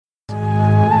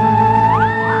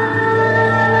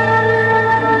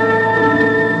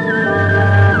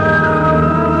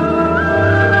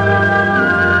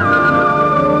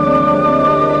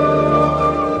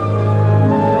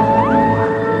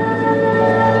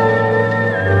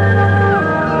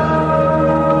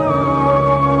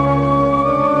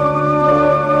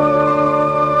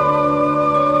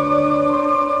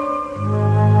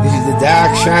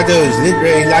those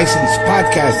literary license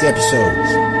podcast episodes.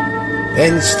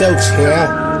 Ben Stokes here,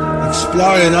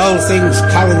 exploring all things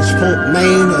Collinsport,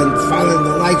 Maine, and following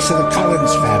the likes of the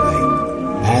Collins family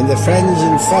and the friends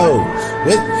and foes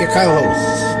with your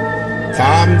co-hosts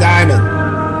Tom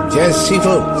Diamond, Jez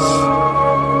Seafoots,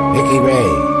 Vicky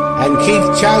Ray, and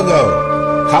Keith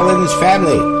Chalgo. Collins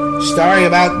family, story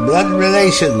about blood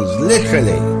relations,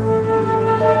 literally.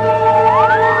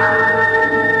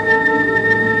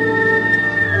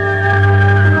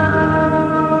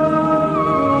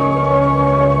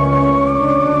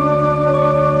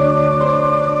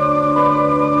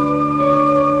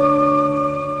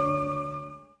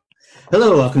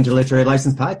 Hello, welcome to Literary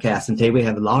License Podcast, and today we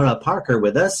have Lara Parker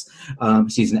with us.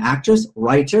 She's an actress,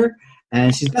 writer,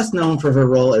 and she's best known for her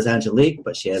role as Angelique,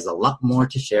 but she has a lot more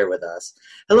to share with us.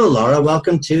 Hello, Lara.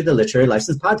 Welcome to the Literary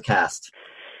License Podcast.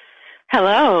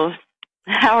 Hello.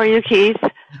 How are you, Keith?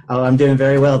 Oh, I'm doing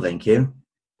very well, thank you.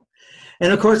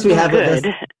 And, of course, we have with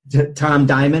us Tom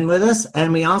Diamond with us,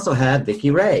 and we also have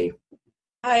Vicky Ray.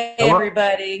 Hi,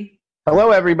 everybody.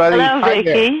 Hello, everybody. Hello,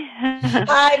 Vicky.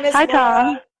 Hi, Miss Hi,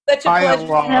 Tom. Such a pleasure.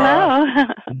 Hello.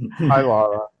 Hi,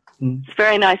 Laura. It's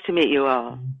very nice to meet you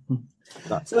all.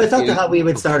 So I thought how we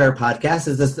would start our podcast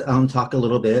is just talk a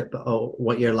little bit about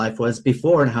what your life was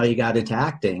before and how you got into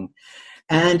acting.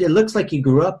 And it looks like you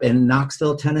grew up in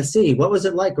Knoxville, Tennessee. What was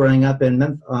it like growing up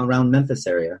in around Memphis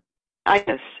area? I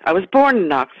was born in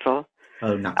Knoxville.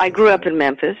 Oh, Knoxville. I grew up in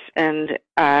Memphis, and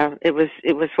it was.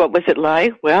 What was it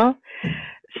like? Well,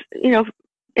 you know,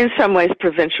 in some ways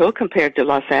provincial compared to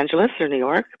Los Angeles or New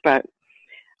York, but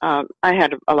I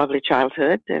had a lovely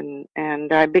childhood, and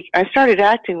I started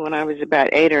acting when I was about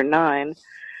 8 or 9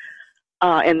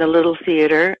 in the Little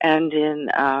Theater, and in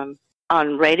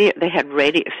on radio. They had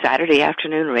Saturday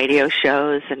afternoon radio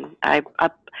shows, and I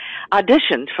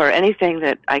auditioned for anything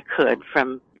that I could.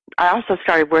 I also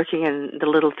started working in the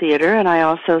Little Theater, and I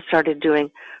also started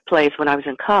doing plays when I was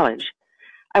in college.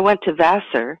 I went to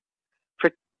Vassar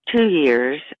for 2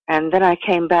 years, and then I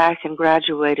came back and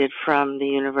graduated from the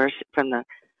university,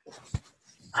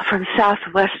 from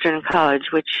Southwestern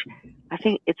College, which I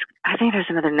think there's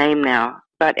another name now.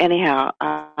 But anyhow,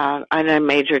 I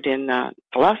majored in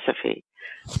philosophy.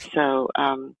 So,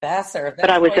 Vassar. But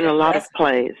I was in a lot of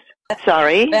plays.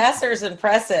 Sorry? Vassar's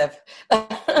impressive.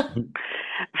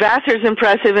 Vassar's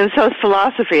impressive, and so's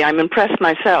philosophy. I'm impressed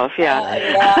myself,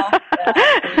 yeah,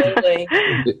 absolutely.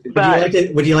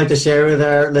 Would you like to share with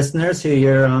our listeners who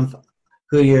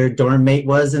your dorm mate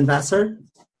was in Vassar?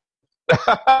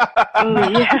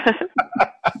 Yes.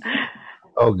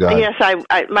 Oh, God. Yes,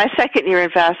 I my second year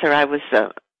in Vassar, I was,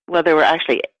 there were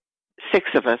actually 6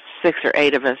 or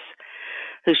 8 of us,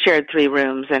 who shared 3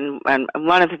 rooms, and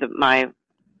one of my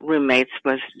roommates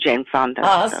was Jane Fonda.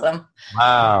 Awesome. So.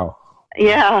 Wow.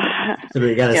 Yeah. So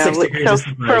we got a 6 degrees so of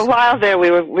separation. for a while there,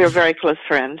 we were very close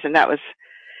friends, and that was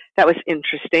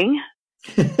interesting.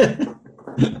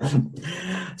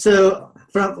 So,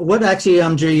 from what actually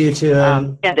drew you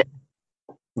to?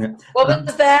 What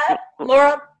was that,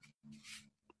 Laura?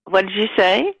 What did you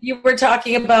say? You were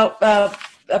talking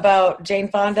about Jane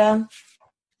Fonda.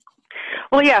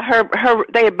 Well, yeah, her.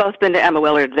 They had both been to Emma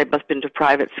Willard. They'd both been to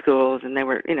private schools, and they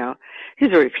were,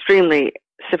 these were extremely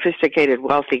sophisticated,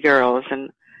 wealthy girls,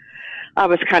 and I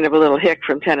was kind of a little hick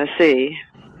from Tennessee,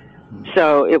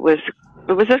 so it was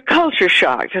a culture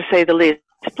shock, to say the least.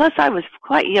 Plus, I was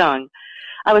quite young.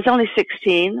 I was only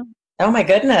 16. Oh my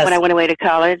goodness! When I went away to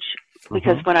college,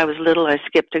 because when I was little, I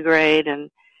skipped a grade and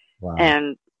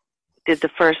did the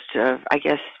first,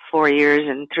 4 years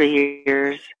and 3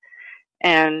 years,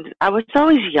 and I was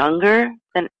always younger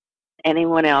than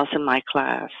anyone else in my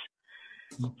class.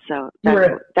 So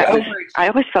I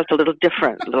always felt a little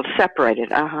different, a little separated.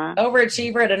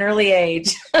 Overachiever at an early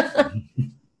age.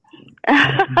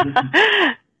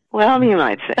 Well, you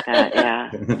might say that,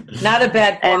 yeah. Not a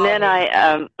bad quality.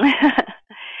 And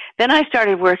then I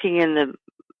started working in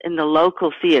the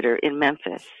local theater in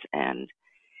Memphis, and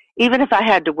even if I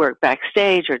had to work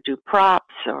backstage or do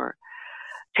props or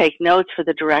take notes for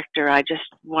the director, I just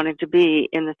wanted to be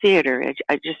in the theater. It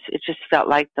just felt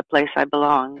like the place I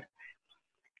belonged.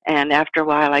 And after a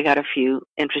while, I got a few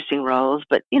interesting roles,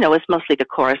 but it's mostly the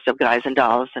chorus of guys and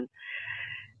dolls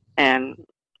and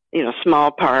small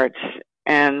parts.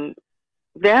 And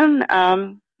then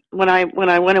when I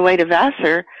went away to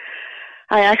Vassar,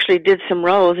 I actually did some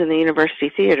roles in the university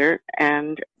theater,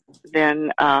 and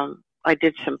then I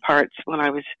did some parts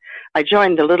I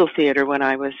joined the Little Theater when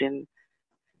I was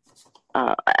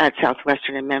at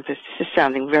Southwestern in Memphis. This is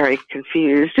sounding very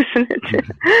confused, isn't it?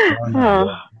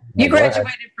 You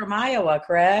graduated from Iowa,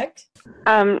 correct?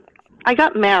 I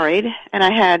got married, and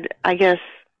I had,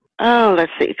 Oh,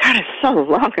 let's see. God, it's so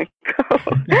long ago.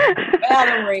 Well,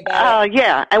 don't worry about it.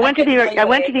 Yeah, I went to the age.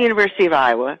 University of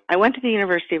Iowa. I went to the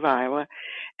University of Iowa,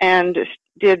 and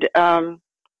did a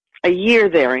year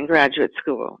there in graduate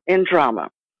school in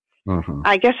drama. Mm-hmm.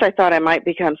 I guess I thought I might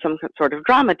become some sort of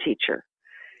drama teacher,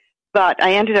 but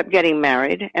I ended up getting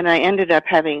married, and I ended up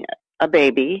having a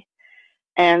baby,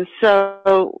 and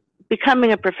so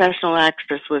becoming a professional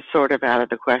actress was sort of out of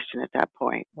the question at that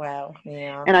point. Wow,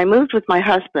 yeah. And I moved with my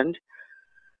husband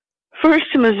first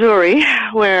to Missouri,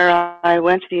 where I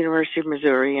went to the University of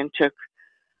Missouri and took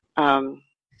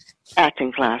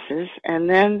acting classes. And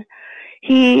then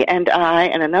he and I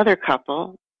and another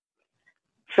couple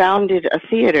founded a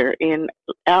theater in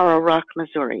Arrow Rock,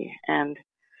 Missouri, and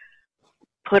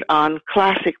put on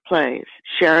classic plays,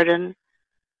 Sheridan,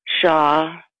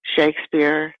 Shaw,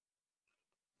 Shakespeare,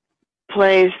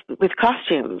 plays with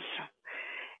costumes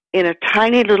in a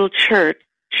tiny little church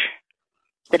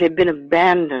that had been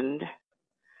abandoned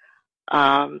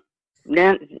down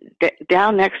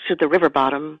next to the river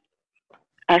bottom.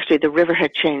 Actually, the river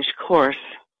had changed course,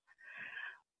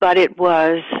 but it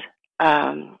was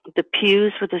the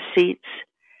pews with the seats,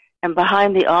 and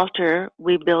behind the altar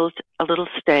we built a little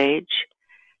stage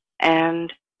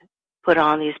and put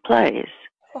on these plays.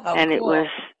 Oh, and cool.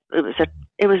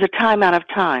 it was a time out of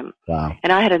time. Wow.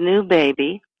 And I had a new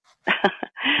baby.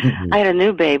 I had a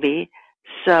new baby,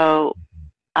 so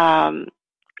I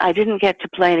didn't get to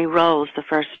play any roles the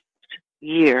first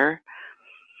year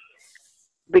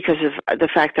because of the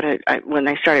fact that I when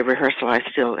I started rehearsal, I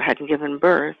still hadn't given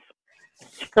birth.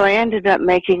 So I ended up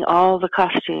making all the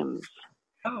costumes.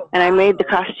 Oh, And I made the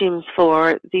costumes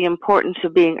for The Importance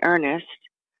of Being Earnest,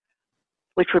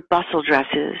 which were bustle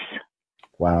dresses.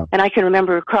 Wow. And I can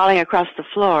remember crawling across the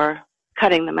floor,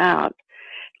 cutting them out,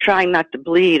 trying not to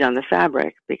bleed on the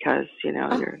fabric because,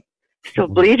 you're still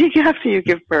bleeding after you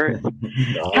give birth.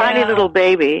 Tiny little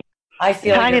baby. I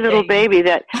feel Tiny your little pain. baby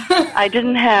that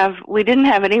we didn't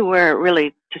have anywhere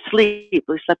really to sleep.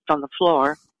 We slept on the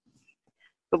floor.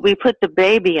 But we put the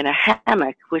baby in a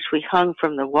hammock, which we hung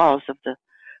from the walls of the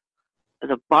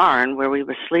barn where we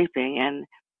were sleeping. And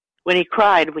when he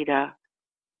cried, we'd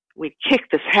kick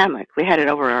this hammock. We had it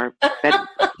over our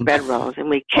bedrolls, and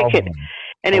we'd kick it,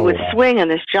 and it would swing in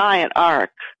this giant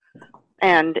arc,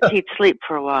 and he'd sleep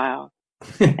for a while.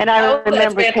 And I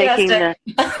remember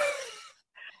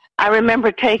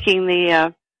taking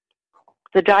the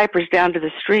diapers down to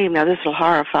the stream. Now this will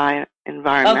horrify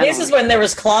environmentalists. Oh, this is when there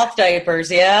was cloth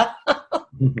diapers, yeah?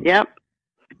 Yep.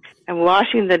 And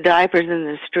washing the diapers in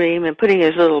the stream and putting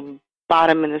his little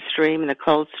bottom in the stream, in the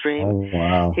cold stream. Oh,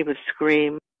 wow. He would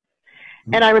scream.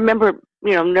 And I remember,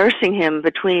 nursing him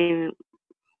between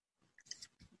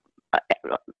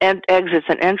exits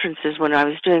and entrances when I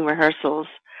was doing rehearsals.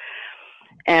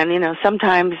 And,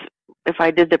 sometimes if I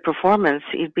did the performance,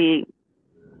 he'd be,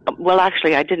 well,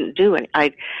 actually, I didn't do it.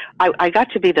 I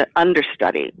got to be the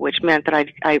understudy, which meant that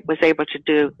I was able to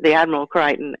do the Admiral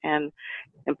Crichton and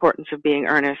Importance of Being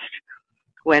Earnest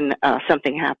when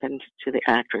something happened to the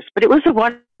actress. But it was a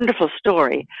wonderful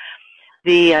story.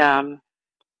 The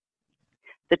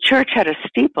church had a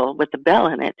steeple with a bell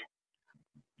in it,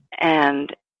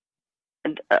 and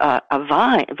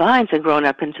vines had grown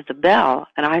up into the bell,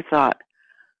 and I thought,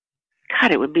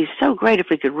 God, it would be so great if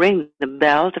we could ring the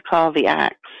bell to call the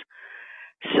acts.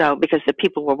 So, because the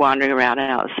people were wandering around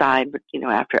outside, but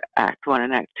after Act 1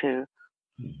 and Act 2.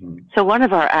 Mm-hmm. So one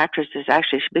of our actresses,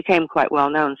 actually, she became quite well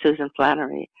known, Susan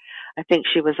Flannery. I think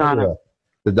she was on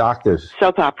The Doctors.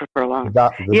 soap opera for a long time.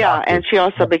 Doctors. And she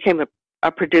also became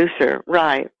a producer,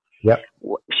 right? Yep.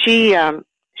 She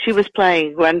was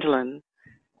playing Gwendolyn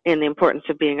in The Importance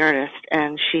of Being Earnest,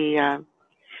 and she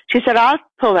said, I'll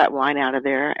pull that vine out of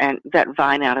there.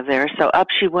 So up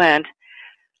she went.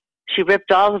 She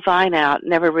ripped all the vine out,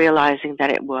 never realizing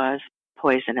that it was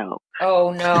poison oak.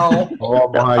 Oh, no. Oh,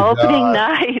 my Opening God.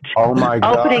 night. Oh, my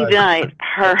God. Opening night,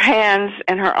 her hands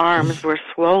and her arms were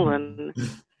swollen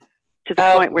to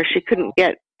the point where she couldn't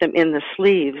get them in the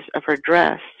sleeves of her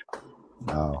dress.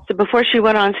 Oh. So before she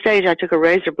went on stage, I took a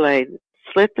razor blade,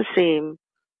 slit the seam,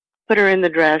 put her in the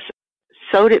dress,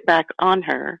 sewed it back on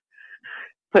her,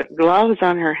 put gloves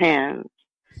on her hands,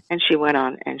 and she went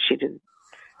on and she did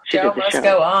the show.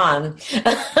 Go on.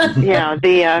 Yeah,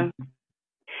 the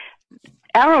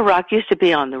Arrow Rock used to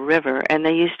be on the river, and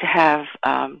they used to have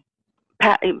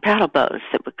paddle boats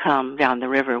that would come down the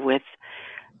river with,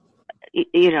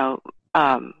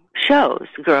 shows,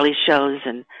 girly shows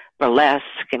and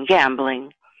burlesque and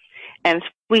gambling. And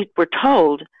we were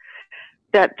told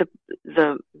that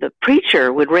the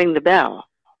preacher would ring the bell,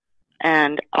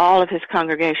 and all of his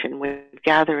congregation would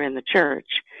gather in the church,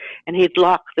 and he'd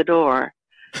lock the door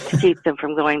to keep them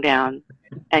from going down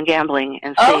and gambling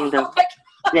and seeing the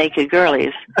naked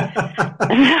girlies.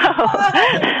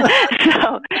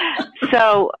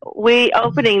 So we,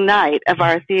 opening night of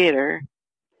our theater,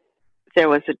 there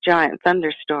was a giant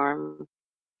thunderstorm,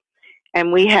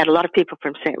 and we had a lot of people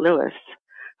from St. Louis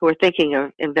who were thinking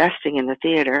of investing in the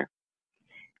theater.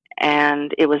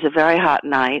 And it was a very hot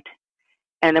night,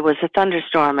 and there was a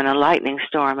thunderstorm and a lightning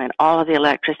storm, and all of the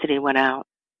electricity went out,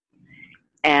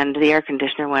 and the air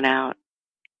conditioner went out.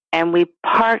 And we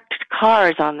parked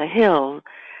cars on the hill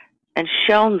and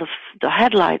shone the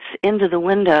headlights into the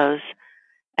windows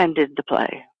and did the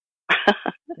play.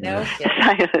 No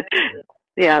kidding.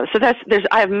 Yeah, so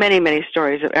I have many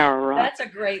stories of Arrow Rock. That's a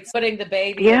great putting the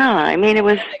baby. Yeah, I mean,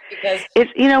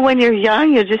 it's when you're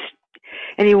young,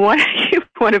 and you want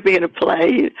to be in a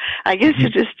play. I guess you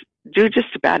just do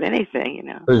just about anything,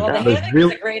 Well, the hammocking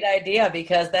is a great idea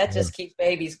because that just keeps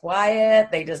babies quiet.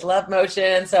 They just love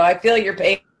motion. So I feel your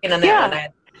pain on that one.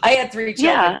 I had 3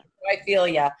 children. Yeah. So I feel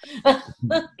ya.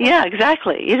 Yeah,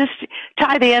 exactly. You just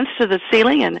tie the ends to the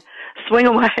ceiling and swing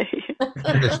away.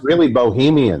 It's really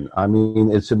bohemian. I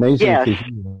mean, it's amazing Yes. to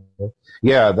hear.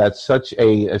 Yeah, that such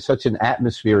an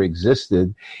atmosphere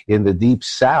existed in the Deep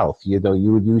South. You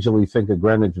would usually think of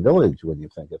Greenwich Village when you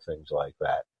think of things like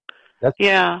that.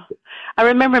 Yeah. I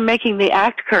remember making the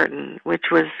act curtain, which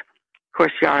was, of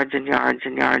course, yards and yards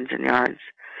and yards and yards.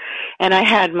 And I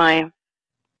had my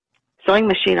sewing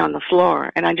machine on the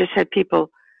floor, and I just had people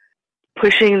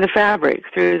pushing the fabric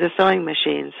through the sewing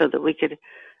machine so that we could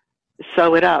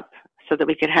sew it up, so that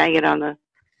we could hang it on the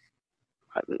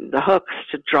hooks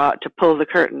to pull the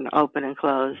curtain open and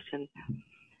closed. And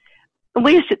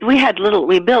we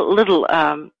built little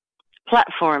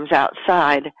platforms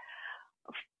outside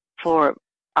for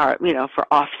for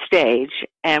off stage,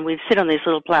 and we'd sit on these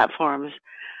little platforms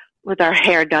with our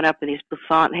hair done up in these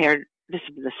bouffant hair. This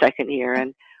is the second year,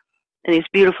 and these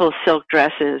beautiful silk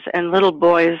dresses, and little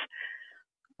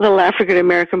African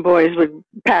American boys would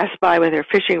pass by with their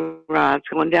fishing rods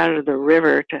going down to the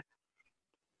river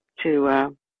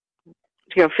to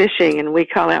go fishing, and we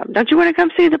call out, "Don't you want to come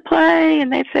see the play?"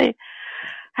 And they'd say,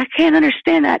 "I can't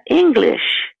understand that English."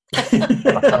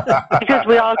 Because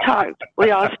we all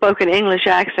spoke in English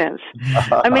accents.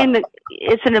 I mean,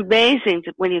 it's an amazing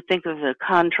when you think of the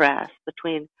contrast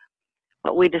between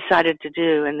what we decided to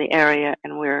do in the area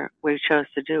and where we chose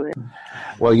to do it.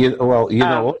 Well,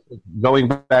 going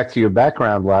back to your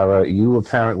background, Lara, you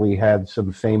apparently had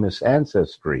some famous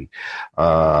ancestry.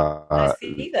 I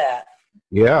see that.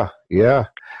 Yeah.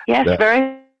 Yes,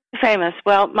 very famous.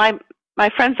 Well, my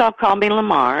friends all call me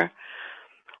Lamar.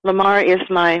 Lamar is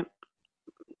my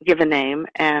given name,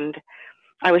 and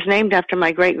I was named after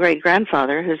my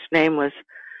great-great-grandfather, whose name was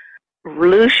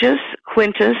Lucius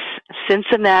Quintus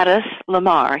Cincinnatus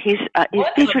Lamar. He's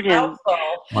featured in. Oh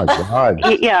my God.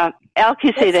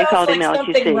 LQC. They called him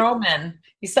LQC. Something Roman.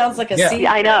 He sounds like a C.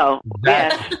 I know.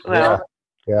 Yes. Well,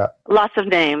 yeah. Lots of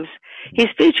names. He's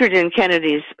featured in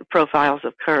Kennedy's Profiles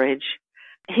of Courage.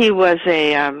 He was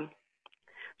he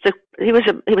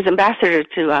was ambassador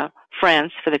to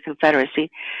France for the Confederacy.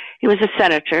 He was a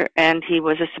senator, and he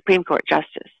was a Supreme Court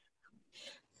justice.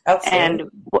 And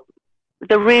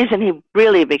the reason he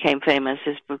really became famous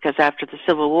is because after the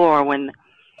Civil War, when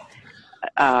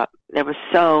there was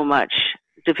so much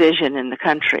division in the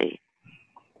country,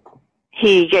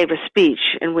 he gave a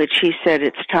speech in which he said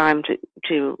it's time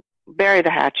to bury the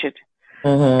hatchet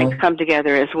and come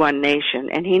together as one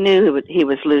nation. And he knew he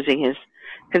was losing his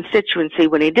constituency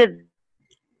when he did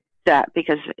that,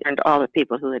 because and all the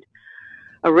people who had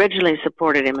originally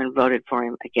supported him and voted for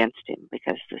him against him,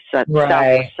 because the South was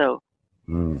so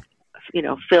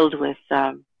filled with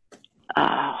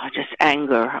just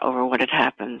anger over what had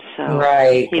happened. So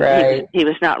he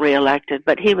was not reelected,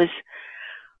 but it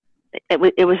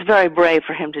was very brave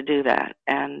for him to do that.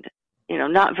 And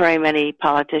not very many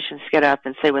politicians get up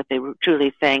and say what they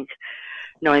truly think,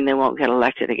 knowing they won't get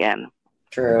elected again.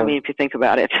 True. I mean, if you think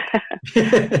about it.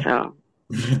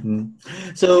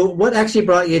 So what actually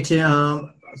brought you to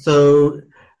so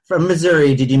from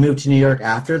Missouri, did you move to New York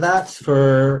after that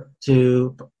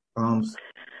to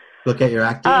look at your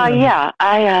acting? Yeah,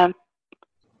 I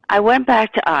went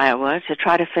back to Iowa to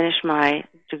try to finish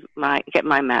get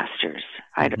my master's.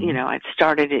 I'd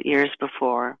started it years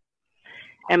before,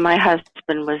 and my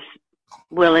husband was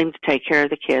willing to take care of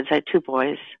the kids. I had 2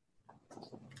 boys,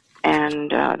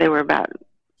 and they were about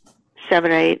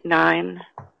 7, 8, 9.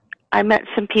 I met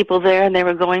some people there, and they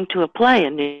were going to a play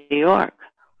in New York.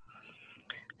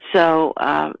 So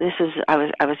I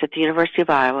was at the University of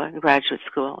Iowa, graduate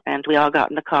school, and we all got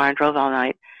in the car and drove all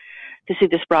night to see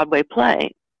this Broadway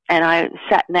play. and I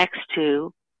sat next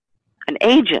to an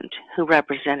agent who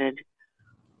represented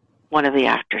one of the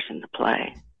actors in the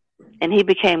play. And he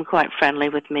became quite friendly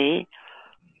with me.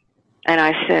 And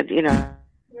I said,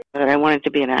 that I wanted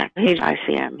to be an actor. He's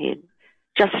ICM. He had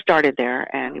just started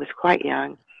there, and he was quite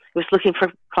young. He was looking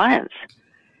for clients.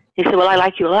 He said, well, I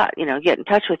like you a lot. Get in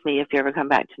touch with me if you ever come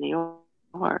back to New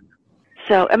York.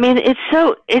 So, I mean, it's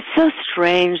so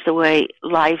strange the way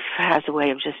life has a way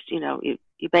of just, you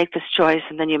make this choice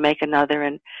and then you make another,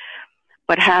 and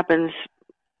what happens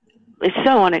is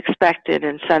so unexpected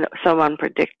and so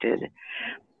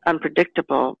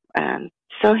unpredictable. And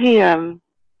so he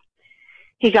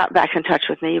got back in touch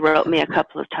with me. He wrote me a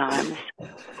couple of times,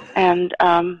 and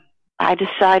I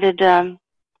decided at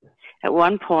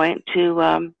one point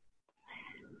to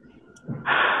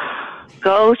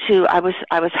go to. I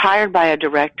was hired by a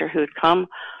director who'd come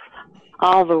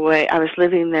all the way. I was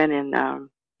living then in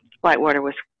Whitewater,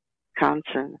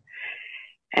 Wisconsin,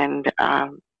 and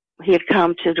he had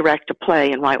come to direct a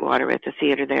play in Whitewater at the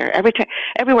theater there.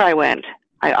 Everywhere I went,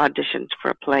 I auditioned for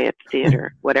a play at the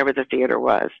theater, whatever the theater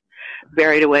was,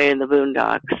 buried away in the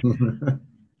boondocks.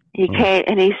 He came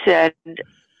and he said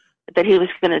that he was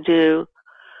going to do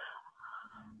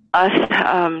us.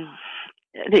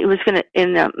 He was going to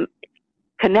in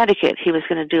Connecticut. He was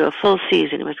going to do a full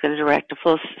season. He was going to direct a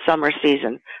full summer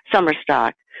season, summer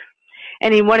stock,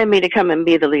 and he wanted me to come and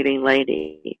be the leading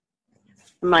lady.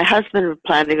 My husband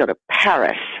planned to go to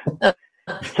Paris,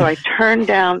 so I turned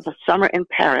down the summer in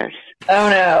Paris. Oh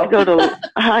no!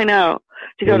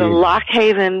 To go to Lock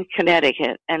Haven,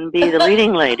 Connecticut, and be the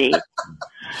leading lady.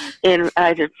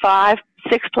 I did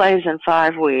 6 plays in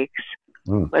 5 weeks.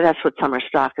 But that's what summer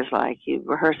stock is like. You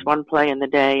rehearse one play in the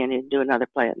day and you do another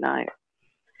play at night.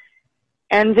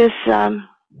 And this,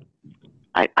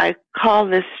 I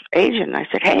called this agent and I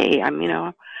said, hey, I'm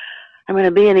going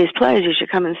to be in these plays. You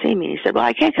should come and see me. He said, well,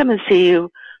 I can't come and see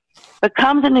you, but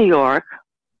come to New York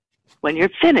when you're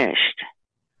finished.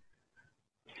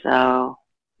 So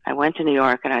I went to New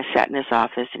York and I sat in his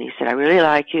office and he said, I really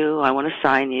like you. I want to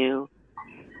sign you.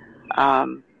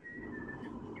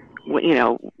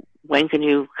 When can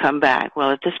you come back?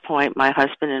 Well, at this point, my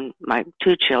husband and my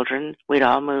 2 children, we'd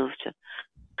all moved to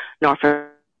Norfolk,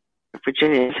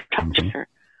 Virginia.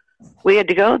 We had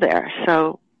to go there.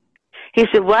 So he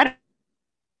said, why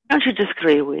don't you just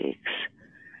 3 weeks?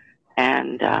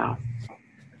 And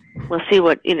we'll see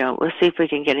we'll see if we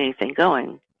can get anything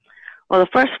going. Well, the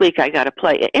first week I got a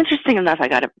play. Interesting enough, I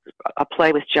got a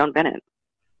play with Joan Bennett.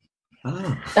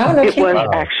 Oh, no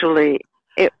kidding.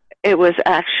 It was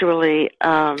actually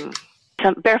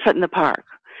some Barefoot in the Park.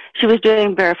 She was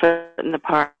doing Barefoot in the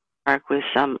Park with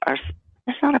some.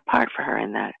 There's not a part for her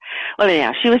in that. Well,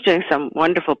 anyhow, she was doing some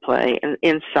wonderful play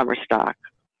in summer stock,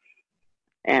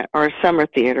 or summer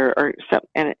theater, or some.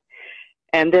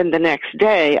 And then the next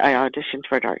day, I auditioned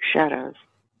for Dark Shadows.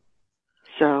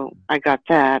 So I got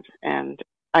that, and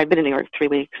I'd been in New York 3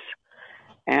 weeks,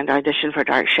 and auditioned for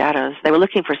Dark Shadows. They were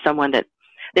looking for someone that.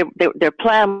 Their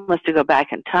plan was to go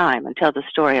back in time and tell the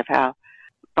story of how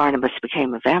Barnabas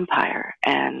became a vampire,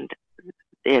 and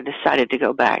they decided to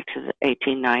go back to the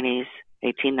 1890s,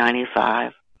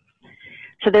 1895.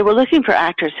 So they were looking for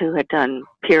actors who had done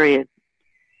period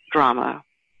drama,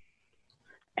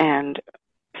 and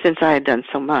since I had done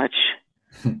so much,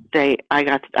 I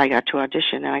got to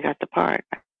audition, and I got the part.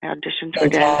 I auditioned for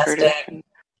Dan Curtis.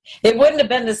 It wouldn't have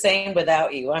been the same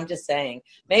without you. I'm just saying.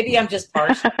 Maybe I'm just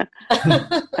partial.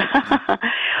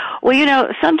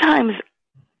 Well, sometimes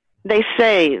they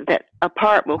say that a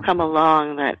part will come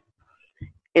along that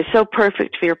is so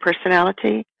perfect for your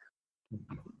personality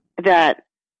that,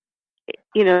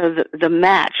 the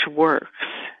match works.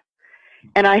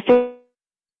 And I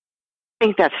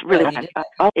think that's really,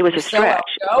 it was a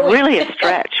stretch, really a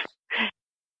stretch.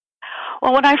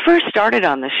 Well, when I first started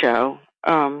on the show,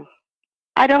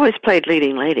 I'd always played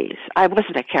leading ladies. I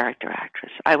wasn't a character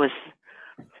actress. I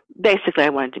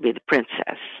wanted to be the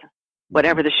princess,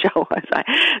 whatever the show was.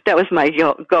 That was my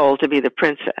goal, to be the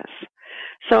princess.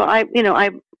 So I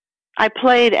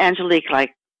played Angelique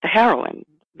like the heroine,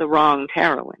 the wronged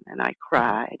heroine, and I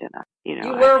cried, and I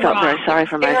felt very sorry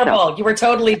for myself. You were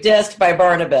totally dissed by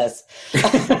Barnabas.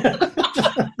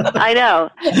 I know.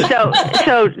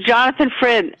 So Jonathan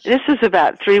Friend, this was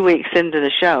about 3 weeks into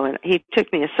the show, and he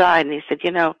took me aside and he said,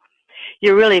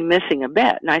 you're really missing a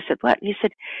bit. And I said, what? He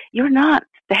said, you're not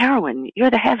the heroine. You're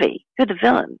the heavy. You're the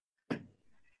villain.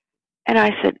 And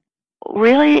I said,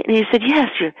 really? And he said, yes,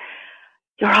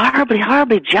 you're horribly,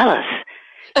 horribly jealous.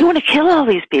 You want to kill all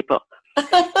these people.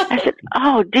 I said,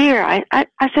 oh dear. I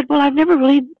said, well, I've never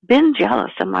really been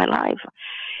jealous in my life.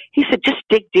 He said, just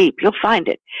dig deep. You'll find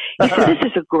it. He said,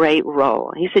 this is a great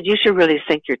role. He said, you should really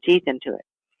sink your teeth into it.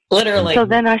 Literally. So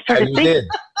then I started thinking.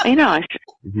 I know.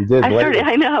 You did.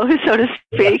 I know, so to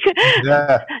speak.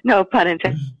 Yeah. No pun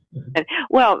intended.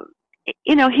 Well,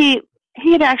 he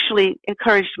had actually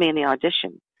encouraged me in the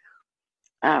audition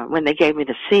when they gave me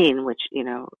the scene, which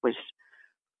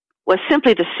was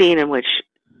simply the scene in which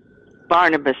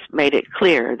Barnabas made it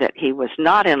clear that he was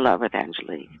not in love with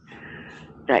Angelique,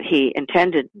 that he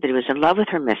intended that he was in love with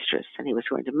her mistress, and he was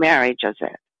going to marry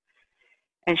Josette.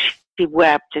 And she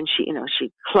wept, and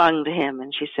she clung to him,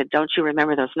 and she said, "Don't you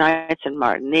remember those nights in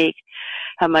Martinique,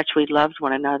 how much we loved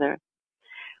one another?"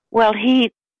 Well,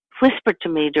 he whispered to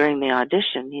me during the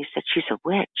audition. He said, "She's a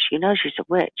witch. She's a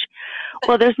witch."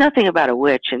 Well, there's nothing about a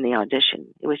witch in the audition.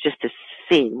 It was just this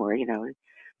scene where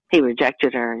he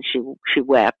rejected her, and she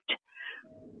wept.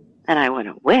 And I went,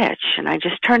 "A witch?" And I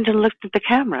just turned and looked at the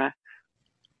camera,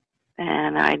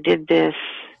 and I did this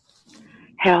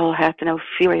 "hell hath no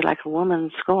fury like a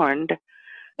woman scorned"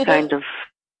 kind of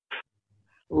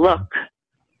look,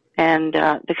 and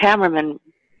the cameraman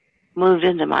moved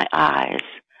into my eyes,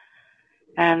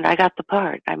 and I got the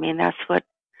part. I mean, that's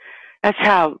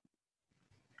how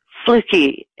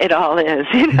fluky it all is,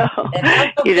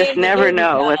 You just never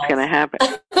know what's going to happen.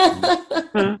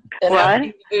 What?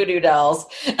 Voodoo dolls.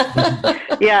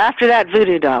 Yeah, after that,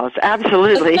 voodoo dolls.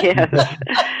 Absolutely, yes.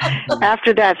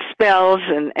 After that, spells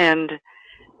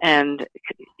and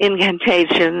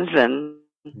incantations, and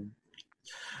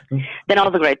then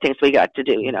all the great things we got to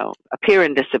do, appear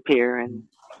and disappear, and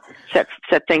set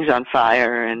things on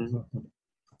fire, and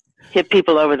hit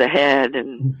people over the head,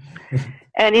 and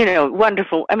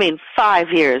wonderful. I mean,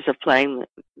 5 years of playing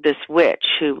this witch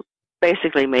who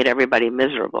basically made everybody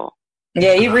miserable.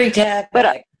 Yeah, you wreaked havoc.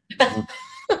 But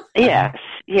yes.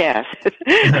 What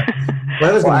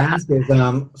I was going to ask is,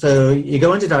 so you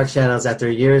go into Dark Shadows after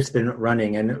a year it's been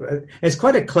running, and it's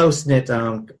quite a close-knit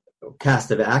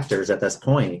cast of actors at this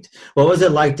point. What was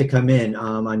it like to come in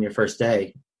on your first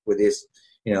day with these,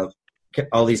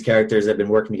 all these characters that have been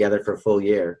working together for a full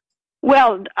year?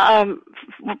 Well,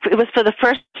 it was for the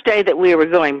first day that we were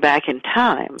going back in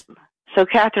time. So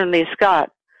Catherine Lee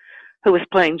Scott, who was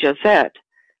playing Josette,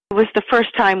 it was the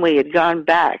first time we had gone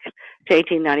back to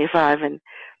 1895,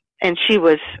 and she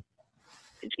was,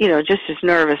 just as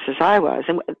nervous as I was.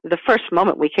 And the first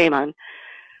moment we came on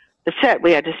the set,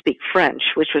 we had to speak French,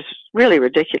 which was really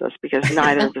ridiculous because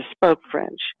neither of us spoke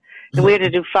French. And we had to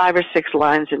do 5 or 6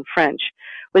 lines in French,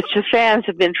 which the fans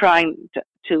have been trying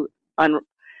to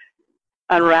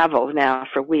unravel now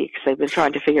for weeks. They've been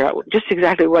trying to figure out just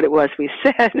exactly what it was we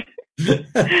said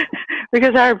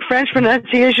because our French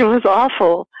pronunciation was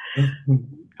awful.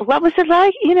 What was it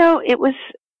like? It was,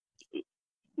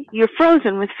 you're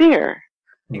frozen with fear.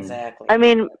 Exactly. I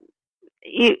mean,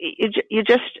 you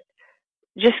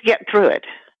just get through it.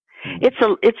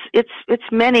 It's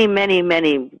many, many,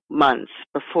 many months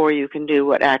before you can do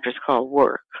what actors call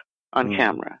work on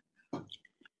camera,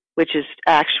 which is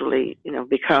actually,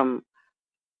 become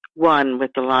one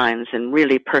with the lines and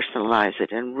really personalize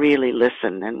it and really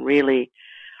listen and really,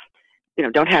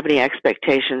 don't have any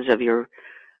expectations of your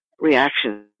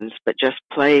reactions, but just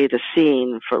play the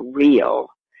scene for real.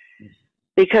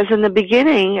 Because in the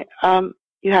beginning,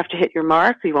 you have to hit your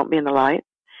mark, or you won't be in the light.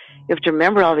 You have to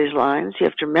remember all these lines. You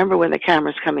have to remember when the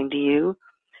camera's coming to you,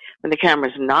 when the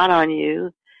camera's not on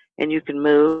you, and you can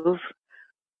move.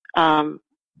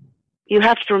 You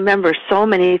have to remember so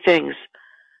many things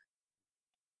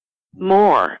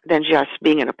more than just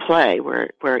being in a play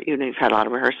where you've had a lot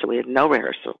of rehearsal. We had no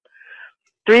rehearsal.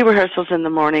 3 rehearsals in the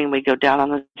morning. We go down on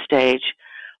the stage,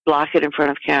 block it in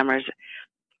front of cameras,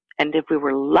 and if we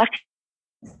were lucky,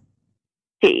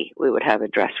 we would have a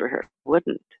dress rehearsal.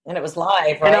 Wouldn't. And it was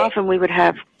live, right? And often we would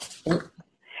have.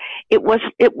 It was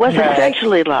right.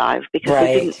 Essentially live because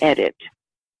we didn't edit.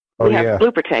 We have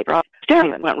blooper tape.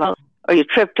 Went wrong. Or you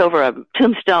tripped over a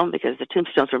tombstone because the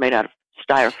tombstones were made out of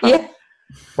styrofoam. Yeah.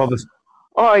 Well,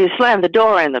 or you slammed the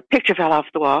door and the picture fell off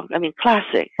the wall. I mean,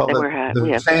 classic. Well,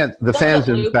 the fans,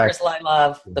 in fact, I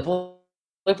love the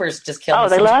bloopers. Just kill. Oh,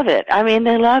 they love it. I mean,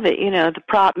 they love it. The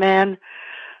prop man,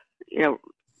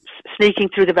 sneaking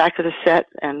through the back of the set,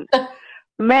 and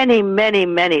many, many,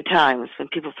 many times when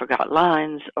people forgot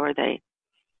lines or they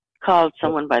called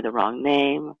someone by the wrong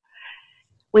name.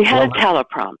 We had a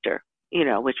teleprompter,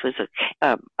 which was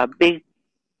a big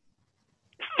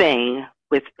thing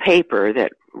with paper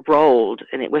that rolled,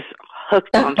 and it was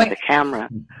hooked onto the camera.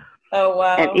 Oh,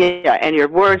 wow. And your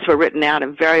words were written out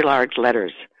in very large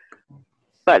letters.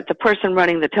 But the person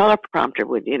running the teleprompter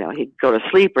would, he'd go to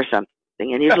sleep or something,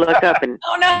 something, and you'd look up, and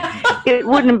Oh no! it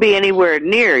wouldn't be anywhere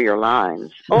near your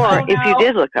lines. Or if you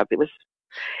did look up, it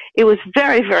was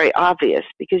very, very obvious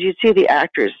because you'd see the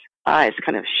actor's eyes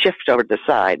kind of shift over to the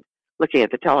side, looking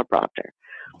at the teleprompter.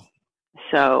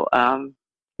 So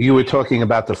you were talking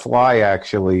about The Fly,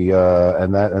 actually,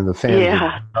 and the fans.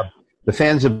 Yeah. The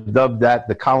fans have dubbed that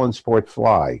the Collinsport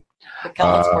Fly. The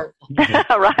Collinsport.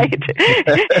 Right.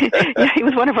 Yeah, he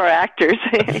was one of our actors.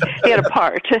 He had a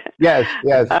part. Yes.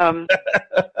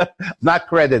 Not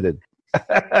credited.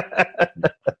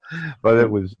 but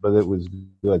it was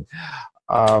good.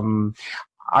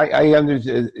 I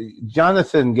understand.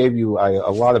 Jonathan gave you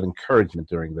a lot of encouragement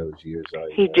during those years.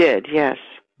 He did, yes.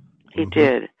 He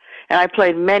did. And I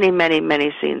played many, many,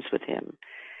 many scenes with him.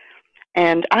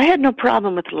 And I had no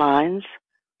problem with lines,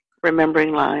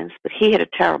 remembering lines, but he had a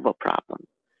terrible problem.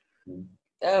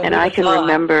 Oh, and I can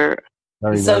remember...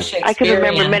 So I can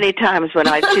remember many times when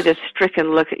I'd see this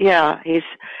stricken look. Yeah,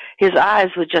 his eyes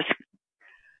would just...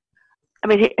 I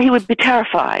mean, he would be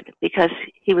terrified because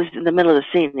he was in the middle of the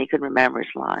scene and he couldn't remember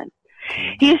his line.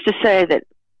 He used to say that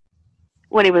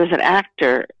when he was an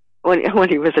actor, when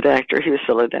he was an actor, he was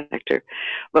still an actor,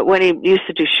 but when he used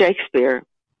to do Shakespeare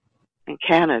in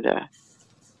Canada,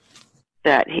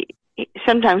 that he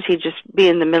sometimes he'd just be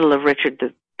in the middle of Richard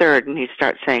III and he'd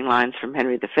start saying lines from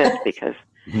Henry V because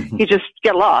he'd just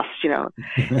get lost, you know.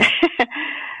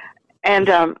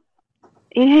 And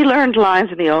he learned lines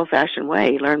in the old-fashioned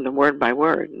way. He learned them word by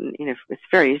word. And, you know, it's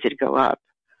very easy to go up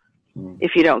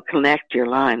if you don't connect your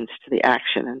lines to the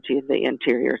action and to the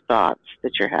interior thoughts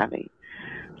that you're having.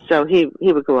 So he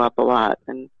would go up a lot.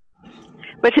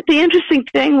 But the interesting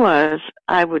thing was,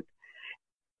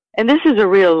 and this is a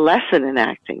real lesson in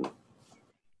acting,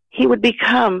 he would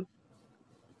become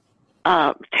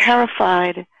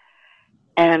terrified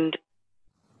and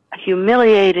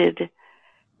humiliated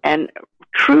and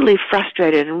truly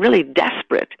frustrated and really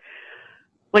desperate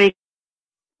when he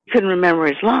couldn't remember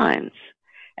his lines.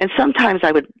 And sometimes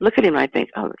I would look at him and I'd think,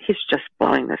 oh, he's just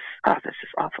blowing this. Oh, this is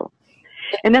awful.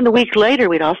 And then the week later,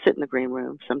 we'd all sit in the green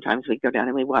room. Sometimes we'd go down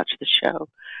and we'd watch the show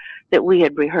that we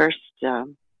had rehearsed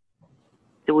the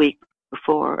week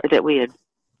before, or that we had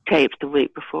taped the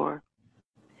week before.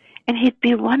 And he'd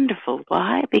be wonderful.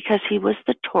 Why? Because he was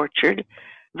the tortured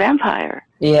vampire.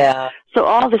 Yeah. So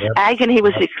all this agony he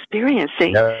was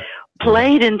experiencing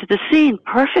played into the scene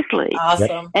perfectly.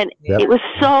 Awesome. And it was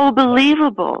so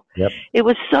believable. It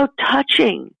was so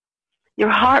touching. Your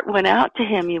heart went out to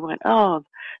him. You went, oh,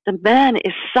 the man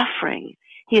is suffering.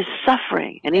 He is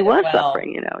suffering. And he was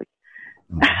suffering, you know.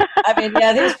 I mean,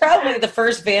 yeah, he was probably the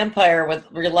first vampire with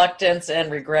reluctance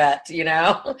and regret, you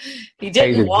know. He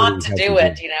didn't want to do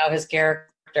it, you know, his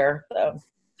character. So.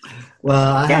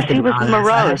 Well, I have to he be was honest.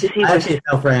 morose. I actually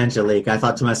felt for Angelique. I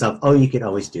thought to myself, oh, you could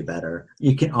always do better.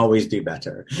 You can always do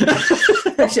better. She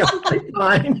was like,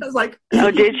 fine. I was like, oh,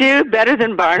 did you? Better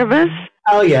than Barnabas?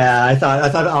 Oh, yeah. I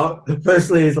thought,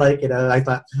 personally, it's like, you know, I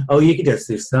thought, oh, you could just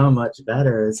do so much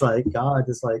better. It's like, God,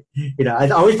 it's like, you know, I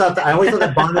always thought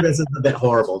that Barnabas is a bit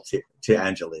horrible to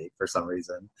Angelique for some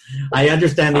reason. I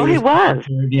understand he was.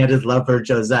 He had his love for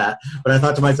Josette, but I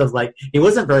thought to myself, like, he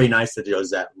wasn't very nice to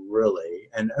Josette, really.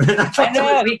 And I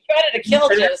know, he tried to kill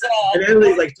Josette. And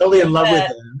Emily's like totally in love with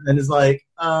him, and is like,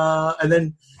 and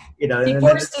then, you know, he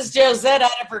forced his Josette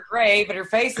out of her grave, and her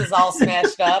face is all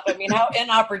smashed up. I mean, how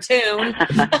inopportune!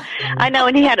 I know,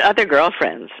 and he had other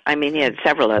girlfriends. I mean, he had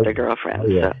several other girlfriends. Oh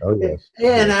yeah, so.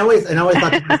 Yeah, and I always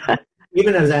thought to myself,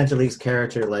 even as Angelique's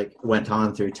character like went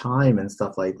on through time and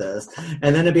stuff like this,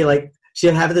 and then it'd be like,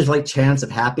 she'd have this like chance of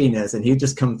happiness, and he'd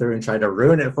just come through and try to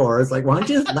ruin it for her. It's like, why don't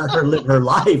you just let her live her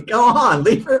life? Go on,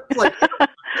 leave her. Like,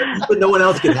 but no one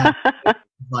else can have it.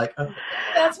 Like, oh.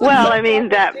 Well, I mean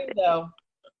that.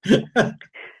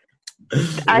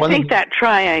 I think that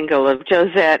triangle of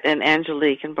Josette and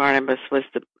Angelique and Barnabas was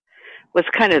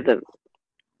kind of the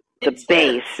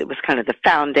base. It was kind of the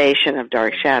foundation of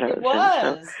Dark Shadows. It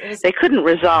was. So they couldn't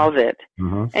resolve it.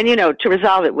 And, you know, to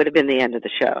resolve it would have been the end of the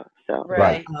show. So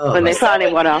right. When they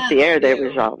finally went off the air, they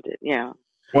resolved it. Yeah.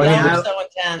 Well, so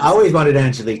intense. I always wanted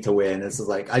Angelique to win. This is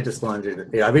like, I just wanted,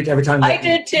 you know, every time. I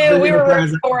did too. We were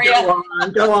rooting for you.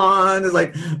 Go on. It's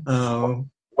like, oh.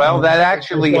 Well, that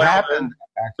actually happened.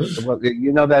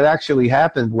 You know, that actually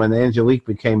happened when Angelique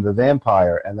became the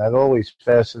vampire, and that always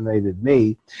fascinated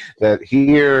me. That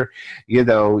here, you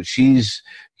know, she's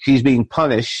being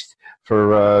punished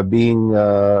for being,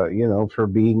 you know, for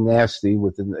being nasty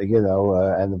with, you know,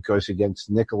 and of course against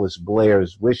Nicholas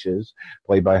Blair's wishes,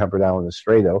 played by Humbert Allen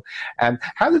Estredo. And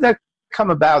how did that come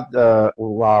about,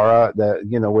 Lara,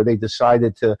 where they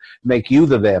decided to make you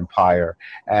the vampire,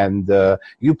 and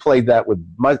you played that with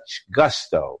much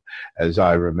gusto, as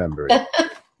I remember it.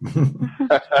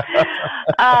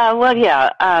 Well, yeah.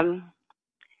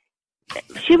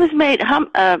 She was made.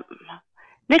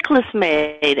 Nicholas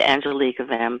made Angelique a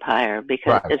vampire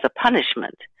because as a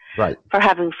punishment for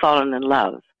having fallen in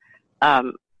love.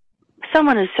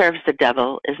 Someone who serves the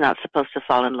devil is not supposed to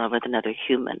fall in love with another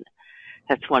human.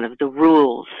 That's one of the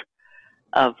rules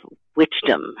of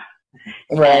witchdom.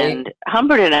 Right. And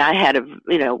Humbert and I had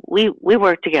we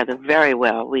worked together very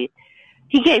well.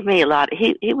 He gave me a lot.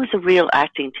 He was a real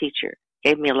acting teacher.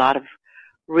 Gave me a lot of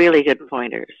really good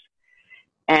pointers.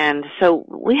 And so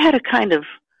we had a kind of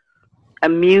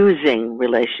amusing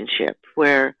relationship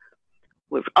where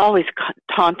we're always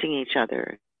taunting each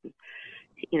other.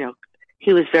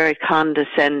 He was very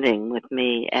condescending with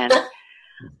me, and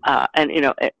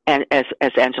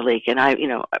as Angelique, and I,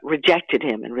 rejected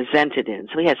him and resented him.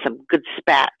 So we had some good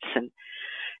spats, and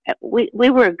we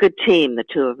were a good team, the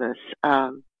two of us.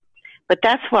 But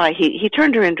that's why he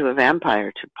turned her into a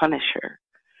vampire to punish her,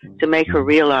 to make her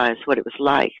realize what it was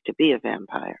like to be a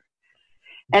vampire.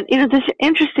 And this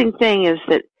interesting thing is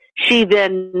that she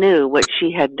then knew what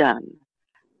she had done.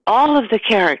 All of the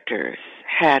characters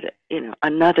had,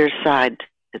 another side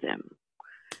to them.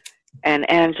 And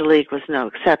Angelique was no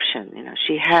exception.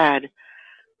 She had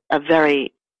a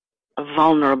very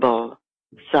vulnerable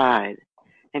side,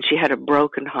 and she had a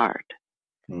broken heart.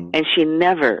 And she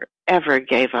never, ever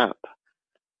gave up.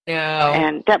 No.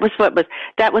 And that was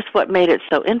what made it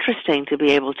so interesting to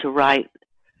be able to write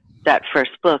that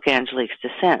first book, Angelique's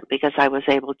Descent, because I was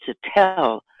able to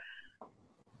tell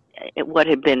what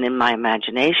had been in my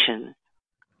imagination,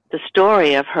 the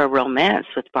story of her romance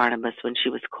with Barnabas when she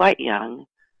was quite young,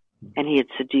 and he had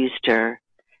seduced her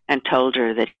and told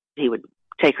her that he would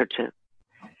take her to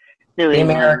New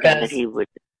England, and that he would,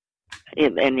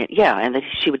 and that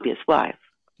she would be his wife.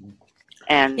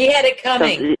 And he had it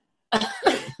coming.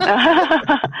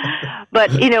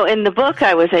 But in the book,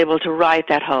 I was able to write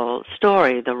that whole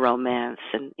story, the romance,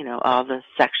 and all the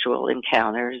sexual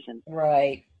encounters, and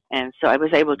right. And so I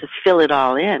was able to fill it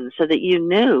all in so that you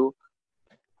knew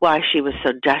why she was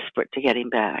so desperate to get him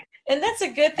back. And that's a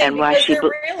good thing, because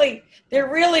there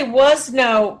really was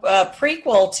no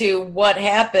prequel to what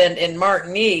happened in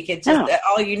Martinique. It's just that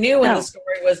all you knew in the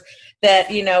story was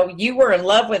that, you were in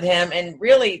love with him, and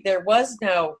really there was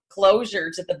no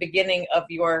closure to the beginning of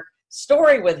your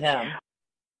story with him.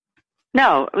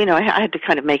 No, I had to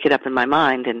kind of make it up in my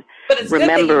mind and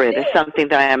remember it as something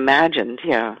that I imagined,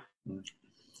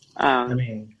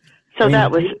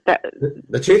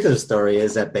 the truth of the story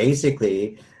is that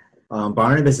basically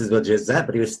Barnabas is with Gisette,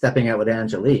 but he was stepping out with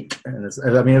Angelique. And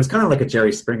it was kind of like a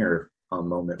Jerry Springer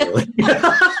moment, really.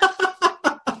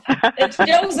 And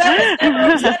Joe's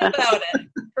never upset about it.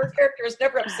 Her character was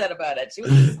never upset about it. She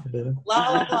was just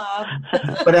blah, blah,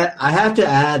 blah. But I have to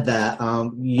add that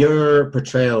your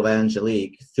portrayal of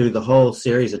Angelique through the whole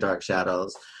series of Dark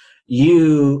Shadows,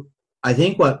 I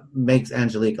think what makes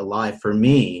Angelique alive for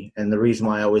me, and the reason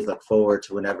why I always look forward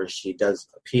to whenever she does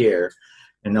appear,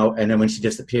 and then when she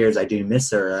disappears, I do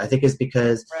miss her, I think is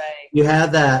because you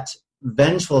have that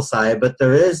vengeful side, but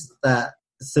there is that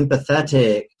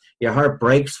sympathetic, your heart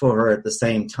breaks for her at the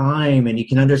same time, and you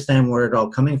can understand where it's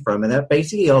all coming from. And that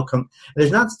basically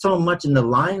there's not so much in the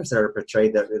lines that are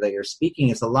portrayed that you're speaking,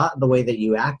 it's a lot of the way that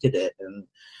you acted it.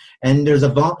 And there's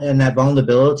and that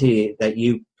vulnerability that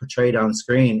you portrayed on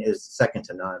screen is second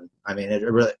to none. I mean,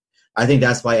 I think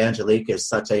that's why Angelique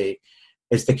is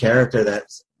it's the character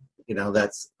that's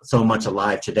so much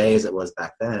alive today as it was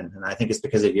back then. And I think it's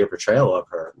because of your portrayal of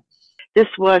her. This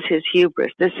was his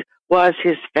hubris. This was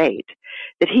his fate,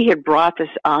 that he had brought this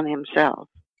on himself.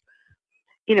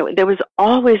 There was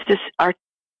always this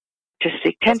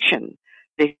artistic tension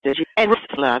that you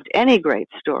loved any great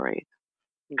story.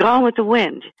 Gone with the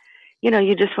Wind.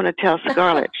 You just want to tell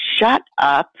Scarlett, shut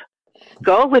up,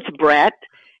 go with Brett,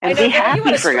 and be happy. You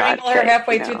want to for strangle God's her sake,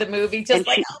 halfway through the movie, just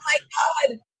oh my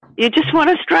God. You just want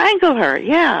to strangle her,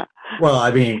 yeah. Well,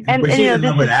 I mean, when she's in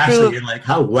love with Ashley, you're like,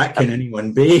 how wet can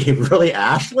anyone be? Really,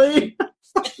 Ashley?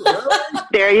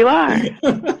 There you are.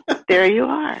 There you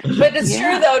are. But it's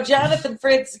true, though. Jonathan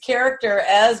Friz's character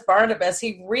as Barnabas,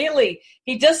 he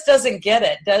just doesn't get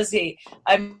it, does he?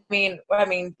 I mean,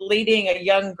 leading a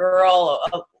young girl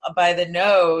by the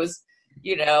nose,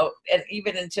 and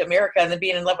even into America, and then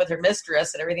being in love with her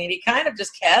mistress and everything. And he kind of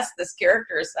just cast this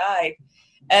character aside,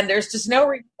 and there's just no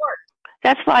report.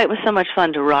 That's why it was so much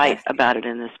fun to write about it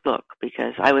in this book,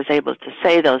 because I was able to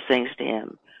say those things to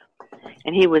him,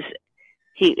 and he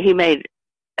made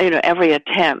every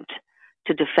attempt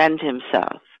to defend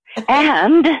himself.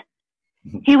 And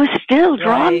he was still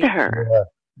drawn to her. Yeah.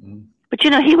 But,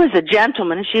 he was a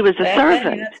gentleman and she was a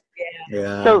servant.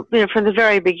 Yeah. So, from the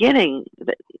very beginning,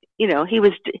 she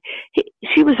was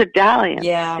a dalliance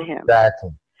to him. Exactly.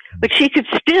 But she could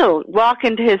still walk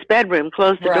into his bedroom,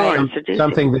 close the door, and seduce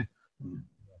him.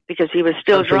 Because he was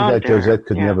still drawn that to her. Josette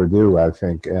could never do, I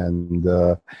think. And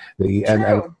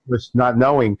and was not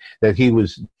knowing that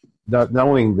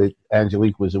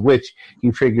Angelique was a witch,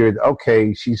 he figured,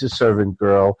 okay, she's a servant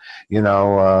girl.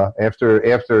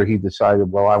 After he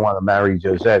decided, well, I want to marry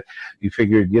Josette, he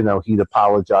figured, he'd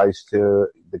apologize to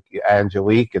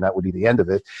Angelique, and that would be the end of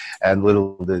it. And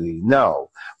little did he know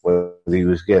what he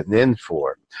was getting in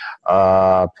for.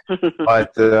 But I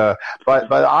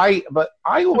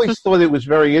always thought it was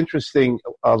very interesting,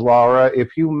 Lara.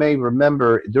 If you may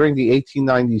remember, during the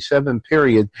 1897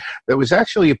 period, there was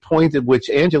actually a point at which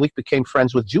Angelique became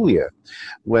friends with Julia,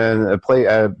 when a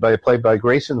play by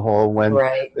Grayson Hall, when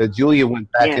Julia went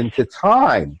back into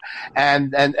time,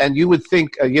 and you would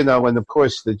think, and of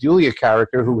course the Julia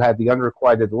character, who had the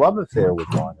unrequited love affair with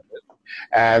Barnabas.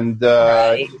 And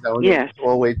always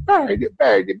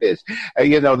Barnabas,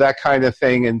 that kind of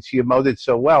thing, and she emoted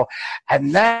so well.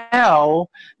 And now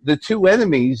the two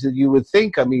enemies that you would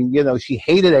think, she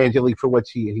hated Angelique for what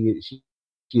she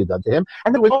had done to him,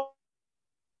 and there was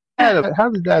how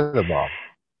did that evolve?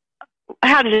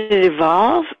 How did it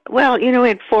evolve? Well, we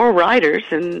had 4 writers,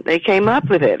 and they came up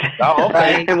with it. Oh,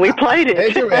 okay. And we played it.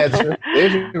 There's your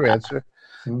answer.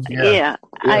 Yeah.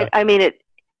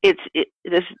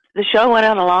 The show went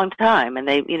on a long time, and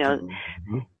they,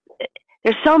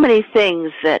 there's so many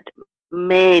things that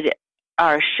made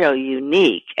our show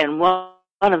unique, and one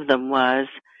of them was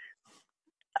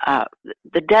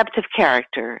the depth of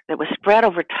character that was spread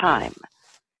over time.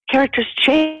 Characters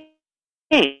changed,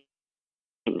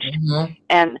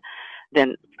 and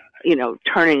then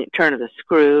turn of the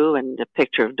screw, and the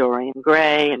picture of Dorian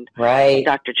Gray, and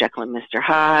Dr. Jekyll and Mr.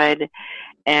 Hyde,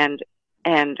 and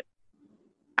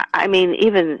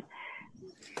even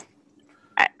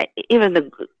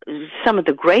some of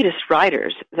the greatest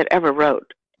writers that ever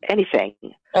wrote anything.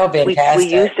 Oh, fantastic! We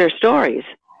used their stories.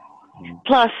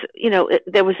 Plus,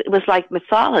 it was like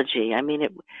mythology.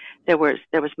 There was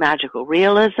magical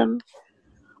realism.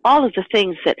 All of the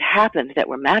things that happened that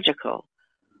were magical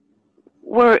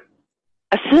were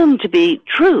assumed to be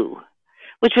true,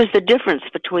 which was the difference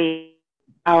between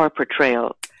our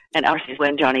portrayal and ours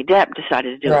when Johnny Depp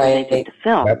decided to do it when they did the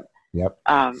film. Yep.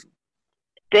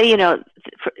 They,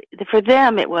 for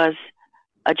them it was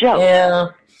a joke.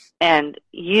 Yeah. And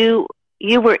you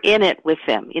were in it with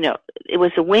them. It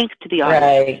was a wink to the audience.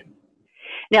 Right.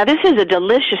 Now, this is a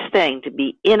delicious thing, to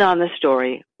be in on the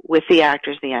story with the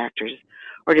actors,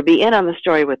 or to be in on the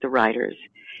story with the writers.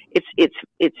 It's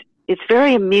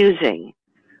very amusing,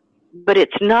 but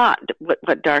it's not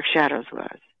what Dark Shadows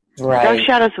was. Right. Dark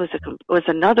Shadows was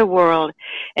another world,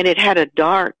 and it had a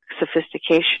dark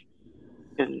sophistication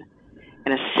and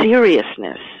a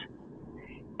seriousness,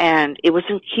 and it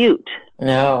wasn't cute.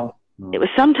 No. It was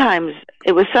sometimes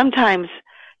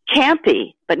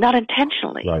campy, but not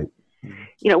intentionally. Right.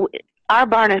 Our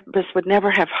Barnabas would never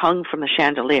have hung from a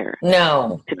chandelier.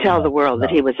 No. To tell the world that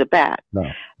he was a bat.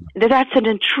 No. That's an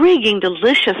intriguing,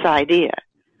 delicious idea,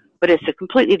 but it's a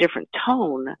completely different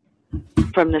tone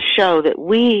from the show that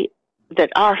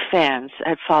our fans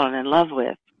had fallen in love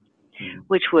with,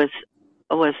 which was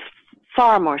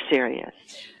far more serious.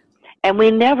 And we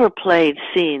never played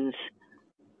scenes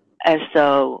as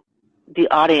though the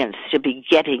audience should be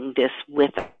getting this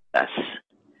with us,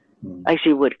 as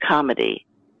you would comedy.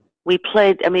 We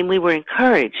were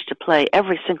encouraged to play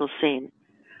every single scene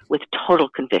with total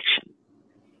conviction.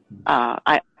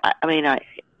 I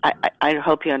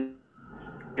hope you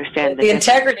understand the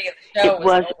integrity of the show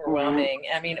was overwhelming.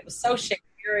 It was so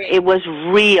Shakespearean. It was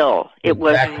real. It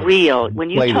was real. When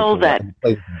you told that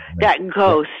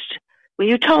ghost,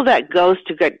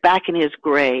 to get back in his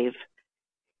grave,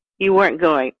 you weren't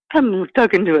going, I'm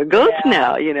talking to a ghost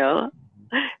now,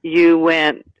 You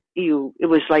went, it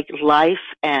was like life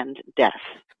and death.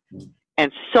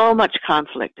 And so much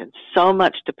conflict and so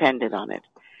much depended on it.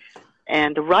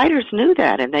 And the writers knew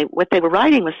that, and what they were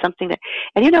writing was something that,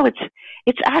 and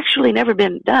it's actually never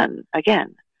been done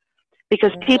again,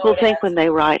 because people think when they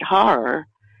write horror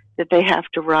that they have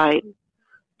to write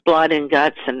blood and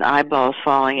guts and eyeballs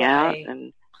falling out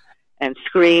and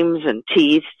screams and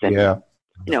teeth and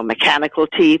mechanical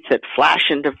teeth that flash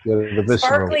into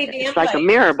sparkly vampires. It's like a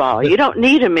mirror ball. You don't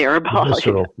need a mirror ball.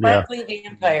 Sparkly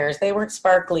vampires. They weren't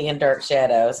sparkly in Dark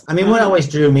Shadows. What always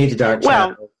drew me to Dark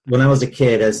Shadows when I was a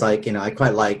kid, as like, I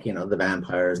quite like, the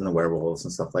vampires and the werewolves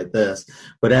and stuff like this.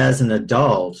 But as an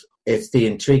adult, it's the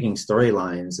intriguing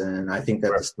storylines. And I think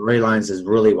that the storylines is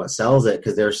really what sells it,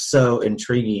 because they're so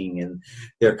intriguing and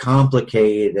they're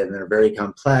complicated and they're very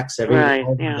complex. All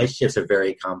the relationships are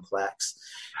very complex.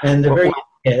 And they're very,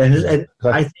 and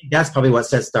I think that's probably what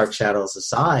sets Dark Shadows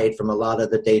aside from a lot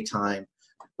of the daytime,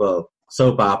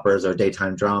 soap operas or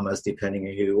daytime dramas, depending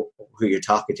on who you're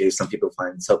talking to. Some people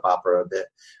find soap opera a bit.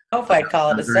 If I'd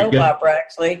call it a soap opera,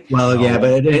 actually. Well, yeah,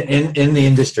 but in the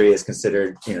industry, it's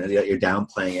considered, you're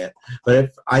downplaying it.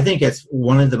 But I think it's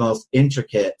one of the most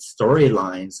intricate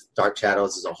storylines, Dark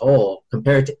Shadows as a whole,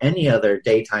 compared to any other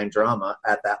daytime drama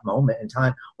at that moment in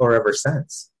time or ever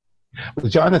since. Well,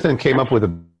 Jonathan came up with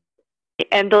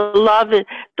and the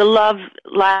love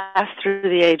lasts through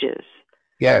the ages.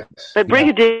 Yes. But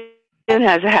Brigadier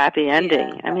has a happy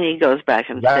ending. I mean, he goes back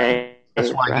and says.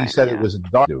 That's why he said it was a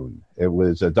dark Dune. It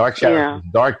was a Dark Shadows,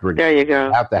 dark Brigadier. There you go.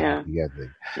 Have the happy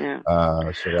ending. Yeah.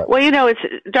 Well, it's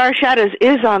Dark Shadows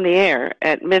is on the air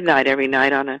at midnight every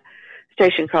night on a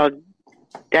station called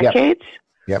Decades.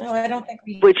 Yep. No, I don't think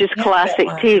which is classic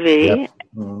TV. Yep.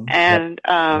 Mm-hmm. And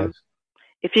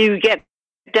if you get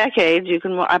Decades, you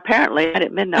can apparently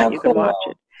at midnight you can watch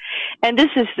it. And this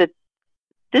is the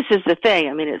thing.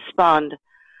 I mean, it spawned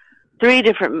 3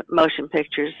 different motion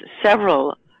pictures,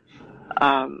 several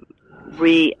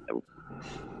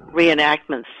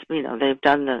reenactments. They've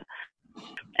done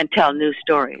and tell new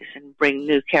stories and bring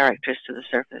new characters to the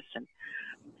surface and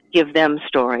give them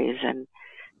stories, and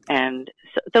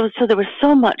so there was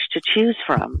so much to choose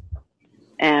from,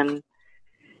 and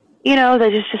they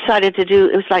just decided to do.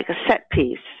 It was like a set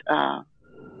piece. That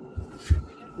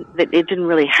it didn't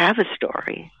really have a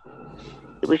story.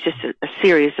 It was just a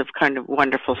series of kind of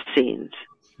wonderful scenes.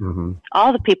 Mm-hmm.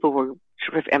 All the people were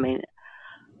terrific. I mean,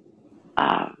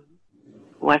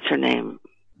 what's her name?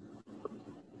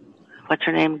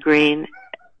 Green.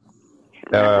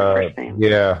 Her name.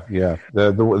 Yeah.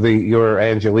 Your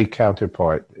Angelique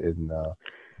counterpart in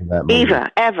that movie.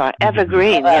 Eva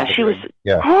Green. Yeah, she was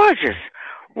gorgeous,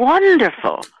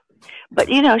 wonderful. But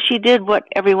she did what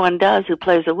everyone does who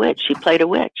plays a witch. She played a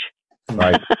witch.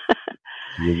 Right.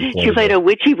 She played a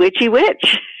witchy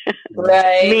witch.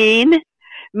 Right.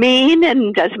 Mean,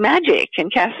 and does magic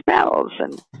and casts spells,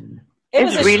 and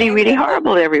it's really, really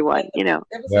horrible to everyone. It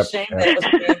was a shame that it was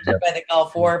preempted by the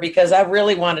Gulf War, because I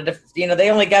really wanted to. They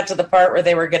only got to the part where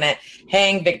they were going to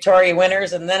hang Victoria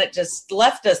Winters, and then it just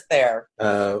left us there.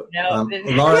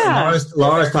 Laura's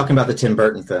talking about the Tim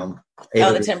Burton film.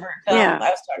 The Tim Burton film. Yeah. I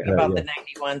was talking about the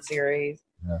 '91 series.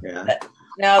 Yeah. But,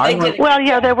 no, they did. Well,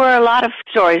 there were a lot of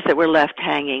stories that were left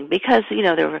hanging because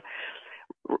there were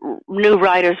new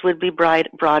writers would be brought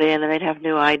in, and they'd have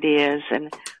new ideas.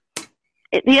 And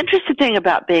the interesting thing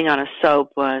about being on a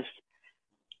soap was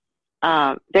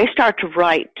they start to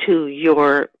write to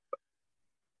your,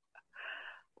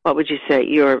 what would you say,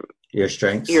 your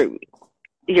strengths.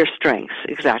 Your strengths,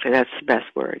 exactly. That's the best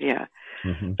word. Yeah.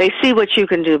 Mm-hmm. They see what you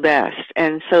can do best,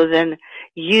 and so then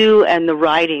you and the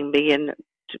writing begin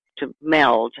to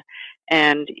meld,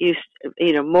 and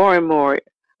more and more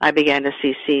I began to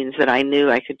see scenes that I knew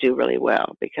I could do really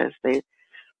well because they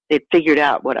figured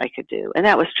out what I could do, and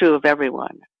that was true of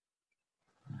everyone.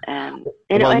 And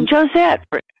and Josette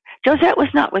was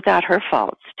not without her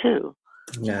faults too.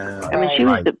 No, I mean she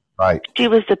was she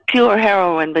was the pure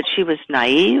heroine, but she was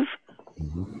naive,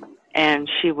 and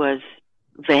she was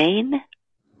vain,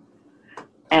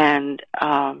 and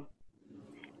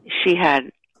she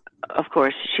had, of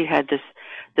course,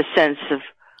 the sense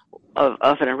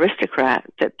of an aristocrat,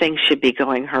 that things should be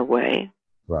going her way.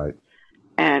 Right.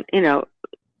 And,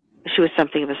 she was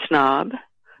something of a snob,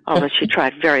 although she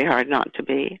tried very hard not to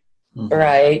be.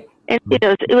 Right. And,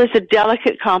 it was a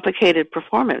delicate, complicated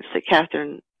performance that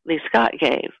Catherine Lee Scott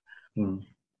gave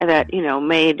that,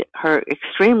 made her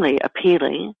extremely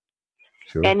appealing.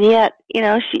 Sure. And yet,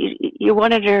 you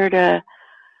wanted her to,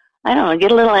 I don't know,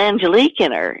 get a little Angelique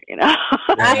in her, I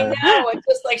know. It's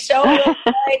just like show a little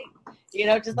fight.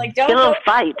 Just like don't get a little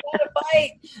fight.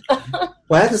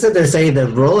 Well, I have to say the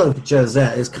role of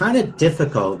Josette is kind of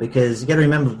difficult because you got to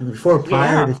remember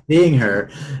prior to seeing her,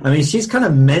 I mean, she's kind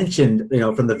of mentioned,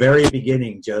 from the very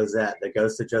beginning, Josette, the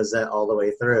ghost of Josette all the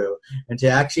way through, and to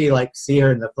actually see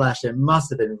her in the flesh, it must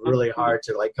have been really hard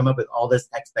to come up with all this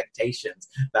expectations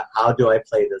about how do I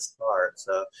play this part.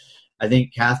 So I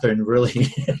think Catherine really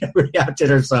reacted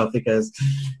herself because,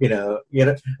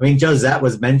 Josette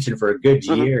was mentioned for a good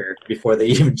year before they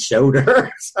even showed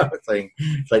her. So it's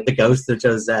like the ghost of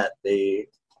Josette, the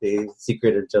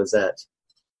secret of Josette.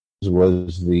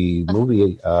 was the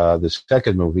movie, the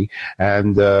second movie,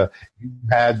 and you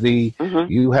had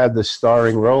the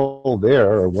starring role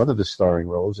there, or one of the starring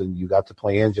roles, and you got to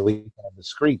play Angelique on the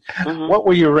screen. What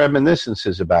were your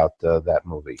reminiscences about that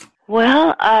movie?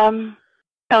 Well,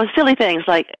 silly things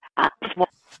like I was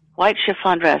white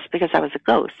chiffon dress because I was a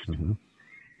ghost,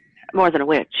 more than a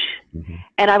witch.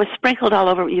 And I was sprinkled all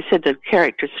over. You said the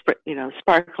characters,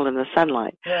 sparkled in the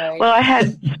sunlight. Right. Well, I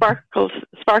had sparkle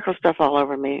stuff all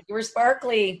over me. You were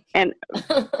sparkly. And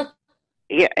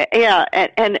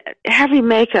and heavy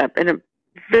makeup and a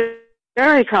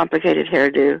very complicated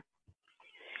hairdo.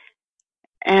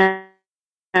 And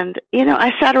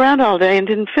I sat around all day and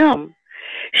didn't film.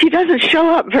 She doesn't show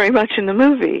up very much in the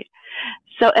movie.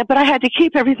 So, but I had to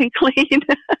keep everything clean.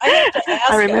 I have to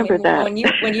ask, I remember that. When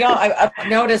y'all, I've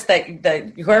noticed that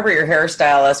whoever your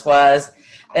hairstylist was,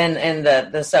 and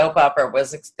the soap opera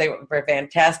they were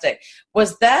fantastic.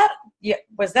 Was that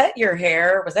your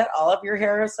hair? Was that all of your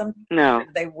hair or something? No.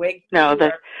 Did they wig? No,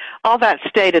 all that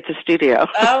stayed at the studio.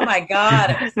 Oh my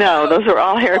God! No, those were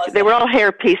all hair. They were all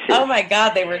hair pieces. Oh my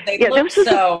God! They looked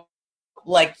so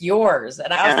like yours,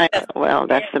 and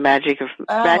that's the magic of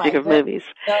movies.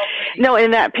 So no,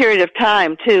 in that period of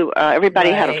time too,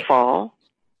 everybody had a fall.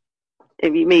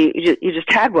 You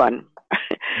just had one,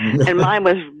 and mine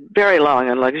was very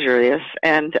long and luxurious.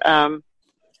 And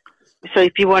so,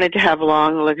 if you wanted to have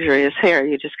long, luxurious hair,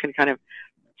 you just can kind of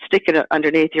stick it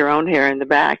underneath your own hair in the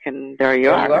back, and there you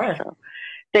are. So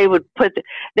they would put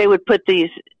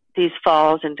these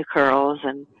falls into curls,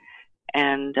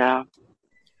 and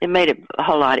it made it a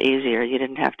whole lot easier. You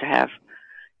didn't have to have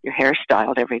your hair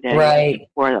styled every day. Right.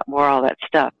 Wore all that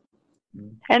stuff.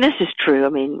 And this is true. I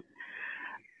mean,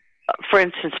 for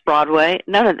instance, Broadway,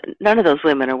 none of those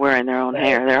women are wearing their own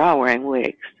hair. They're all wearing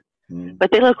wigs.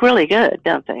 But they look really good,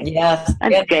 don't they? Yes.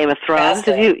 And Game of Thrones.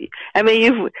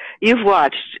 You've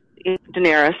watched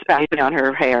Daenerys on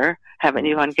her hair, haven't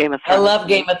you, on Game of Thrones? I love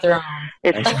Game of Thrones.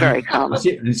 It's very common.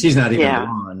 She's not even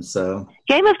blonde, so.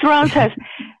 Game of Thrones has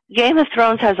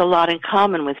a lot in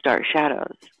common with Dark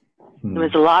Shadows.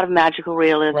 There's a lot of magical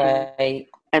realism, right?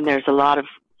 And there's a lot of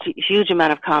huge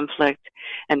amount of conflict,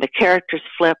 and the characters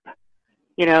flip.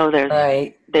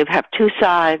 They have two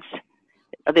sides.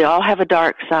 They all have a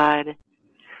dark side.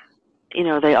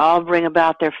 They all bring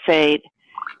about their fate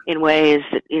in ways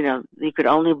that you could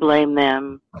only blame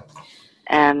them.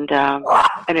 And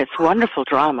it's wonderful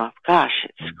drama. Gosh,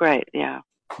 it's great. Yeah.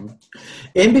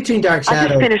 In between Dark Shadows, I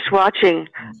just finished watching.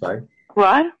 I'm sorry.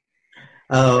 What?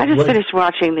 I just finished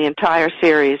watching the entire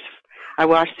series. I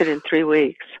watched it in 3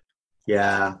 weeks.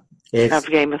 Yeah, it's of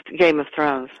Game of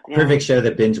Thrones. Yeah. Perfect show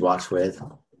to binge watch with.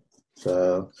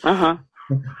 So. Well,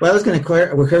 I was going to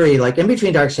query, like in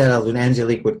between Dark Shadows, when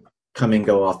Angelique would come and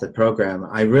go off the program,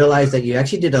 I realized that you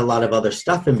actually did a lot of other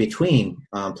stuff in between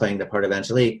playing the part of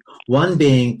Angelique. One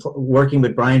being working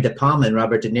with Brian De Palma and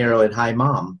Robert De Niro in Hi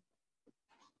Mom.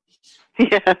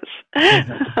 Yes.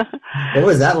 What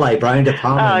was that like, Brian De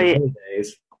Palma in the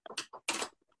days?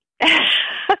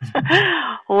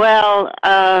 Well,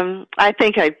 I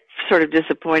think I sort of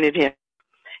disappointed him.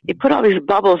 He put all these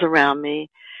bubbles around me,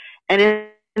 and in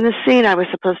the scene I was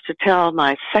supposed to tell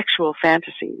my sexual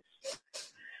fantasies.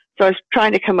 So I was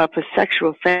trying to come up with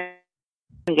sexual fantasies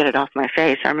and get it off my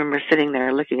face. I remember sitting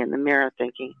there looking in the mirror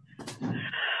thinking,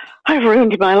 I've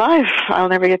ruined my life. I'll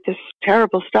never get this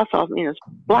terrible stuff off me. It's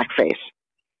blackface.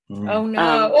 Oh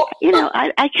no!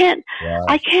 I can't. Wow.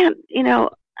 I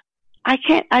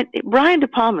can't. Brian De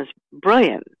Palma's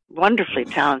brilliant, wonderfully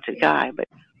talented guy, but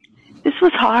this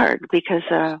was hard because,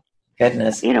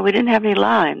 goodness, we didn't have any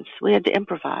lines. We had to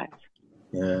improvise.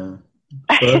 Yeah.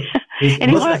 Well,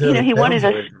 and he wanted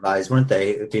us improvise, weren't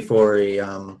they? Before he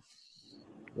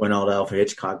went all to Alfred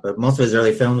Hitchcock, but most of his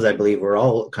early films, I believe, were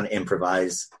all kind of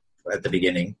improvised at the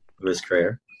beginning of his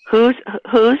career. Who's?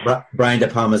 Brian De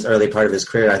Palma's early part of his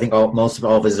career. I think most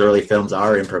of his early films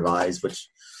are improvised, which.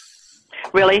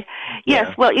 Really? Yes.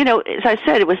 Yeah. Well, as I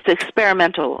said, it was the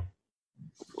experimental.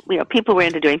 People were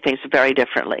into doing things very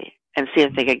differently and see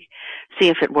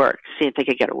if it worked, see if they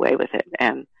could get away with it.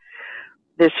 And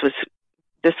this was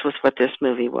what this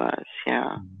movie was.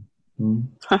 Yeah.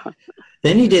 Mm-hmm.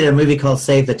 Then you did a movie called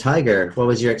Save the Tiger. What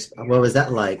was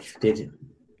that like?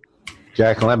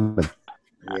 Jack Lemmon.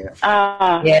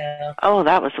 Yeah. Yeah. Oh,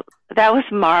 that was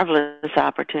marvelous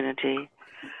opportunity.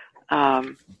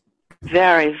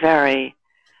 Very, very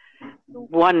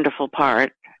wonderful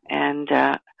part. And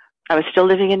I was still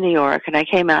living in New York, and I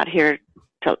came out here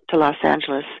to Los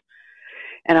Angeles,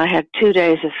 and I had 2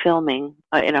 days of filming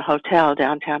in a hotel,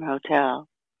 downtown hotel.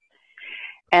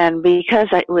 And because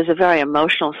it was a very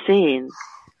emotional scene,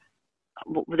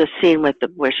 the scene with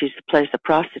where she plays the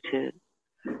prostitute,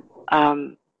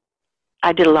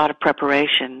 I did a lot of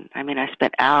preparation. I mean, I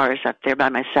spent hours up there by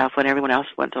myself when everyone else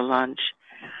went to lunch,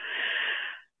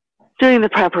 doing the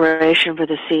preparation for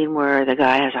the scene where the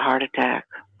guy has a heart attack.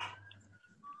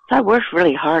 So I worked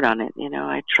really hard on it.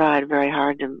 I tried very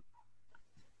hard to.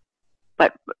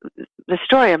 But the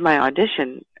story of my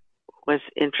audition was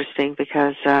interesting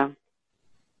because, it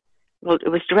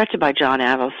was directed by John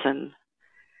Avildsen,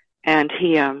 and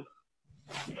he in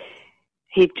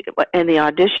the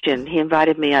audition he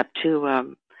invited me up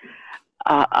to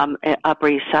Upper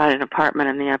East Side, an apartment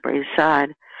on the Upper East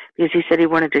Side, because he said he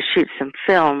wanted to shoot some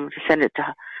film to send it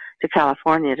to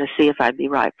California to see if I'd be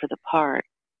right for the part.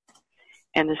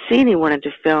 And the scene he wanted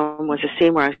to film was a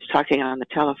scene where I was talking on the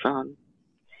telephone.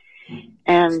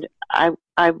 And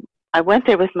I went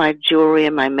there with my jewelry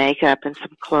and my makeup and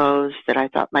some clothes that I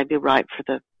thought might be right for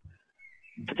the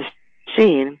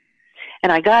scene.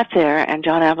 And I got there, and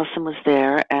John Avildsen was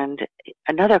there, and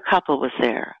another couple was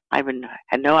there. I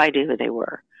had no idea who they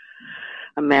were,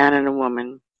 a man and a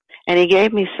woman. And he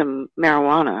gave me some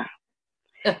marijuana.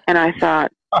 And I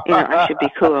thought, I should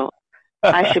be cool.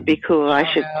 I should be cool. I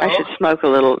should smoke a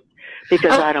little,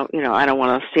 because I don't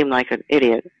want to seem like an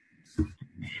idiot. So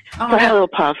I had a little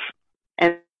puff,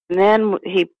 and then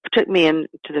he took me into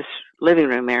this living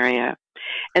room area,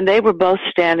 and they were both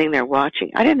standing there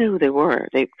watching. I didn't know who they were.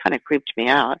 They kind of creeped me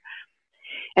out.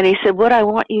 And he said, what I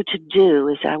want you to do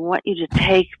is I want you to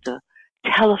take the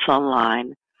telephone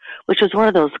line, which was one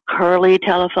of those curly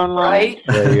telephone lines.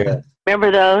 Right? Yeah.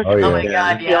 Remember those? Oh, yeah. Oh my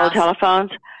God, The old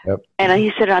telephones? Yep. And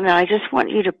he said, I just want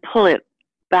you to pull it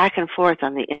back and forth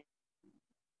on the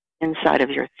inside of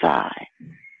your thigh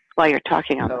while you're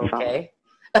talking on the phone. Okay.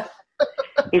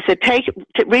 He said,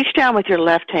 reach down with your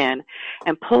left hand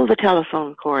and pull the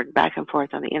telephone cord back and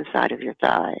forth on the inside of your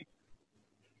thigh.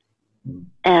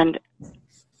 And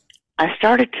I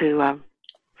started to,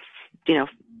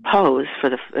 pose for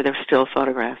their still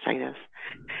photographs, I guess.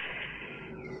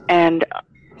 And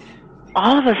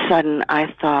all of a sudden,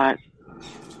 I thought,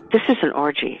 this is an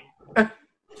orgy.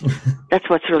 That's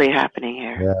what's really happening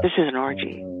here. Yeah. This is an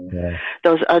orgy. Yeah.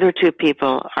 Those other two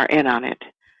people are in on it.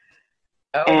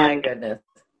 Oh, and my goodness.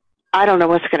 I don't know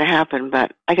what's going to happen,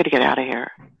 but I got to get out of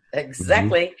here.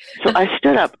 Exactly. So I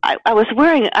stood up. I was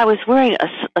wearing a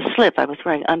slip. I was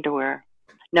wearing underwear,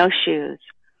 no shoes.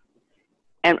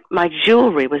 And my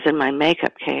jewelry was in my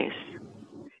makeup case.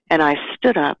 And I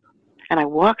stood up, and I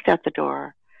walked out the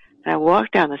door, and I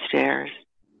walked down the stairs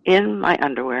in my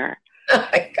underwear. Oh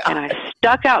my God. And I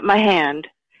stuck out my hand,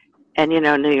 and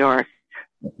New York,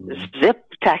 zip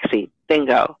taxi,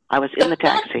 bingo. I was in the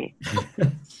taxi.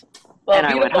 Well, and a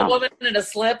I went beautiful home. woman in a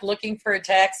slip looking for a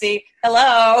taxi.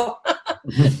 Hello.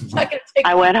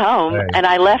 I went home, Right. and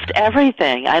I left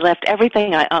everything.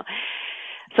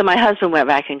 So my husband went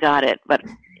back and got it. But,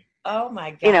 Oh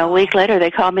my God. a week later, they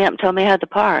called me up and told me I had the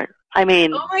part. I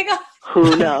mean, Oh my God.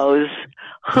 who knows?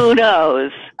 Who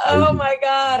knows? Oh my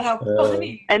God. How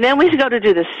funny. And then we go to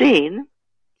do the scene,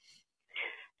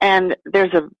 and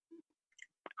there's a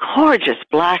gorgeous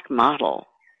black model.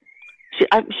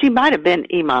 She might have been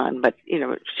Iman, but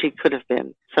she could have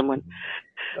been someone.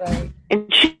 Right.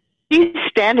 And she's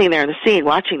standing there in the scene,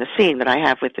 watching the scene that I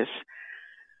have with this,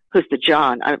 who's the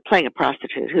John. I'm playing a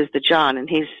prostitute who's the John, and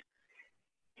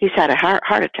he's had a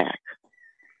heart attack,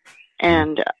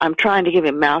 and I'm trying to give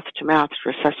him mouth-to-mouth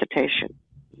resuscitation,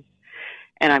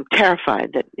 and I'm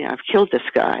terrified that I've killed this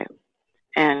guy,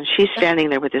 and she's standing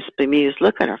there with this bemused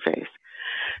look on her face.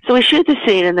 So we shoot the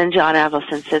scene, and then John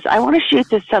Avildsen says, I want to shoot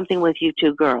this something with you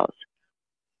two girls.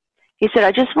 He said,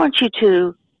 I just want you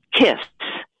to kiss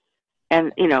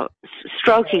and,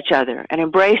 stroke each other and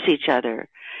embrace each other.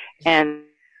 And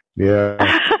Yeah.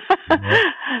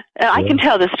 I can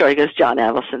tell this story because John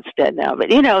Avildsen's dead now. But,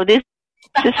 these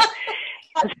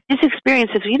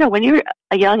experiences, when you're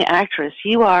a young actress,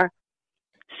 you are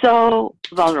so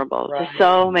vulnerable to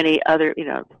so many other,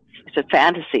 the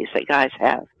fantasies that guys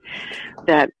have.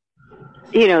 That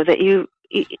that you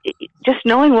just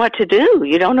knowing what to do,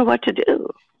 you don't know what to do.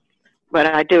 But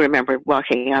I do remember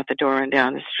walking out the door and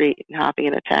down the street and hopping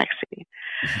in a taxi.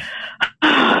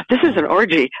 This is an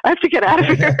orgy. I have to get out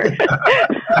of here.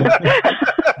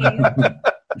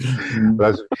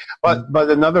 But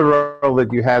another role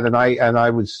that you had, and I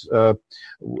was,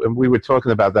 we were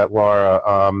talking about that,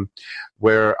 Lara,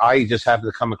 where I just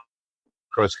happened to come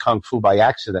across Kung Fu by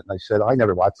accident, and I said, I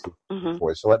never watched it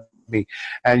before, so let me.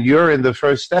 And you're in the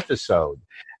first episode,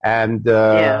 and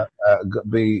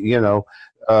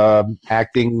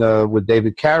acting with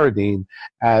David Carradine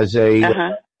as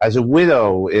a as a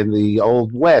widow in the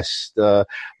Old West,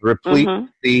 replete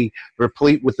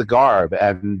with the garb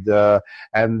and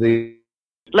the.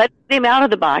 Let him out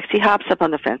of the box. He hops up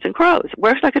on the fence and crows.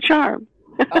 Works like a charm.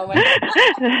 Oh my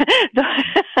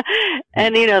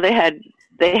And they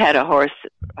had a horse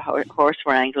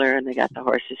wrangler, and they got the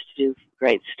horses to do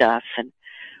great stuff. And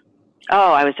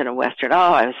I was in a Western.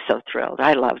 I was so thrilled.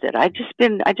 I loved it. I just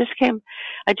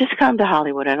come to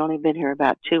Hollywood. I'd only been here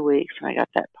about 2 weeks, and I got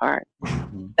that part.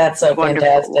 That's so Wonderful.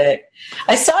 Fantastic.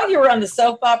 I saw you were on the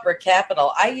soap opera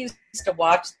Capitol. I used to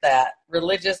watch that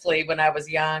religiously when I was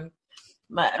young.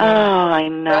 I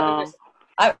know.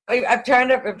 I'm trying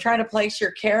to place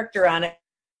your character on it.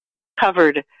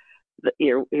 Covered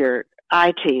your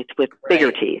eye teeth with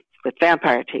bigger teeth, with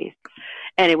vampire teeth,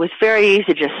 and it was very easy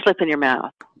to just slip in your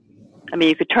mouth. I mean,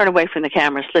 you could turn away from the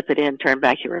camera, slip it in, turn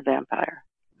back, you were a vampire.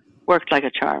 Worked like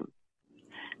a charm.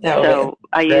 So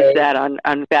I used that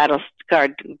on Battle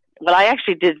Scarred. Well, I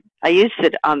actually did. I used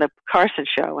it on the Carson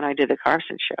show when I did the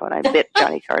Carson show, and I bit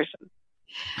Johnny Carson.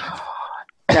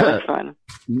 That was fun.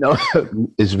 No,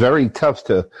 it's very tough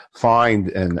to find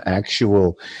an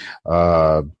actual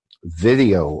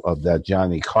video of that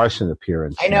Johnny Carson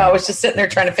appearance. I know. I was just sitting there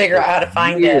trying to figure out how to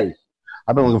find it.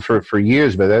 I've been looking for it for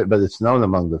years, but it's known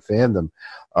among the fandom,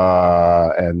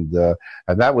 and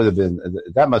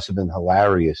that must have been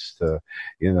hilarious to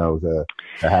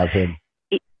have him.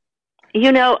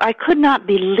 I could not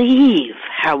believe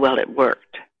how well it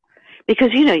worked,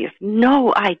 because you have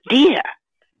no idea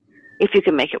if you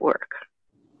can make it work.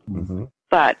 Mm-hmm.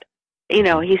 But,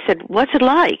 he said, what's it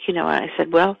like? And I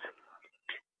said, well,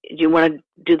 do you want to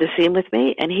do the scene with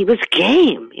me? And he was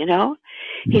game,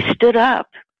 He stood up,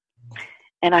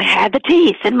 and I had the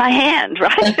teeth in my hand,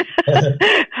 right?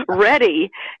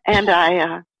 Ready. And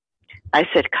I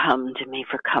said, come to me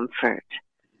for comfort.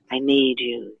 I need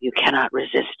you. You cannot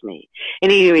resist me.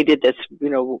 And he did this,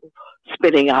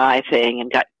 spitting eye thing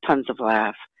and got tons of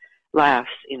laughs,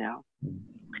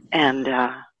 And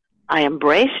I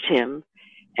embraced him,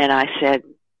 and I said,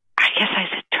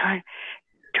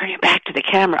 turn your back to the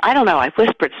camera. I don't know. I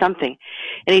whispered something,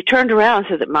 and he turned around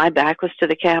so that my back was to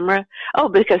the camera. Oh,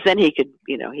 because then he could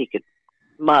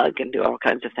mug and do all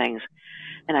kinds of things.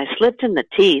 And I slipped in the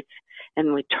teeth,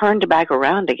 and we turned back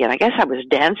around again. I guess I was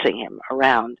dancing him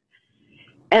around.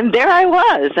 And there I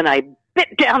was, and I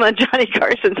bit down on Johnny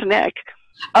Carson's neck.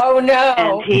 Oh,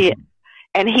 no.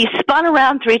 And he spun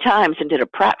around 3 times and did a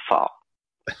pratfall.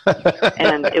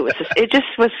 And it just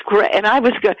was great. And I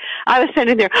was good. I was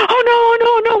sitting there, oh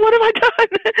no, what have I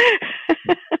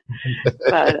done?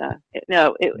 But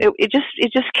no, it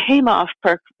just came off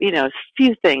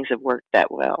few things have worked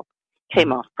that well.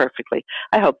 Came off perfectly.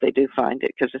 I hope they do find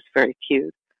it, because it's very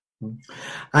cute.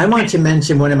 I want to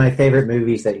mention one of my favorite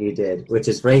movies that you did, which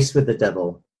is Race with the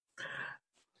Devil.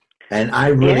 And I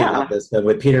really love this film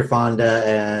with Peter Fonda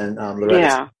and Loretta.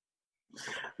 Yeah.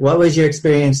 What was your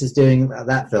experiences doing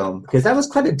that film? Because that was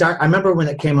quite a dark. I remember when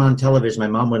it came on television, my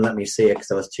mom wouldn't let me see it because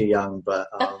I was too young. But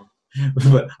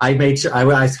I made sure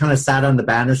I kind of sat on the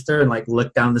banister and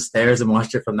looked down the stairs and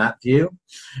watched it from that view.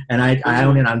 And I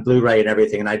own it on Blu-ray and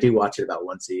everything, and I do watch it about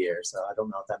once a year. So I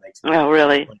don't know if that makes sense. Oh,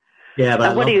 really? Yeah.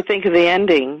 But what do you think of the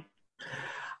ending?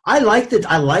 I liked it.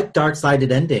 I like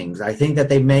dark-sided endings. I think that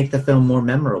they make the film more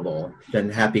memorable than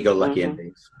happy-go-lucky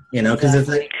endings. Because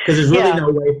there's really no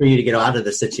way for you to get out of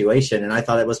the situation. And I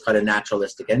thought it was quite a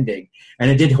naturalistic ending.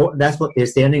 And it did. That's what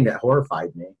it's the ending that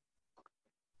horrified me.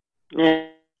 Yeah.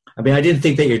 I mean, I didn't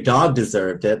think that your dog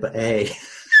deserved it, but hey.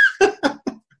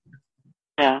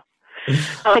 Yeah.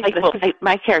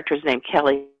 My character's named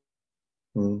Kelly.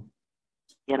 Mm.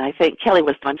 And I think Kelly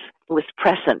was the one who was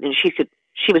present, and she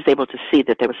was able to see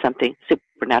that there was something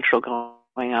supernatural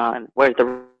going on, whereas the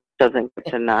rest doesn't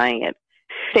denying it.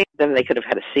 Then they could have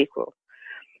had a sequel.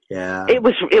 Yeah. It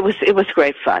was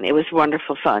great fun. It was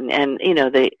wonderful fun, and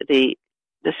the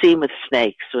scene with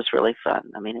snakes was really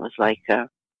fun. I mean, it was like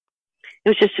it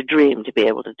was just a dream to be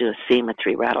able to do a scene with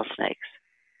 3 rattlesnakes,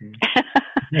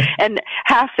 and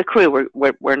half the crew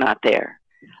were not there.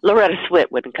 Loretta Swit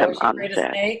wouldn't come on the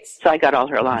set, so I got all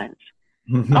her lines.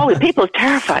 Oh, people are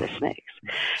terrified of snakes.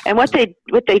 And what they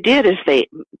did is they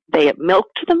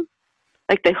milked them.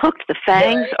 Like they hooked the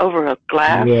fangs over a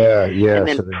glass, and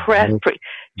then pressed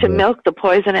to milk the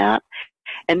poison out,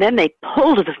 and then they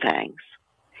pulled the fangs,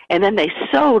 and then they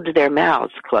sewed their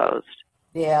mouths closed.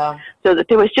 Yeah. So that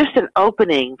there was just an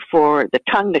opening for the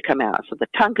tongue to come out, so the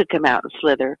tongue could come out and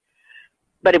slither,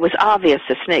 but it was obvious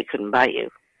the snake couldn't bite you.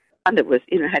 And it was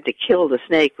had to kill the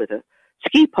snake with a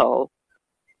ski pole.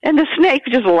 And the snake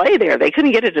just lay there. They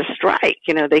couldn't get it to strike.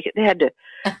 They had to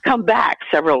come back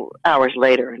several hours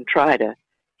later and try to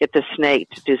get the snake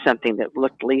to do something that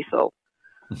looked lethal.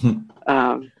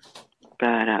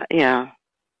 Yeah,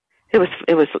 it was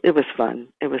fun.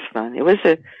 It was fun.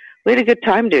 We had a good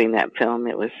time doing that film.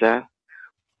 It was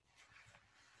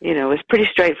it was pretty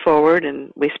straightforward,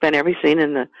 and we spent every scene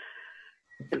in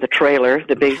the trailer,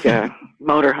 the big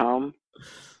motorhome.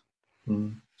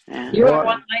 You were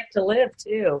One Life to Live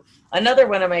too. Another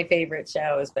one of my favorite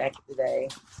shows back in the day.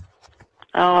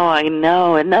 Oh, I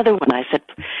know. Another one.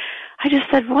 I just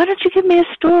said, why don't you give me a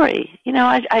story?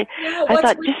 I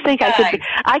thought, just think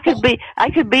I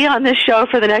could be on this show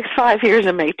for the next 5 years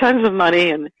and make tons of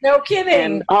money, and no kidding,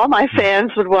 and all my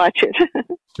fans would watch it.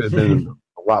 Should have been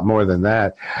a lot more than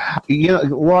that.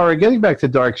 Laura, getting back to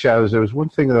Dark Shadows, there was one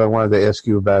thing that I wanted to ask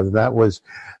you about, and that was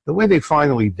the way they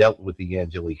finally dealt with the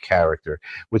Angelique character,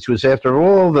 which was after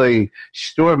all the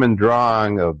Sturm und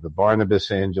Drang of the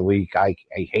Barnabas Angelique, I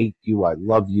hate you, I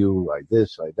love you, I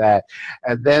this, I that.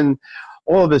 And then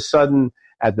all of a sudden,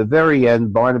 at the very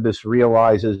end, Barnabas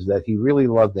realizes that he really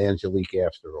loved Angelique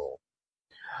after all.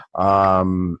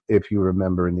 If you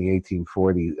remember in the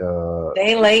 1840...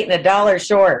 Day late and $1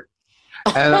 short.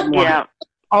 And I'm like,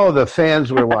 oh, the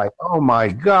fans were like, oh, my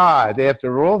God,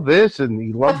 after all this, and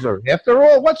he loves her. After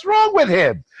all, what's wrong with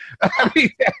him?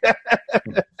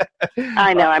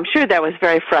 I know. I'm sure that was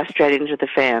very frustrating to the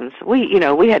fans.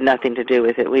 We had nothing to do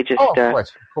with it. We just... of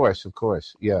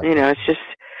course. Yeah. It's just...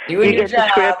 You get the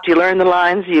script, you learn the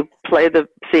lines, you play the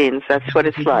scenes. That's what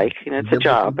it's like. It's a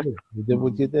job. You did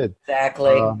what you did.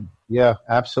 Exactly. Yeah,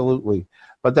 absolutely.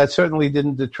 But that certainly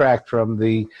didn't detract from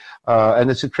the, and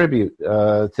it's a tribute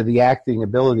to the acting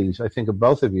abilities, I think, of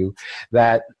both of you,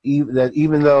 that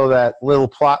even though that little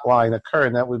plot line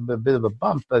occurred, that was a bit of a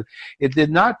bump, but it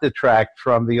did not detract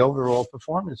from the overall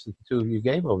performance that the two of you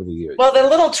gave over the years. Well, the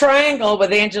little triangle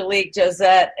with Angelique,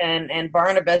 Josette, and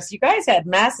Barnabas, you guys had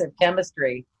massive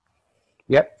chemistry.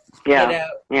 Yep. Yeah.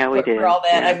 We did. For all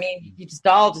that, yeah. I mean, you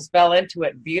all just fell into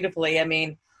it beautifully. I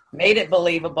mean, made it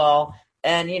believable.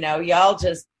 And, y'all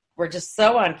were just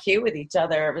so on cue with each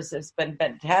other. It's been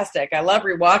fantastic. I love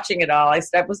rewatching it all. I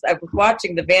was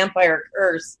watching The Vampire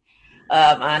Curse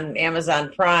on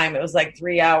Amazon Prime. It was like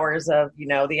 3 hours of,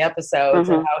 the episodes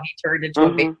and how he turned into a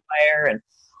vampire. And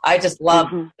I just love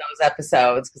those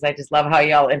episodes because I just love how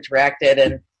y'all interacted.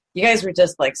 And you guys were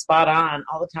just like spot on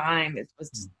all the time. It was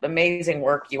just amazing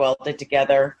work you all did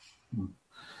together.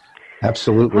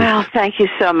 Absolutely. Well, thank you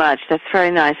so much. That's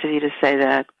very nice of you to say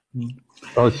that.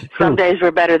 Oh, it's true. Some days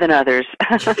were better than others.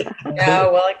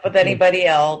 No, well, like with anybody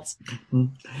else.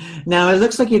 Now, it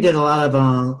looks like you did a lot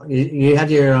of, you had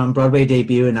your Broadway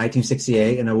debut in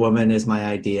 1968 in A Woman Is My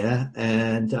Idea,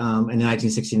 and in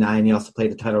 1969 you also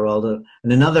played the title role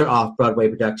in another off-Broadway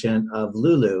production of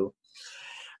Lulu.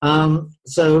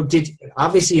 So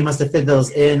obviously you must have fit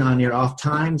those in on your off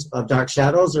times of Dark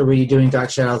Shadows, or were you doing Dark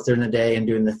Shadows during the day and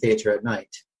doing the theater at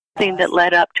night? Thing that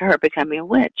led up to her becoming a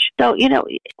witch. So,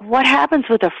 what happens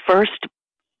with a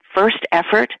first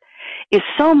effort is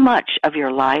so much of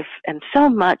your life and so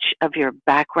much of your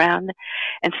background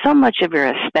and so much of your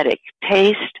aesthetic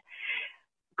taste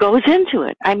goes into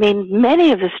it. I mean,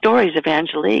 many of the stories of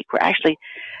Angelique were actually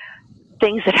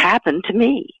things that happened to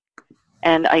me.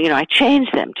 And, I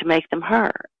changed them to make them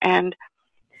her.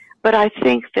 But I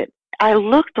think that I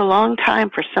looked a long time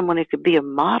for someone who could be a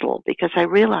model because I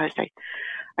realized I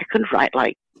couldn't write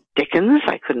like Dickens.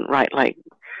 I couldn't write like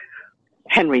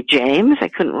Henry James. I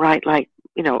couldn't write like,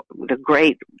 the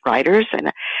great writers.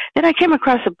 And then I came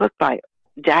across a book by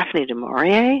Daphne du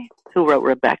Maurier, who wrote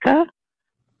Rebecca.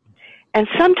 And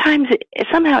sometimes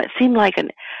somehow it seemed like an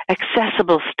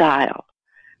accessible style.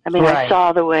 I mean, right. I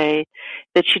saw the way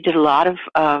that she did a lot of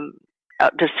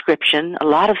description, a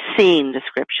lot of scene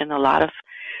description, a lot of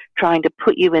trying to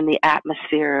put you in the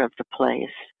atmosphere of the place.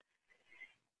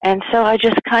 And so I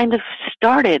just kind of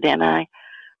started, and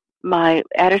my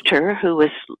editor, who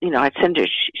was, I'd send her,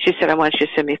 she said, I want you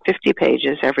to send me 50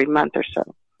 pages every month or so.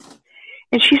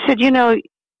 And she said,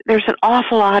 there's an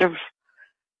awful lot of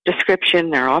description,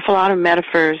 there are an awful lot of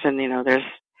metaphors, and,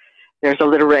 there's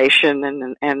alliteration,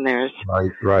 and there's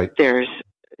right. There's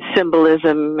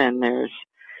symbolism, and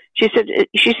she said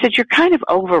you're kind of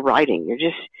overwriting.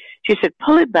 She said,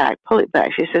 pull it back.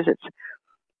 She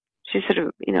said,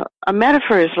 a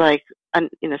metaphor is like,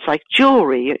 it's like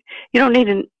jewelry. You don't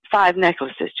need 5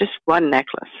 necklaces. Just one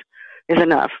necklace is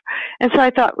enough. And so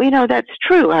I thought, that's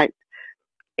true.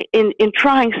 In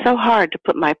trying so hard to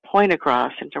put my point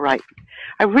across and to write,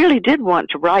 I really did want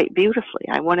to write beautifully.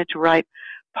 I wanted to write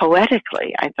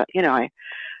poetically. I thought,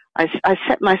 I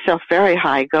set myself very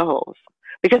high goals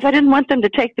because I didn't want them to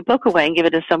take the book away and give it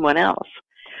to someone else.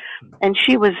 And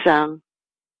she was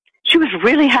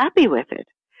really happy with it.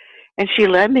 And she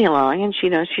led me along, and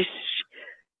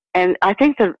and I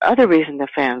think the other reason the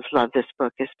fans love this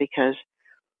book is because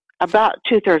about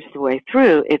 2/3 of the way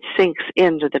through, it sinks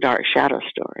into the Dark Shadow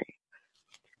story.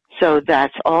 So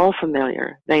that's all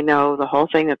familiar. They know the whole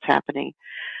thing that's happening,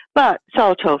 but it's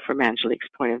all told from Angelique's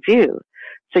point of view.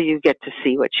 So you get to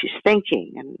see what she's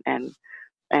thinking and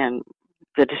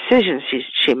the decisions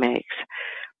she makes,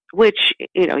 which,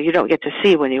 you know, you don't get to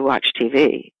see when you watch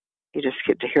TV. You just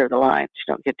get to hear the lines.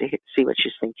 You don't get to see what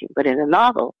she's thinking. But in a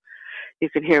novel, you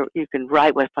can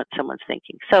write what someone's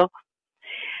thinking. So,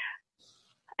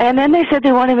 and then they said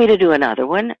they wanted me to do another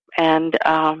one, and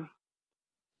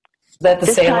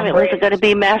this time it wasn't going to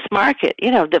be mass market.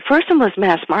 You know, the first one was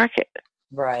mass market.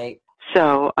 Right.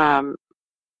 So,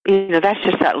 you know, that's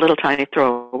just that little tiny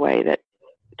throwaway that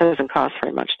doesn't cost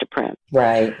very much to print.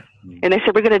 Right. And they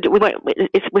said it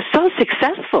was so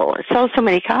successful. It sold so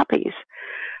many copies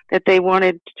that they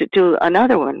wanted to do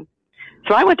another one.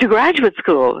 So I went to graduate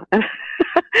school.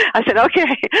 I said, okay,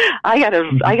 I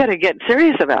gotta get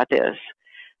serious about this.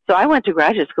 So I went to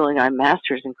graduate school and got a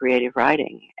master's in creative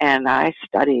writing, and I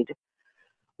studied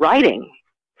writing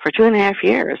for 2.5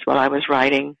 years while I was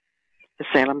writing the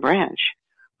Salem branch.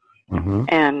 Mm-hmm.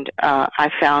 And I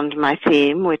found my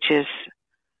theme, which is,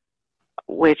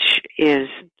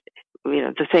 you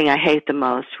know, the thing I hate the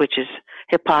most, which is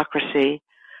hypocrisy,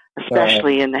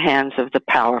 especially in the hands of the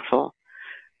powerful,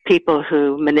 people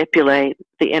who manipulate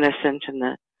the innocent and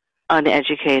the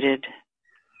uneducated,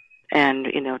 and,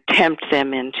 you know, tempt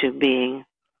them into being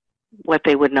what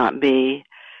they would not be,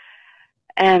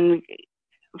 and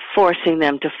forcing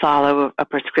them to follow a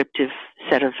prescriptive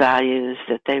set of values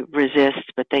that they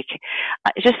resist, but they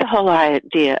just the whole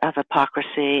idea of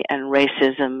hypocrisy and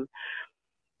racism,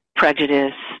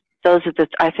 prejudice.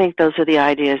 I think those are the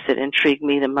ideas that intrigue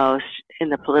me the most in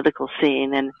the political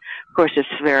scene. And of course, it's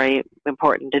very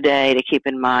important today to keep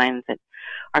in mind that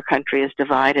our country is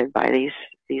divided by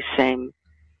these same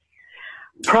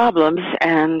problems.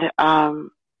 And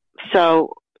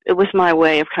so it was my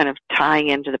way of kind of tying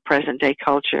into the present day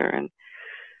culture. And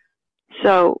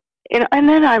so, and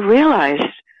then I realized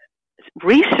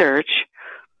research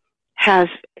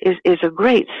is a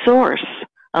great source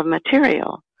of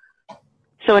material.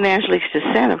 So in Angelique's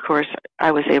Descent, of course,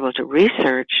 I was able to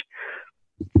research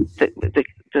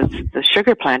the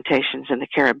sugar plantations in the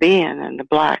Caribbean and the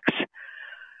blacks,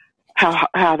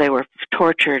 how they were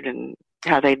tortured and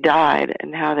how they died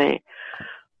and how they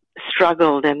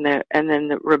struggled, and then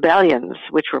the rebellions,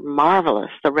 which were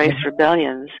marvelous, the race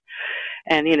rebellions,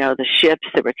 and, you know, the ships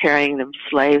that were carrying the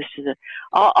slaves to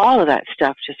all of that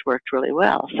stuff just worked really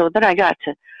well. So then I got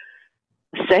to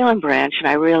the Salem branch, and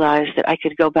I realized that I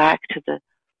could go back to the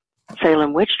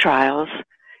Salem witch trials,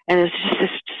 and there's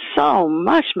just so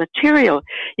much material.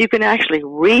 You can actually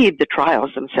read the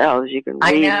trials themselves. You can read.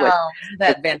 I know. Isn't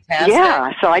that fantastic?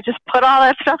 Yeah. So I just put all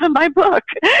that stuff in my book.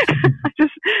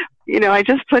 I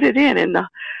just put it in, and the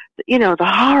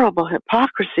horrible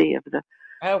hypocrisy of the.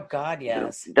 Oh God,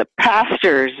 yes. The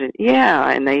pastors, and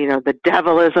the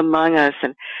devil is among us,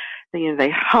 and they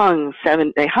hung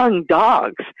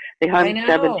dogs. They hung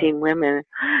 17 women.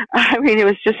 I mean, it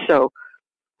was just so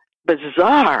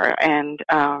bizarre, and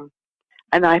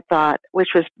I thought, which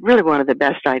was really one of the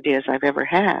best ideas I've ever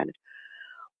had,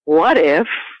 what if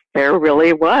there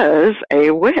really was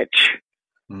a witch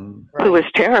who was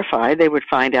terrified they would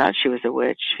find out she was a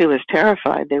witch, who was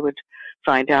terrified they would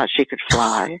find out she could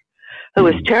fly, who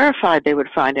was terrified they would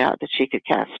find out that she could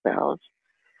cast spells,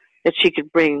 that she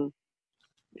could bring,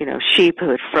 sheep who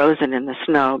had frozen in the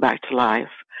snow back to life.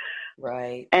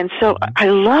 Right. And so I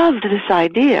loved this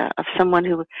idea of someone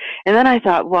who, and then I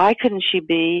thought, why couldn't she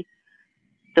be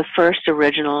the first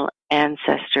original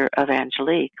ancestor of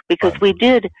Angelique? Because we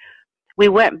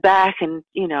went back in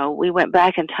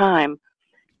time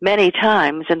many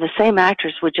times, and the same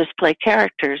actors would just play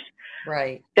characters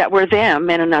that were them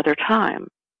in another time,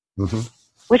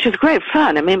 which is great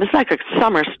fun. I mean, it was like a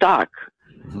summer stock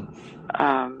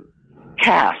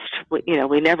cast.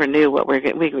 We never knew what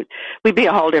we'd be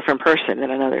a whole different person at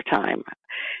another time.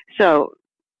 So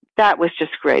that was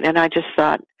just great. And I just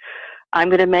thought, I'm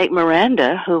going to make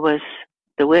Miranda, who was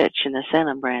the witch in the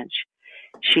Salem branch,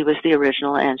 she was the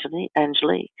original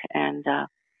Angelique, and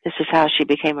this is how she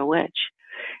became a witch.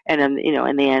 And then,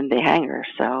 in the end, they hang her.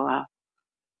 So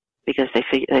because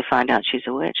they find out she's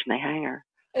a witch, and they hang her.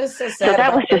 It was so sad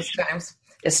that was just times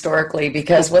historically,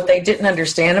 because what they didn't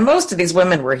understand, and most of these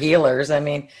women were healers. I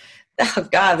mean, oh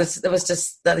God, it was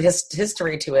just the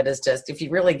history to it is just, if you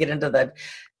really get into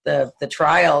the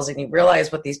trials and you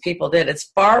realize what these people did, it's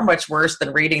far much worse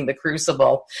than reading The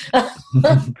Crucible.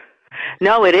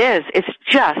 No, it is. It's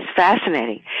just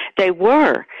fascinating. They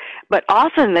were, but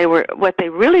often what they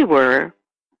really were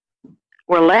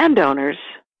landowners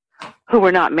who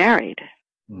were not married.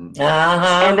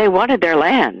 Uh-huh. And they wanted their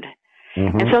land.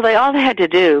 Mm-hmm. And so all they had to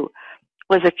do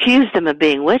was accuse them of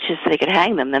being witches so they could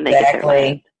hang them, then they get their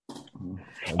land.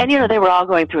 And, they were all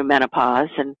going through menopause,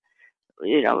 and,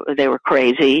 they were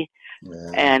crazy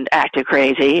and acted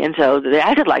crazy, and so they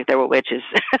acted like they were witches.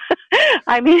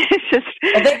 I mean, it's just...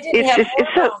 Well, they didn't have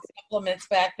hormone supplements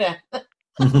back then.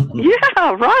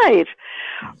 Yeah, right.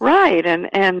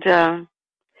 And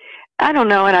I don't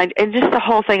know, and just the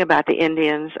whole thing about the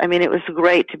Indians, I mean, it was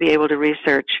great to be able to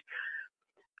research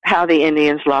how the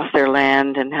Indians lost their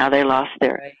land and how they lost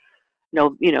their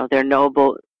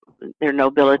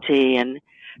nobility, and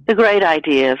the great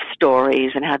idea of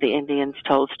stories and how the Indians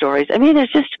told stories. I mean,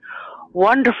 there's just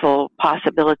wonderful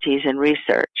possibilities in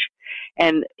research.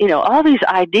 And, all these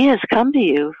ideas come to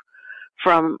you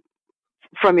from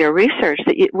your research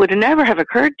that would never have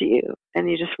occurred to you, and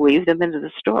you just weave them into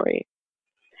the story.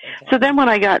 Okay. So then when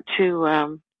I got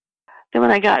to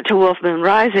Wolf Moon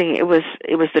Rising, it was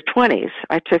the 20s.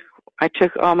 I took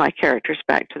all my characters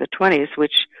back to the 20s,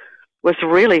 which was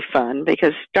really fun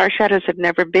because Dark Shadows had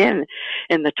never been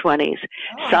in the 20s.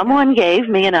 Oh, someone gave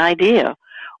me an idea.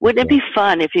 Wouldn't it be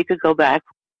fun if you could go back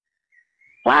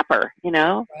Flapper,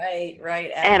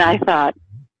 Right. And I thought,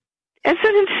 it's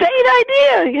an insane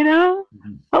idea,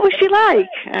 What was she like?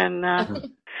 And,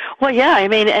 well, yeah, I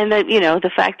mean, and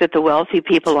the fact that the wealthy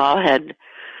people all had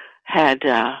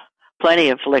plenty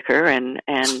of liquor, and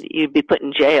you'd be put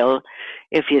in jail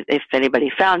if anybody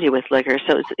found you with liquor.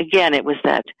 So it was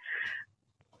that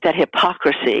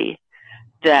hypocrisy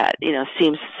that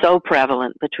seems so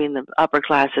prevalent between the upper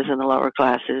classes and the lower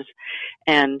classes,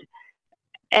 and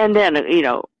then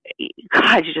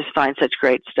God, you just find such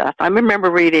great stuff. I remember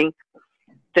reading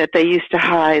that they used to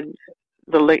hide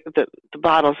the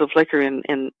bottles of liquor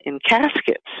in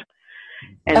caskets,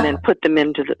 and then put them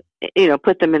into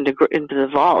the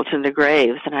vaults, into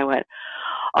graves. And I went,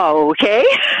 oh, okay.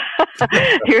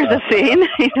 Here's a scene.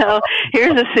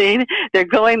 Here's a scene. They're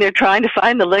trying to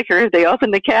find the liquor. They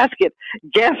open the casket.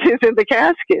 Guess who's in the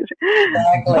casket?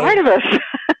 Exactly. Barnabas.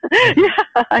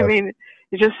 Yeah, I mean,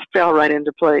 it just fell right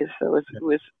into place. So it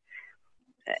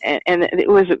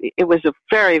was a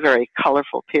very, very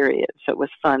colorful period. So it was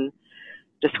fun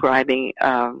describing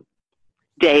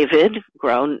David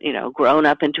grown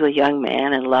up into a young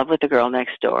man in love with the girl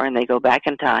next door, and they go back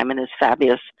in time in his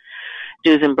fabulous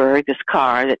Duesenberg, this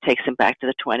car that takes him back to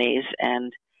the 20s,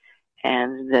 and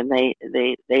then they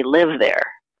live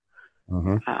there,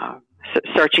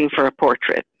 searching for a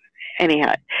portrait.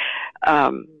 Anyhow,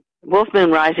 Wolf Moon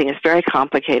Rising is a very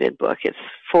complicated book. It's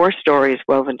 4 stories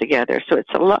woven together, so it's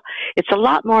a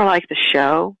lot more like the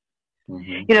show.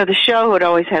 Mm-hmm. The show would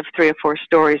always have 3 or 4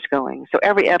 stories going. So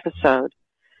every episode,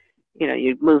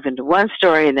 you'd move into one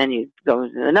story, and then you go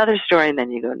into another story, and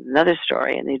then you go into another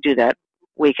story, and you do that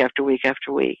week after week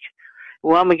after week.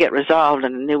 One would get resolved,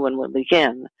 and a new one would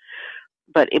begin.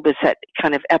 But it was that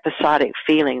kind of episodic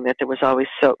feeling that there was always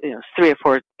 3 or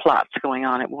 4 plots going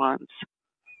on at once.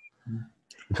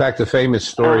 In fact, the famous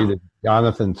story that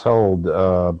Jonathan told,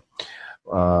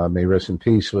 may rest in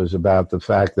peace, was about the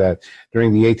fact that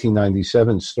during the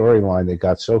 1897 storyline, it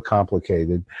got so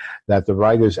complicated that the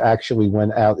writers actually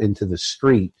went out into the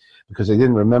street because they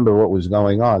didn't remember what was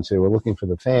going on. So they were looking for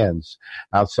the fans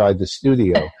outside the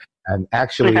studio and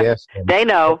actually asked them. They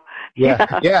know. Yeah.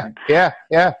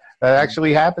 That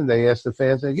actually happened. They asked the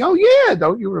fans, "Oh yeah,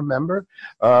 don't you remember?"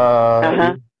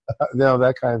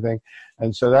 That kind of thing.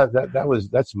 And so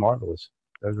that's marvelous.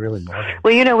 That's really marvelous.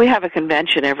 Well, we have a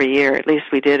convention every year. At least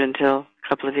we did until a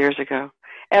couple of years ago.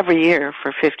 Every year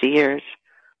for 50 years.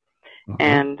 Mm-hmm.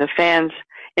 And the fans,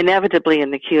 inevitably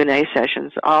in the Q&A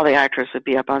sessions, all the actors would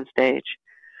be up on stage,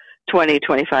 20,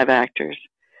 25 actors.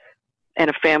 And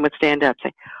a fan would stand up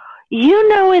and say,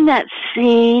 in that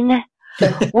scene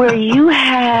where you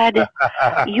had that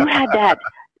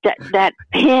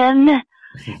pin,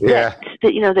 yeah,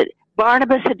 that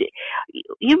Barnabas had,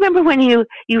 you remember when you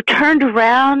turned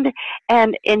around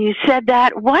and you said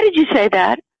that? Why did you say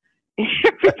that?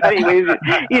 Everybody was,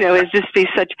 it's just be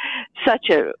such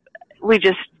a, we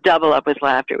just double up with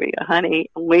laughter. We go, honey,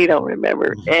 we don't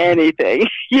remember anything.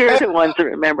 You're the ones that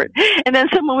remember it. And then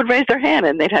someone would raise their hand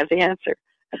and they'd have the answer.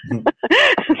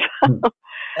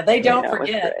 They don't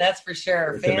forget, that's for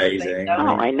sure. It's amazing.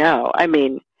 I know. I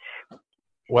mean,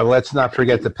 well, let's not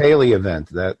forget the Paley event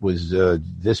that was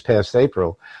this past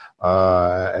April,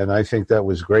 and I think that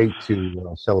was great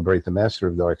to celebrate the Master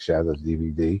of Dark Shadows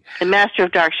DVD. The Master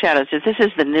of Dark Shadows. This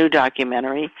is the new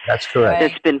documentary. That's correct.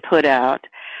 That's been put out.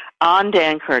 on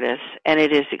Dan Curtis, and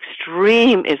it is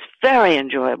it's very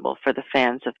enjoyable for the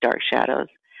fans of Dark Shadows.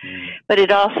 But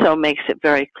it also makes it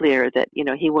very clear that,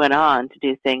 he went on to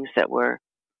do things that were,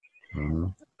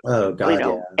 oh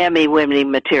God, Emmy-winning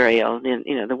material,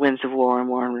 The Winds of War and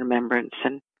War and Remembrance,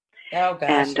 and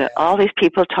all these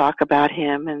people talk about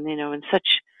him, and in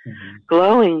such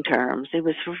glowing terms. He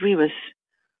was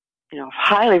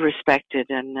highly respected,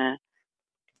 and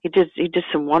he did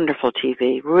some wonderful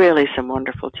TV, really some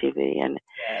wonderful TV,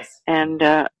 and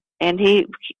he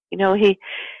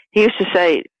used to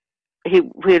say he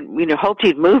hoped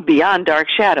he'd move beyond Dark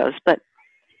Shadows, but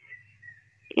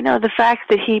the fact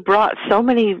that he brought so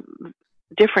many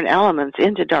different elements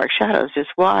into Dark Shadows is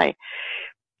why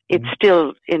it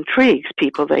still intrigues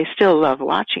people. They still love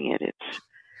watching it.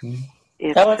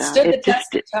 It stood the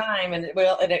test of time, and it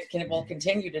will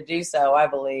continue to do so, I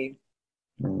believe.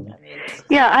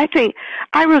 I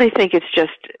really think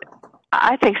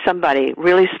I think somebody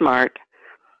really smart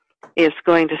is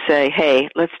going to say, hey,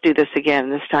 let's do this again.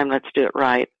 This time let's do it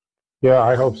right. Yeah,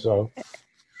 I hope so.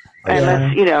 And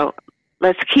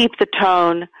let's keep the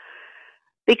tone,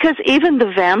 because even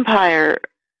the vampire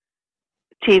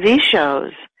TV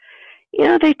shows,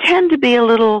 they tend to be a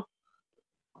little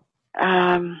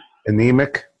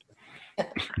anemic.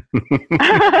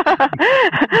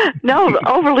 No,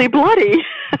 overly bloody.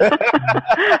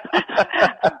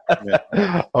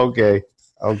 Okay.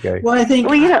 Well, I think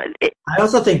I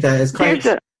also think that it's quite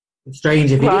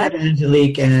strange if you had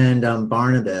Angelique and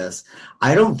Barnabas.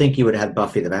 I don't think you would have had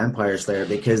Buffy the Vampire Slayer,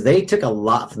 because they took a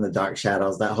lot from the Dark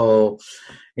Shadows. That whole,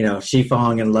 she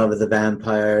falling in love with the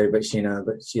vampire, but she's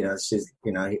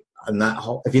on that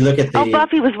whole. If you look at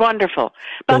Buffy was wonderful.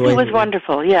 Buffy was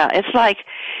wonderful. Yeah, it's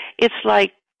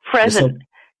like present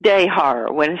day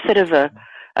horror, when instead of a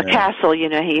castle,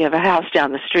 you have a house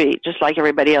down the street, just like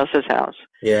everybody else's house.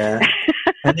 Yeah.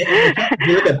 And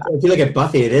if you look at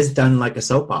Buffy, it is done like a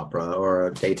soap opera or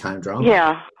a daytime drama.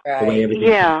 Yeah. The way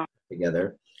everything comes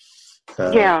together.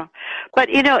 So. Yeah. But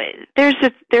there's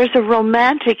a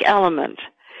romantic element.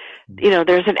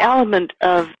 There's an element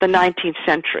of the 19th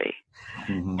century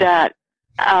that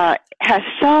has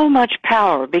so much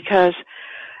power, because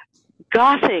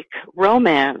Gothic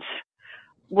romance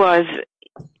was,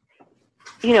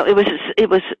 it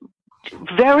was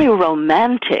very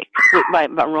romantic. By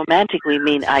romantic, we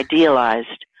mean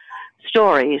idealized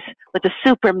stories with a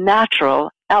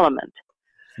supernatural element.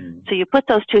 So you put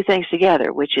those two things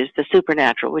together, which is the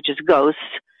supernatural, which is ghosts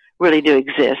really do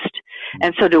exist,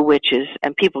 and so do witches,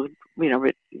 and people,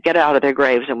 get out of their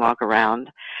graves and walk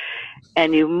around.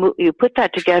 And you put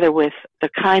that together with the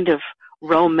kind of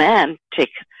romantic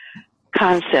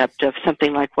concept of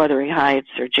something like Wuthering Heights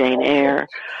or Jane Eyre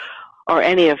or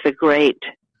any of the great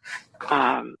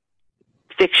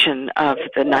fiction of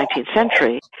the 19th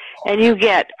century, and you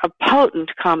get a potent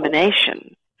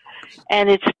combination. And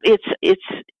it's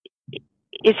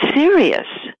serious.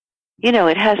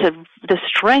 It has the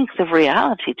strength of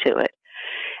reality to it,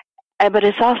 but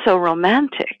it's also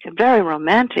romantic, very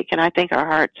romantic. And I think our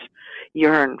hearts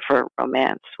yearn for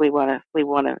romance. We want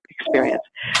to experience.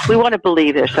 We want to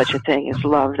believe there's such a thing as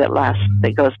love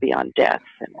that goes beyond death,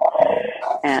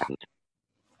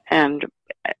 and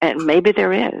maybe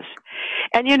there is.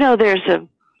 And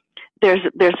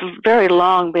there's very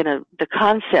long been the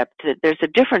concept that there's a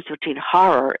difference between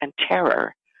horror and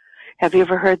terror. Have you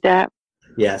ever heard that?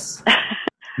 Yes.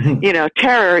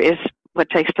 Terror is what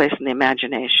takes place in the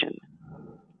imagination.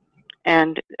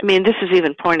 And, this is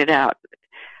even pointed out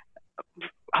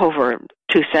over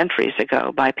 2 centuries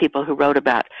ago by people who wrote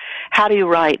about how do you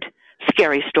write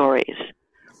scary stories?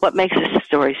 What makes a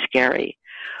story scary?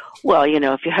 Well,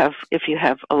 if you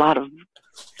have a lot of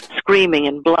screaming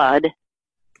and blood,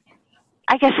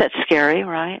 I guess that's scary,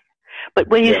 right? But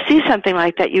when you see something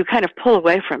like that, you kind of pull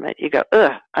away from it. You go,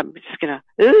 I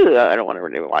don't want to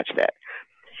really watch that.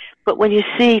 But when you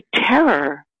see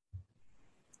terror,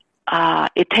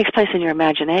 it takes place in your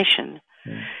imagination.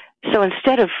 So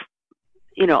instead of,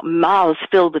 mouths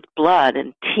filled with blood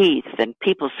and teeth and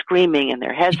people screaming and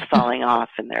their heads falling off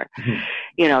and their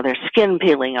skin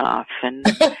peeling off, and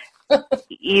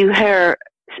you hear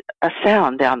a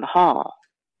sound down the hall.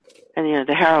 And,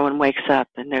 the heroine wakes up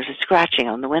and there's a scratching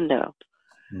on the window.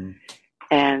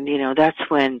 And, that's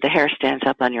when the hair stands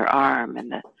up on your arm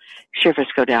and the shivers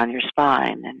go down your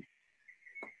spine. And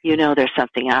there's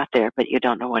something out there, but you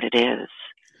don't know what it is.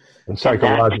 And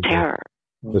psychological. That's terror.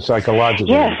 The psychological.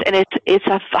 Yes, and it's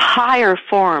a higher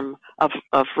form of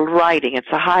writing.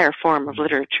 It's a higher form of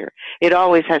literature. It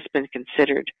always has been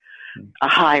considered a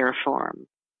higher form.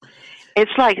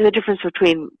 It's like the difference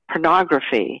between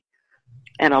pornography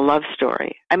and a love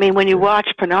story. I mean, when you watch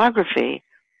pornography,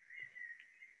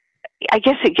 I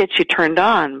guess it gets you turned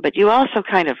on, but you also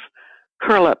kind of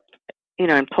curl up,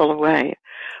 and pull away.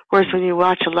 Whereas when you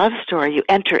watch a love story, you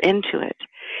enter into it,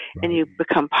 and you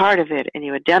become part of it, and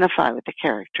you identify with the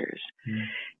characters,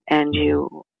 and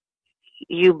you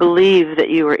believe that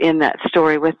you were in that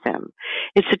story with them.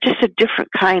 It's just a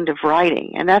different kind of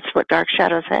writing, and that's what Dark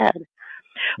Shadows had.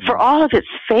 For all of its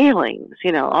failings,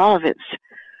 all of its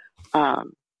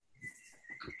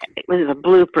the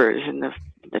bloopers and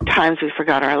the times we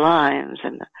forgot our lines,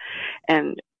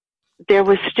 and there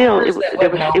was still it was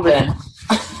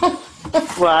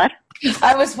what?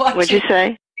 I was watching. What'd you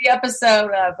say? The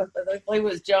episode the lady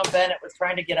was Joan Bennett was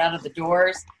trying to get out of the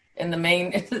doors, and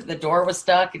the door was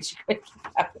stuck, and she couldn't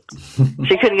get out.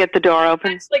 She couldn't get the door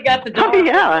open. Actually got the door. Oh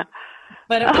yeah. Open.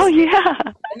 But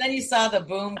and then you saw the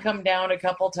boom come down a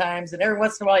couple times, and every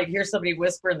once in a while you'd hear somebody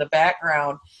whisper in the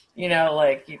background,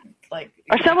 or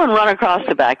someone run across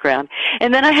the background.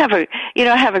 And then I have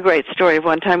a great story of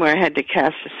one time where I had to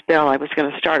cast a spell. I was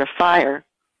going to start a fire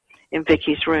in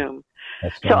Vicky's room.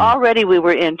 So already we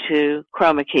were into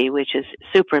chroma key, which is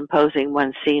superimposing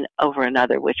one scene over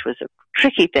another, which was a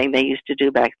tricky thing they used to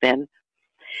do back then.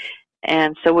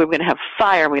 And so we were going to have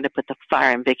fire. We're going to put the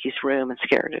fire in Vicky's room and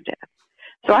scare her to death.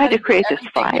 So I had to create this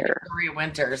fire. Victoria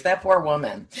Winters, that poor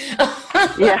woman.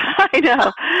 Yeah, I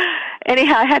know.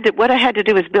 Anyhow, what I had to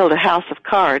do was build a house of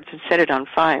cards and set it on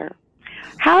fire.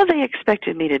 How they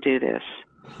expected me to do this,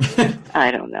 I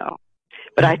don't know.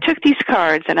 But I took these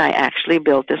cards and I actually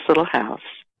built this little house.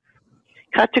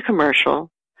 Cut to commercial.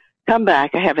 Come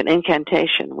back. I have an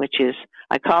incantation, which is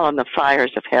I call on the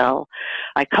fires of hell.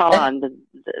 I call on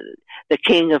the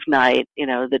king of night.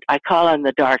 I call on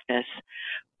the darkness.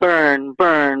 Burn,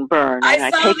 burn, burn. I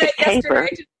saw that yesterday. I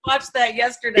just watched that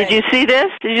yesterday. Did you see this?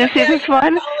 Did you see this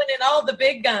one? Calling in all the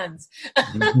big guns.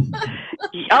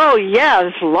 Oh, yeah,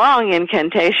 this long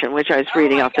incantation, which I was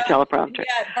reading off the teleprompter.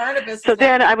 Yeah, Barnabas. So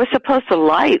then I was supposed to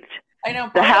light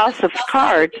the house of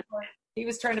cards. He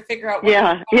was trying to figure out.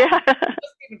 Yeah.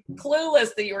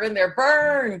 Clueless that you were in there.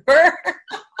 Burn, burn.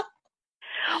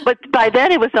 But by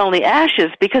then it was only ashes,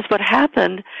 because what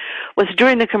happened was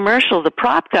during the commercial, the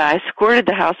prop guy squirted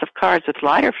the house of cards with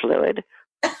lighter fluid.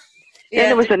 Then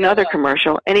there was another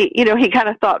commercial, and he kind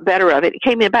of thought better of it. He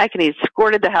came in back and he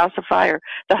squirted the house of fire,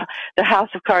 the house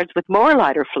of cards with more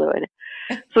lighter fluid.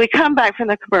 So we come back from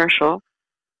the commercial,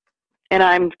 and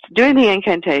I'm doing the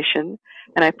incantation,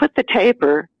 and I put the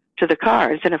taper to the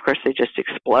cards, and of course they just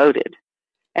exploded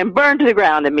and burned to the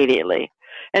ground immediately.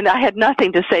 And I had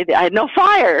nothing to say. I had no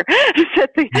fire to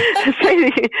say.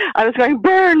 I was going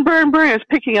burn, burn, burn. I was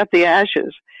picking up the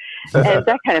ashes, and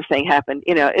that kind of thing happened.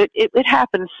 It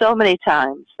happened so many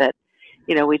times that,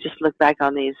 we just look back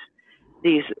on these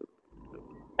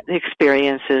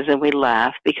experiences and we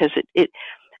laugh, because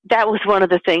that was one of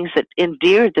the things that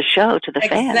endeared the show to the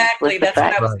fans. Exactly, that's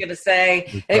what I was going to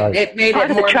say. It made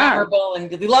it more memorable,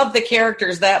 and we love the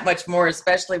characters that much more,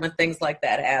 especially when things like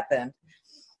that happen.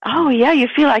 Oh yeah, you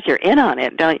feel like you're in on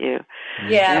it, don't you?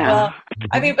 Yeah. Well,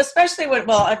 I mean, especially when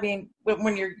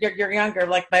you're younger.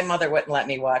 Like my mother wouldn't let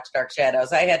me watch Dark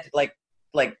Shadows. I had to like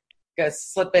go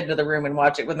slip into the room and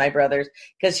watch it with my brothers,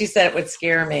 because she said it would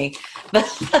scare me.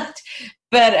 But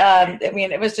I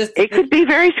mean, it was just. It could be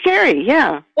very scary.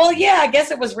 Yeah. Well, yeah, I guess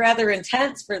it was rather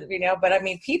intense but I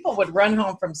mean, people would run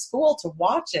home from school to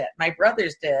watch it. My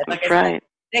brothers did. That's right.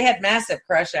 They had massive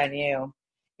crush on you.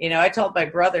 I told my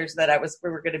brothers that we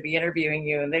were going to be interviewing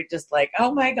you, and they're just like,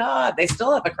 "Oh my God!" They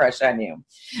still have a crush on you.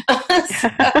 Well,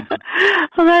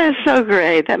 that is so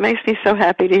great. That makes me so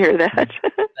happy to hear that.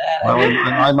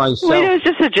 I myself. It was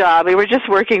just a job. We were just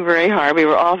working very hard. We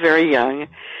were all very young,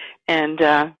 and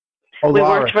we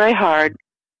worked very hard.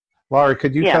 Lara,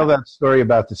 could you tell that story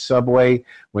about the subway,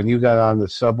 when you got on the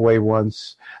subway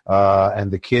once,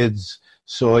 and the kids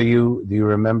saw you? Do you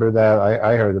remember that?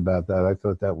 I heard about that. I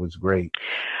thought that was great.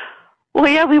 Well,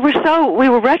 yeah, we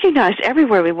were recognized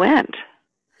everywhere we went,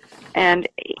 and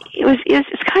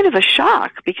it's kind of a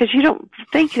shock, because you don't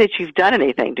think that you've done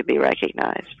anything to be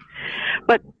recognized,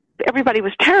 but everybody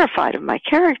was terrified of my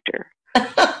character.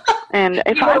 And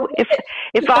if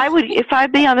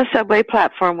I'd be on the subway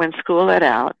platform when school let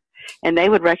out, and they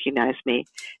would recognize me,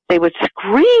 they would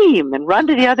scream and run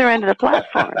to the other end of the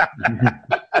platform.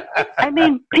 I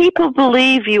mean, people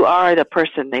believe you are the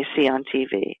person they see on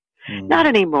TV. Not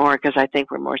anymore, because I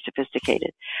think we're more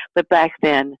sophisticated. But back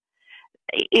then,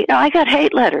 I got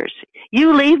hate letters.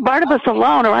 You leave Barnabas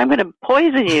alone, or I'm going to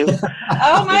poison you.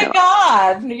 Oh my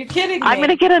God! Are you kidding me? I'm going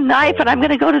to get a knife, and I'm going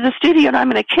to go to the studio, and I'm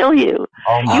going to kill you.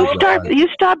 You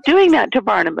stop doing that to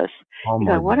Barnabas. Oh You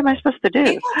my go, what am I supposed to do?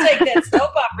 People take that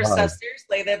soap opera Right. stuff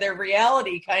seriously. They're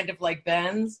reality kind of like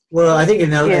bends. Well, I think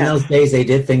in Yeah. those days they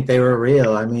did think they were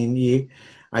real. I mean,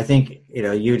 I think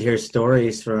you'd hear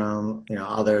stories from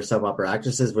other soap opera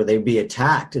actresses where they'd be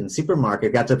attacked in the supermarket.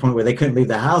 It got to the point where they couldn't leave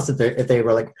the house if they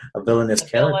were like a villainous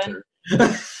character.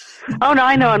 Oh no,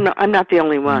 I know I'm not the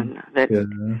only one that, Yeah.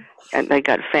 and they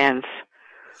got fans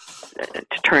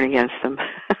to turn against them.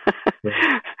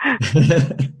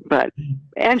 But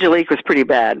Angelique was pretty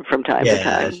bad from time to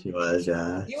time. Yeah, she was.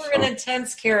 Yeah, You were an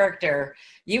intense character.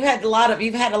 You were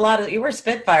a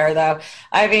Spitfire though.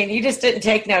 I mean, you just didn't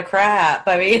take no crap.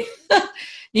 I mean,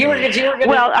 you were gonna,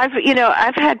 Well,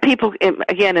 I've had people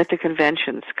again at the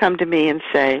conventions come to me and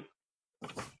say,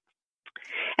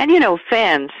 and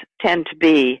fans tend to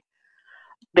be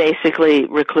basically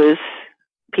recluse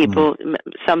people.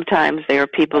 Sometimes they are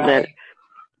people that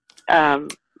have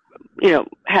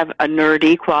a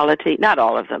nerdy quality. Not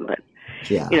all of them, but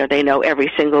they know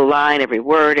every single line, every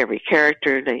word, every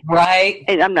character. Right.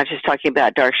 And I'm not just talking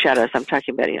about Dark Shadows. I'm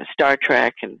talking about Star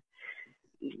Trek and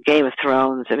Game of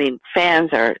Thrones. I mean,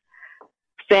 fans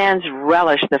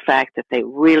relish the fact that they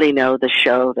really know the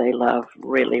show they love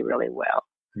really, really well.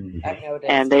 I've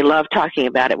noticed. And they love talking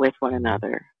about it with one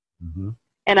another. Mm-hmm.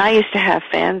 And I used to have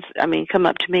fans, come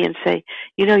up to me and say,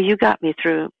 you got me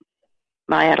through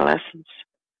my adolescence.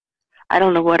 I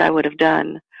don't know what I would have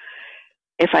done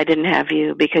if I didn't have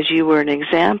you, because you were an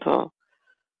example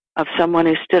of someone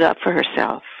who stood up for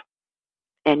herself.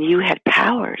 And you had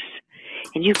powers.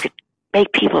 And you could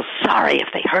make people sorry if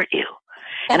they hurt you.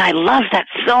 And I love that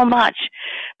so much,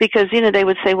 because, they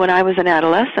would say when I was an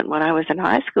adolescent, when I was in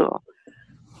high school,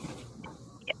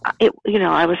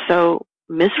 I was so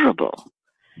miserable.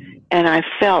 And I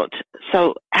felt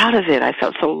so out of it. I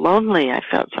felt so lonely. I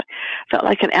felt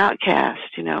like an outcast,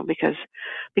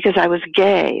 because I was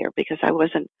gay, or because I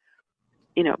wasn't,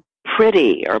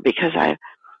 pretty, or because I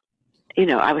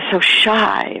was so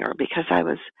shy, or because I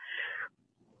was,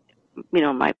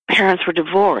 my parents were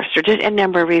divorced, or just a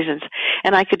number of reasons.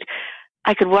 And I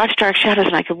could watch Dark Shadows,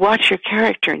 and I could watch your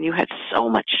character, and you had so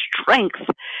much strength.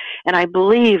 And I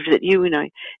believed that you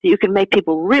can make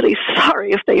people really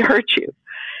sorry if they hurt you.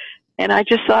 And I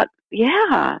just thought,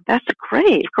 yeah, that's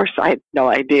great. Of course, I had no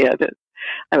idea that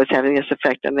I was having this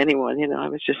effect on anyone. I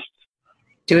was just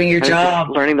doing your job,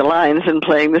 learning the lines and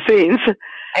playing the scenes.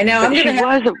 I know. I'm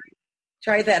going to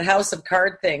try that House of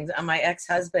Card thing on my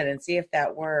ex-husband and see if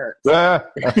that works.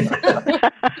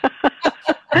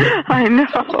 I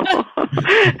know.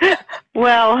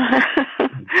 Well,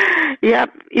 yep,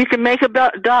 you can make a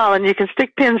doll and you can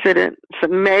stick pins in it, so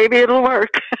maybe it'll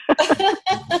work.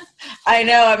 I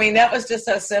know. I mean, that was just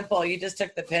so simple. You just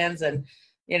took the pins and,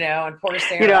 and poor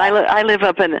Sarah. I live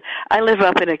up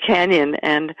in a canyon,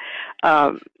 and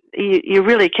you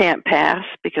really can't pass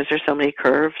because there's so many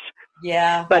curves.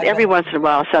 Yeah. But every once in a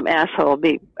while, some asshole will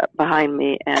be behind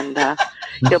me, and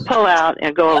he'll pull out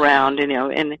and go around,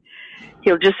 and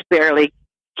he'll just barely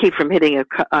keep from hitting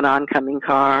an oncoming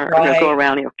car. Right. Or he'll go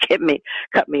around, he'll cut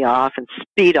me off and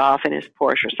speed off in his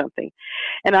Porsche or something.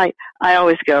 And I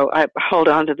always I hold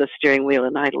on to the steering wheel,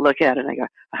 and I look at it and I go,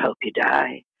 I hope you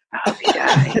die. I hope you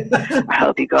die. I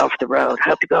hope you go off the road. I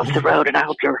hope you go off the road, and I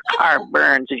hope your car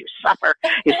burns and you suffer.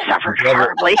 You suffer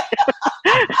horribly.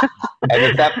 And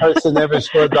if that person never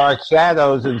saw Dark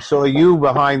Shadows and saw you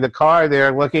behind the car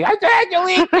there looking, I said,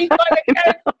 Angelique, he's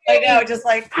I know, just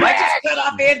like, I just cut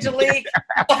off Angelique.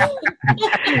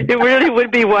 It really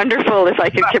would be wonderful if I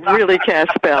could really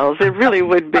cast spells. It really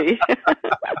would be.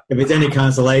 If it's any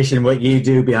consolation, what you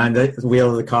do behind the wheel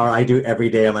of the car, I do every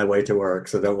day on my way to work.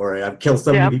 So don't worry. I've killed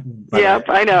so many people. Yep,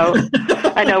 I know.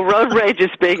 I know. Road rage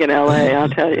is big in L.A., I'll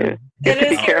tell you. You have to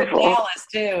be careful. In Dallas,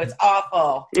 too. It's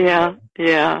awful. Yeah.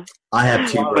 I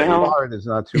have two. Florida is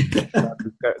not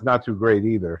too great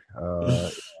either.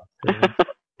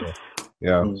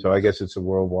 So I guess it's a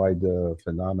worldwide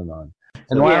phenomenon.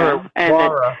 And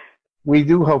Lara, we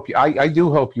do hope you. I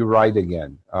do hope you write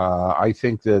again. I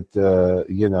think that the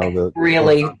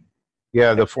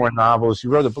 4 novels.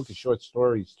 You wrote a book of short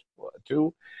stories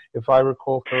too, if I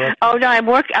recall correctly. Oh no, I'm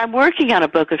working on a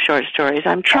book of short stories.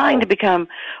 I'm trying to become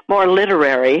more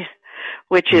literary,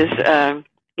 which is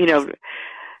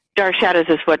Dark Shadows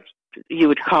is what you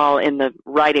would call in the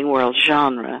writing world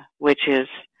genre, which is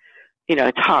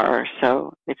it's horror,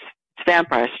 so it's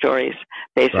vampire stories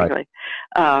basically.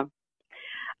 Right.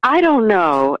 I don't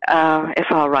know if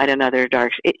I'll write another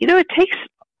dark. It takes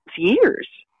years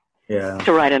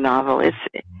to write a novel.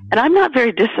 And I'm not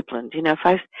very disciplined.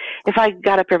 If I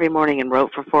got up every morning and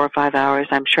wrote for 4 or 5 hours,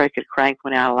 I'm sure I could crank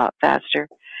one out a lot faster.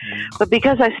 But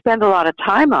because I spend a lot of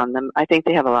time on them, I think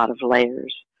they have a lot of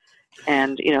layers.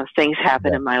 and things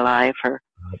happen in my life, or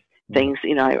things,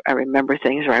 I remember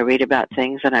things, or I read about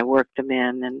things and I work them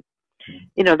in. And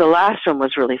the last one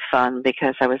was really fun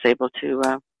because I was able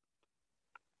to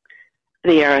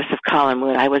the heiress of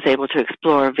Collinwood, I was able to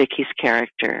explore Vicky's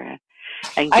character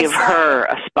and give her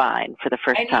a spine for the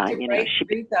first time.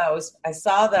 Read those. I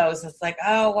saw those. It's like,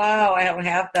 oh wow, I don't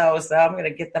have those, so I'm going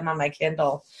to get them on my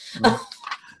Kindle.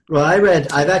 Well, I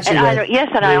read. I've actually read.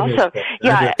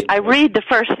 I read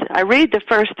the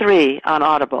first 3 on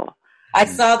Audible. I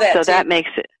saw that. So too. that makes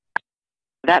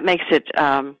it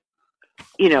a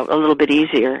little bit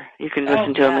easier. You can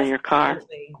listen to them in your car.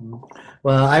 Absolutely.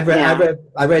 Well,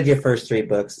 I read your first 3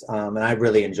 books, and I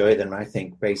really enjoyed them. I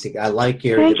think I like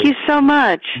your. Thank you so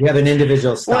much. You have an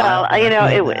individual style.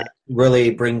 Well, it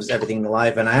really brings everything to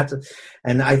life, and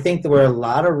I think that where a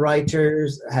lot of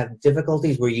writers have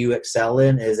difficulties, where you excel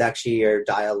in, is actually your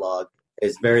dialogue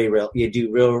is very real. You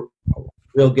do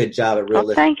real good job at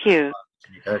realistic. Thank you.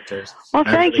 Characters. Well,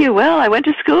 thank you. Well, I went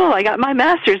to school. I got my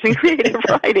master's in creative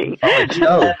writing. It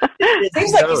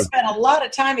seems like you spent a lot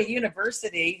of time at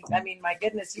university. I mean, my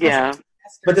goodness.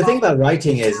 But the thing about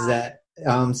writing is that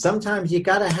sometimes you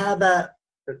got to have that,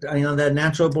 that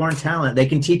natural born talent. They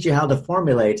can teach you how to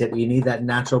formulate it, but you need that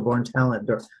natural born talent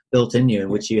built in you,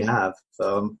 which you have.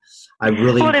 So I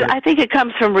really. Well, I think it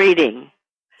comes from reading.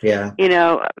 Yeah.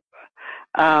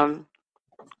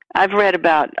 I've read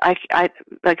about,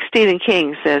 like Stephen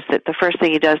King says that the first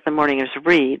thing he does in the morning is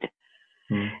read,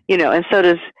 and so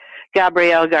does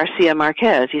Gabriel Garcia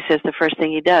Marquez. He says the first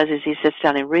thing he does is he sits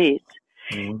down and reads.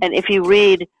 And if you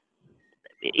read,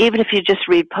 even if you just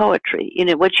read poetry,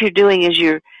 what you're doing is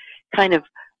you're kind of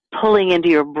pulling into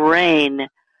your brain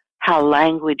how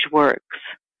language works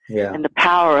and the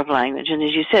power of language. And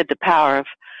as you said, the power of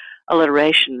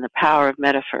alliteration, the power of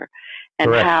metaphor, and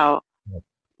Correct. How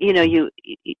you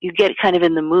get kind of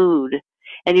in the mood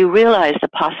and you realize the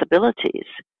possibilities.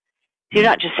 You're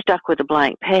not just stuck with a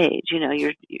blank page.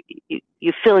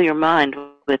 You fill your mind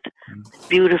with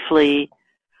beautifully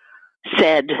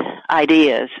said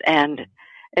ideas, and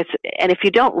if you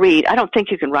don't read, I don't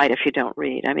think you can write if you don't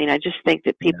read. I mean, I just think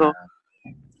that people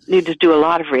need to do a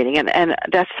lot of reading, and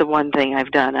that's the one thing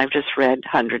I've done. I've just read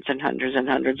hundreds and hundreds and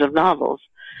hundreds of novels,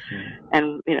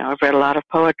 and I've read a lot of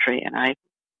poetry, and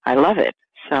I love it.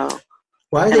 So,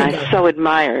 I so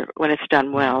admire when it's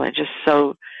done well. It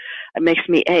makes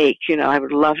me ache. I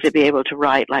would love to be able to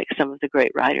write like some of the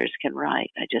great writers can write.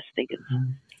 I just think it's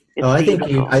I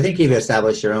think you've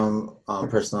established your own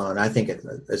personal, and I think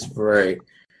it's very.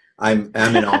 I'm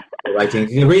in all of your writing.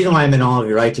 The reason why I'm in all of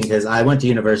your writing is I went to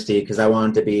university because I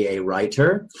wanted to be a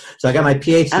writer. So I got my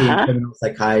PhD in criminal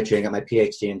psychiatry and got my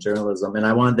PhD in journalism, and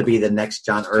I wanted to be the next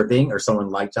John Irving or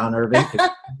someone like John Irving.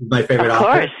 My favorite author.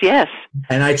 Of course, yes.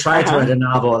 And I tried to write a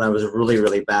novel, and I was really,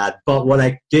 really bad. But what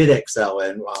I did excel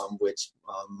in, which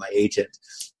my agent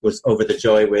was over the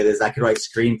joy with, is I could write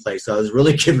screenplays. So I was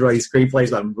really good at writing screenplays,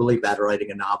 but I'm really bad at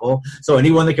writing a novel. So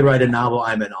anyone that can write a novel,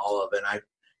 I'm in all of it.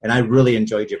 And I really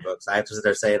enjoyed your books. I have to sit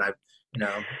there saying,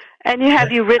 And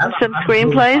have you written some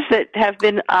screenplays that have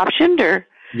been optioned, or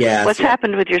what's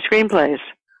happened with your screenplays?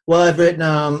 Well, I've written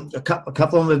a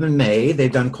couple of them have been made.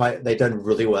 They've done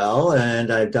really well,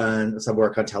 and I've done some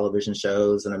work on television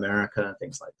shows in America and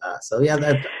things like that. So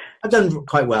I've done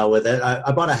quite well with it.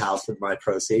 I bought a house with my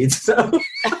proceeds. So.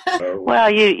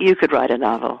 Well, you could write a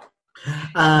novel.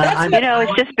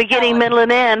 It's just beginning, middle,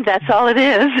 and end. That's all it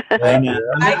is.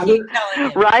 I keep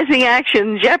telling you. Rising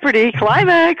action, Jeopardy,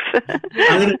 climax.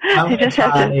 I'm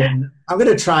going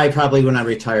to try probably when I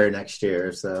retire next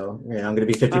year. So I'm going to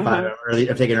be 55.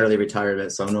 I'm taking early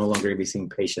retirement, so I'm no longer going to be seeing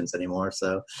patients anymore.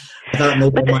 So, but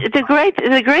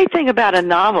the great thing about a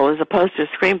novel as opposed to a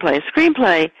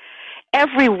screenplay,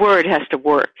 every word has to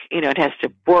work. It has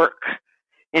to work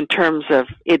in terms of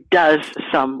it does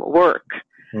some work.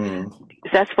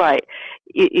 That's why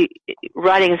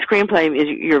writing a screenplay is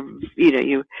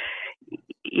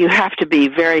you have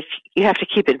to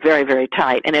keep it very, very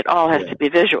tight, and it all has to be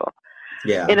visual.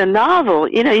 Yeah. In a novel,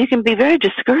 you can be very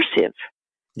discursive.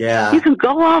 Yeah. You can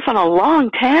go off on a long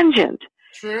tangent.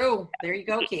 True. There you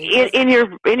go, Keith. In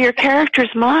your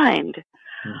character's mind,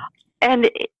 and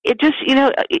it just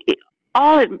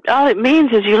all it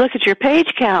means is you look at your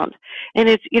page count, and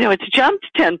it's jumped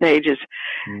 10 pages.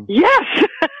 Yes,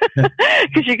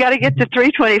 because you got to get to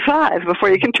 325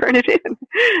 before you can turn it in.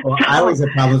 Well, I always have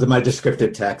problems with my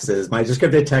descriptive texts. My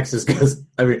descriptive text is because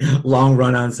long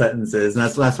run-on sentences, and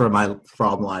that's where my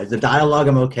problem lies. The dialogue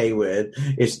I'm okay with.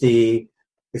 It's the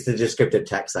descriptive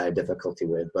text I have difficulty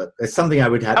with, but it's something I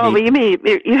would have. Oh, but you mean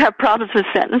you have problems with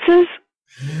sentences?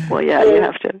 Well, yeah, you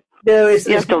have to. No,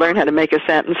 you have to learn how to make a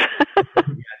sentence.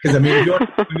 Because I mean, if you want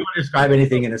to describe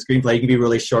anything in a screenplay, you can be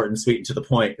really short and sweet and to the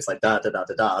point. It's like da da da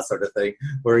da da sort of thing,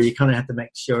 where you kind of have to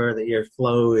make sure that your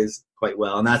flow is quite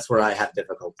well, and that's where I have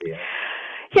difficulty.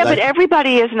 Yeah, but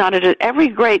everybody is not every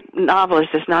great novelist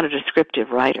is not a descriptive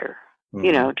writer. Mm-hmm.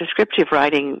 You know, descriptive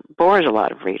writing bores a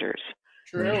lot of readers.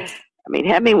 True. I mean,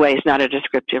 Hemingway's not a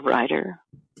descriptive writer.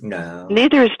 No.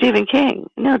 Neither is Stephen King.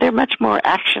 No, they're much more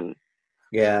action.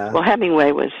 Yeah. Well,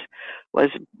 Hemingway was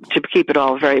to keep it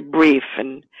all very brief,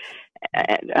 and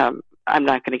I'm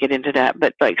not going to get into that.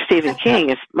 But like Stephen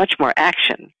King is much more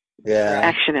action. Yeah.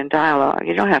 Action and dialogue.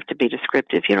 You don't have to be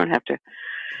descriptive. You don't have to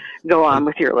go on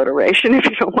with your alliteration if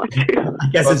you don't want to. I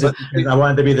guess it's just because I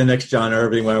wanted to be the next John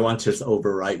Irving, where I want to just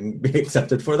overwrite and be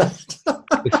accepted for that.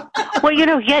 Well,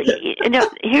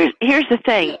 here's the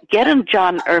thing: get a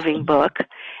John Irving book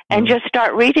and just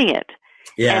start reading it,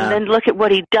 and then look at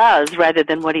what he does rather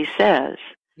than what he says.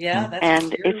 Yeah, that's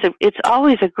and true. it's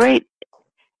always a great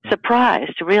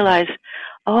surprise to realize,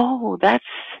 oh, that's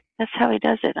how he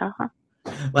does it.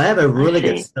 Well, I have a really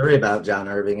good story about John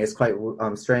Irving. It's quite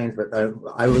strange, but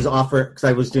I was offered, because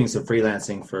I was doing some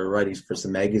freelancing for writing for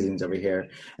some magazines over here,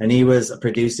 and he was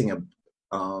producing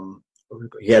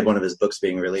he had one of his books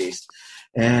being released,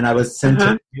 and I was sent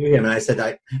to him, and I said,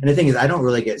 and the thing is, I don't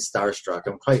really get starstruck.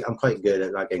 I'm quite good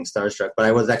at not getting starstruck, but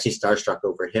I was actually starstruck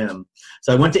over him.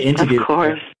 So I went to interview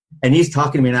him, and he's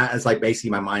talking to me, and it's like basically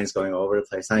my mind's going all over the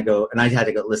place. And I had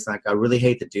to go, listen, I really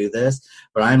hate to do this,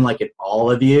 but I'm like in all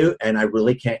of you, and I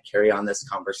really can't carry on this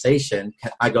conversation.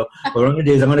 I go, what I'm going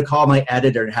to do is I'm going to call my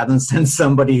editor and have them send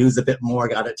somebody who's a bit more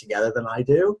got it together than I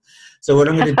do. So what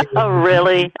I'm going to do oh,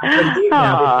 really? I'm going to do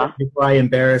now before I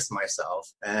embarrass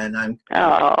myself. And I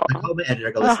call my editor,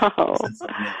 I go, listen, send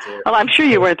something into. Well, I'm sure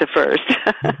you weren't the first.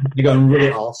 You go, I'm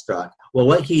really awestruck. Well,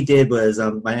 what he did was,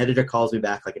 my editor calls me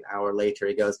back like an hour later.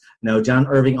 He goes, no, John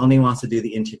Irving only wants to do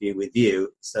the interview with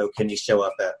you, so can you show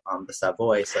up at the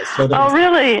Savoy? So I showed up. Oh,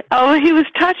 really? Oh, he was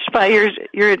touched by your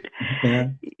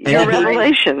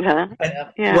revelation, huh?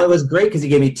 Yeah. Well, it was great because he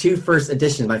gave me 2 first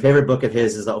editions. My favorite book of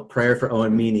his is A Prayer for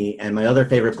Owen Meany, and my other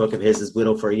favorite book of his is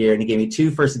Widow for a Year, and he gave me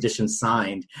 2 first editions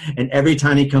signed. And every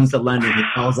time he comes to London, he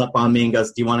calls up on me and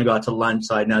goes, do you want to go out to lunch?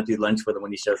 So I now do lunch with him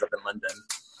when he shows up in London.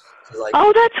 Like,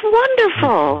 oh, that's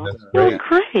wonderful! That's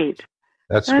great.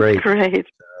 That's great.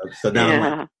 So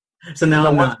now,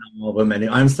 I'm not in all of him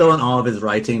anymore. I'm still in all of his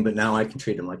writing, but now I can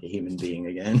treat him like a human being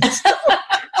again.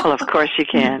 Well, of course you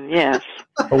can. Yes.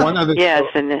 Yes,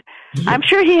 and I'm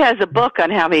sure he has a book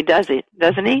on how he does it,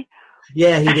 doesn't he?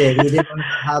 Yeah, he did. He did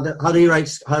how do you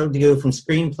go from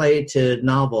screenplay to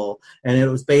novel, and it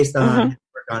was based on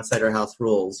work on Cider House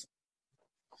Rules.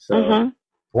 So.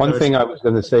 One thing I was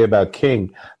going to say about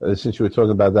King, since you were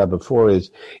talking about that before,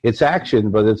 is it's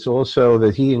action, but it's also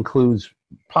that he includes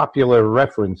popular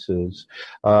references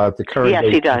to current. Yes,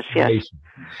 he does. Yes,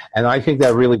 and I think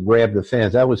that really grabbed the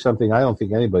fans. That was something I don't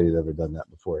think anybody had ever done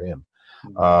that before him.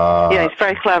 Yeah, he's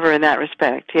very clever in that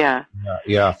respect. Yeah.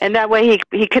 And that way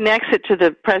he connects it to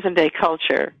the present day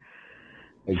culture,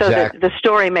 so that the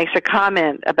story makes a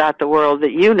comment about the world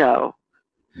that you know.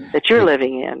 That you're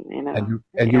living in, you know,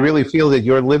 and you really feel that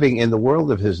you're living in the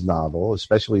world of his novel,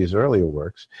 especially his earlier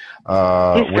works.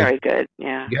 He's very good,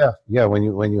 yeah. When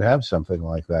you have something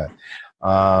like that,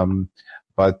 well,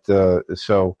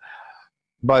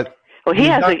 he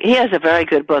has a very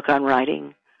good book on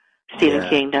writing. Stephen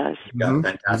King does. He's got a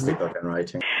fantastic book on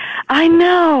writing. I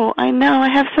know. I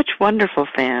have such wonderful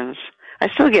fans. I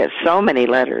still get so many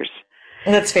letters.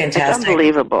 That's fantastic. It's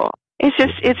unbelievable.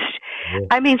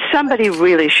 I mean, somebody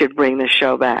really should bring the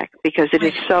show back because it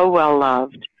is so well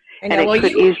loved, and it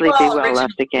could easily be well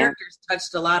loved again. Characters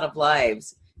touched a lot of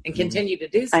lives and continue to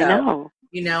do so. I know.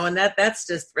 You know, and that's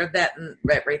just that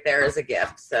right there is a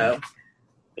gift. So,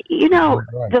 you know,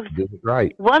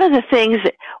 one of the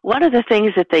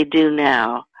things that they do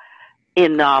now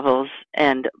in novels,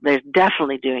 and they're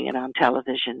definitely doing it on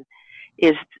television,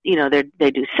 is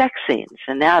they do sex scenes,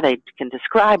 and now they can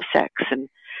describe sex and.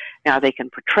 Now they can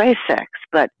portray sex,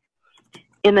 but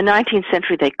in the 19th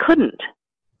century they couldn't.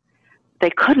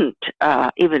 They couldn't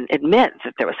even admit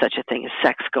that there was such a thing as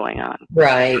sex going on.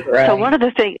 Right. So one of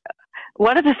the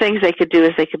things they could do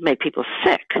is they could make people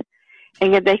sick,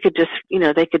 and yet they could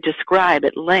describe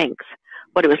at length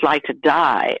what it was like to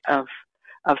die of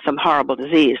some horrible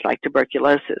disease like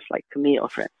tuberculosis, like Camille,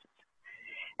 for instance.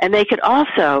 And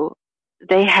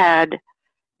they had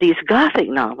these Gothic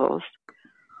novels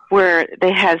where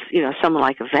they have, someone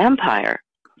like a vampire.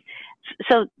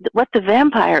 So what the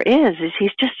vampire is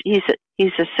he's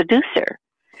a seducer,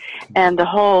 and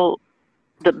the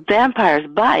vampire's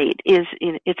bite is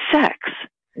it's sex.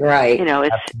 Right. You know,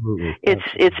 Absolutely.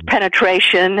 it's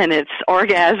penetration and it's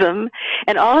orgasm,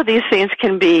 and all of these things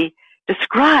can be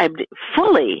described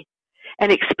fully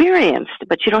and experienced,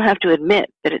 but you don't have to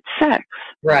admit that it's sex.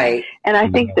 Right. And I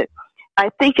think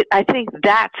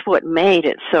that's what made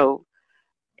it so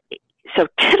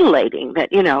titillating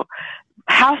that, you know,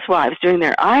 housewives doing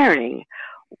their ironing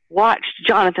watched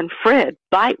Jonathan Frid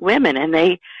bite women, and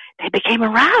they became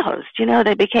aroused. You know,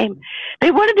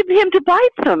 they wanted him to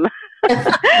bite them.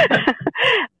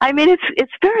 I mean,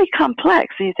 it's very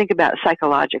complex when you think about it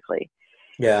psychologically.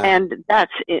 Yeah. And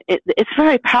it's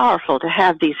very powerful to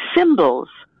have these symbols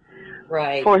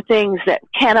for things that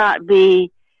can't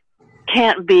be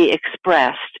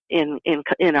expressed in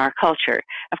our culture.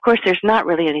 Of course, there's not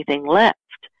really anything left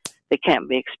that can't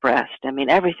be expressed. I mean,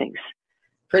 everything's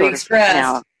pretty expressed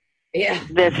now. Yeah,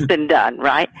 that's been done,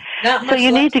 right? So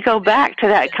you need to go back to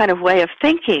that kind of way of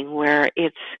thinking where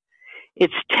it's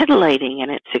titillating and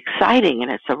it's exciting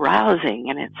and it's arousing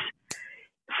and it's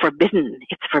forbidden.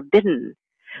 It's forbidden,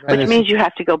 which means you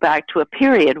have to go back to a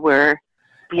period where,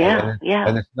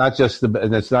 and it's not just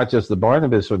the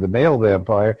Barnabas or the male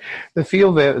vampire, the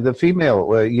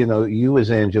female. You know, you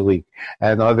as Angelique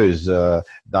and others, Donna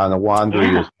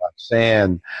Wandry as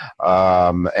Roxanne,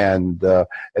 and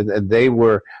they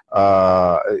were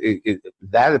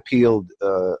that appealed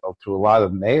to a lot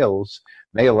of male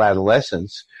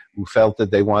adolescents who felt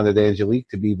that they wanted Angelique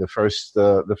to be the first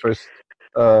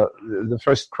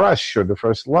crush or the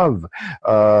first love,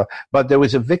 but there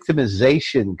was a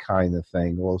victimization kind of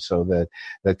thing also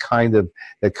that kind of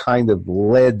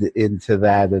led into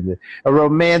that, and a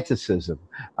romanticism,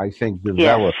 I think,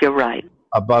 developed. Yes, you're right.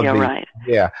 Above the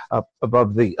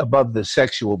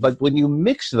sexual. But when you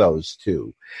mix those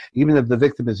two, even if the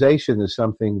victimization is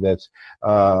something that's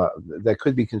that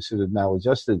could be considered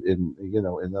maladjusted in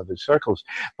other circles,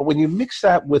 but when you mix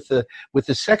that with the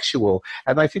sexual,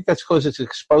 and I think that's because it's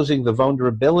exposing the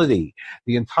vulnerability,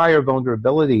 the entire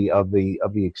vulnerability of the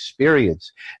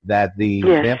experience that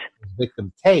the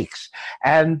victim takes,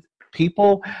 and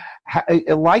people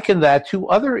liken that to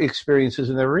other experiences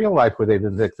in their real life where they've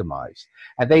been victimized,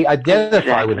 and they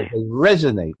identify with it, they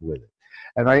resonate with it,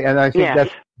 and I think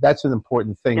that's an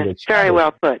important thing. Yes, that's very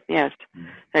well put. Yes,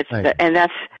 that's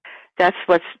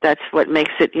what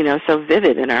makes it, you know, so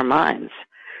vivid in our minds.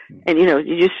 And you know,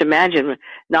 you just imagine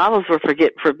novels were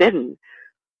forbidden.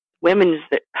 Women's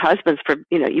husbands,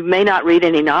 you may not read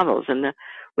any novels, and the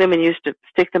women used to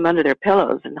stick them under their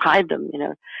pillows and hide them, you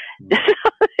know.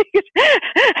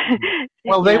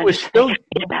 Well, they were still...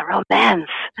 It's about romance.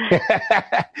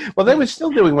 Well, they were still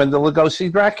doing when the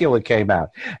Lugosi Dracula came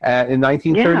out in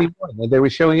 1931. And they were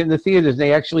showing it in the theaters. And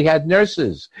they actually had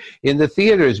nurses in the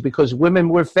theaters because women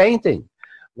were fainting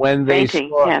when they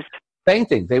saw...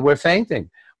 Fainting. They were fainting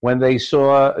when they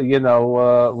saw,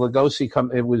 Lugosi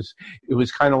come. It was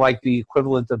kind of like the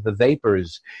equivalent of the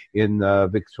vapors in the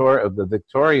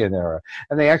Victorian era,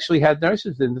 and they actually had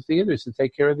nurses in the theaters to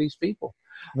take care of these people.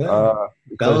 Bela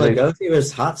Lugosi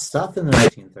was hot stuff in the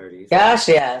 1930s. Gosh,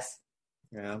 yes.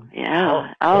 Yeah.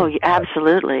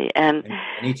 Absolutely. And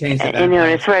he changed it. You know,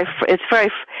 it's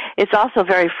also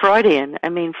very Freudian. I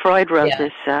mean, Freud wrote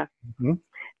this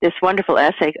wonderful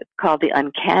essay called The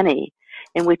Uncanny,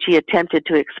 in which he attempted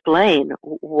to explain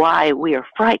why we are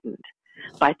frightened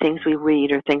by things we read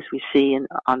or things we see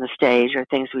on the stage or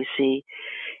things we see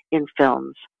in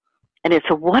films. And it's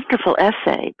a wonderful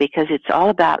essay because it's all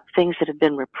about things that have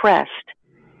been repressed,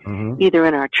 either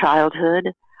in our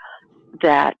childhood,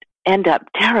 that end up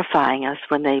terrifying us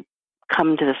when they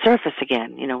come to the surface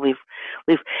again. You know, he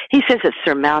says it's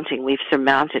surmounting. We've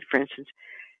surmounted, for instance,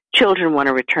 children want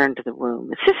to return to the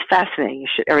womb. It's just fascinating.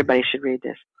 Everybody should read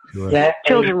this. Sure.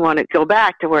 Children want to go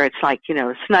back to where it's like, you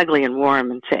know, snuggly and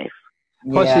warm and safe.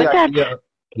 Plus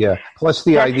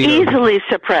the idea easily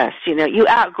suppressed. You know, you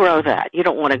outgrow that. You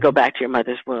don't want to go back to your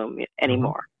mother's womb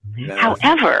anymore.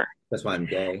 However, that's why I'm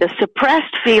gay. The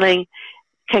suppressed feeling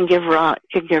can give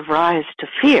rise to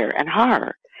fear and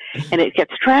horror, and it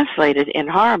gets translated in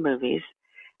horror movies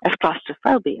as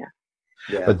claustrophobia.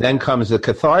 Yeah. But then comes the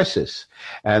catharsis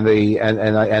and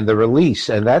the release,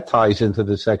 and that ties into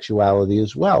the sexuality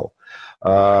as well.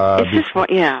 I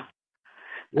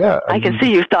can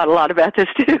see you've thought a lot about this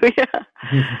too.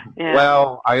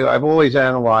 Well, I've always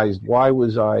analyzed why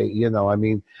was I,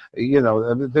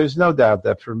 there's no doubt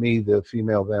that for me the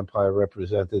female vampire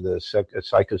represented a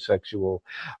psychosexual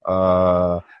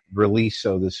release,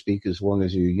 so to speak, as long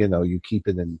as you keep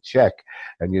it in check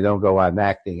and you don't go on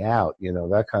acting out,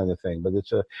 that kind of thing. But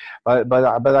it's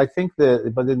but I think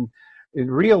that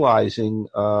in realizing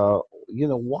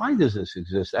why does this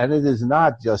exist? And it is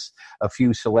not just a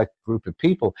few select group of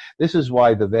people. This is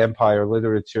why the vampire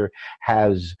literature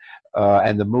has,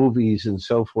 and the movies and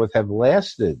so forth have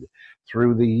lasted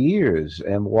through the years,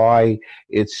 and why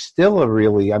it's still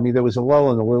there was a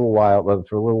lull for a little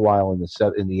while in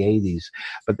the 80s,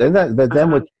 but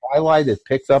then with Twilight it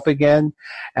picked up again,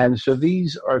 and so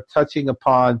these are touching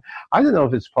upon, I don't know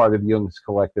if it's part of Jung's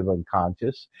collective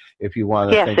unconscious, if you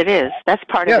want to. Yes, it is. That's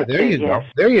part of it. There you go.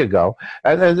 There you go.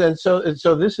 And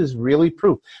so this is really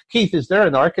proof. Keith, is there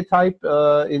an archetype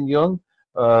in Jung?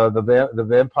 The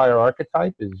vampire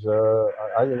archetype is,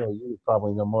 I don't know, you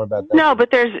probably know more about that. No, but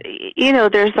there's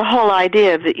the whole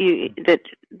idea that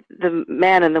the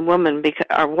man and the woman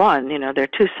are one. They're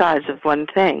two sides of one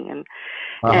thing, and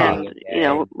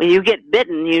when you get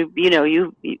bitten, you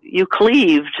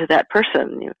cleave to that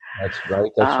person. That's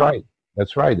right.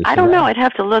 That's right. I don't know. I'd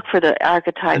have to look for the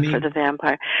archetype for the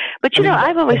vampire. But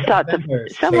I've always thought that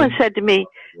someone said to me,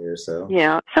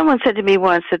 someone said to me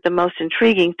once that the most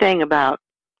intriguing thing about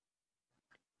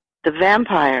the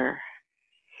vampire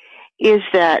is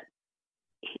that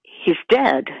he's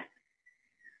dead,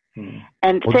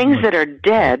 and things that are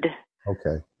dead,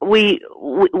 we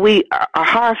are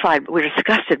horrified, we're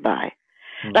disgusted by.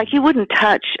 Like you wouldn't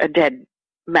touch a dead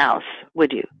mouse,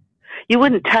 would you? You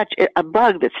wouldn't touch a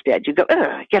bug that's dead. You go,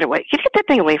 ugh, get away. Get that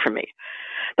thing away from me.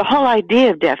 The whole idea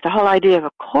of death, the whole idea of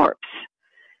a corpse,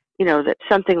 that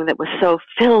something that was so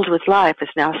filled with life is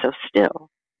now so still.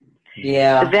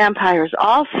 Yeah. The vampire is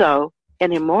also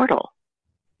an immortal.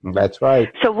 That's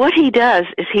right. So what he does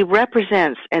is he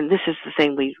represents, and this is the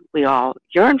thing we all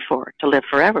yearn for, to live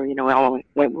forever. We all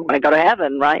want to go to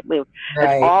heaven, right?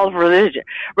 Right. All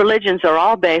religions are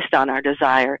all based on our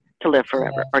desire to live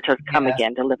forever, or to come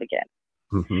again, to live again.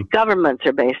 Mm-hmm. Governments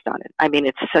are based on it. I mean,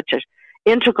 it's such an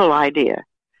integral idea.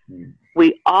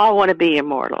 We all want to be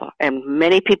immortal, and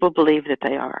many people believe that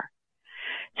they are.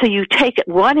 So you take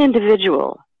one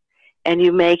individual and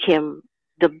you make him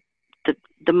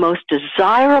the most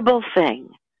desirable thing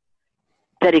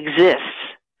that exists,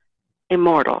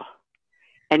 immortal.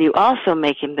 And you also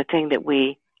make him the thing that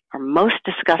we are most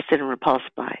disgusted and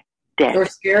repulsed by, dead. We're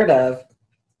scared of.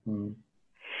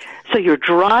 So you're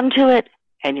drawn to it,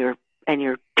 and you're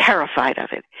terrified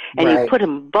of it, and you put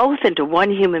them both into one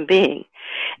human being,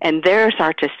 and there's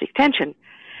artistic tension.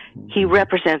 He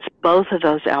represents both of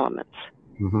those elements: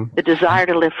 the desire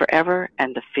to live forever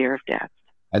and the fear of death.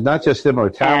 And not just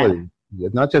immortality.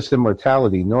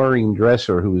 Noreen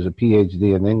Dresser, who was a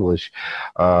PhD in English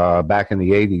back in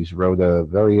the 80s, wrote a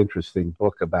very interesting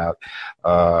book about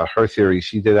her theory.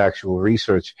 She did actual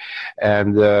research,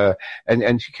 and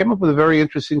she came up with a very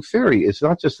interesting theory. It's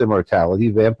not just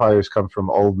immortality. Vampires come from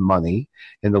old money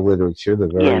in the literature. They're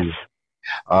very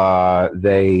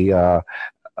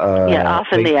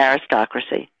often the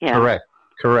aristocracy. Yeah.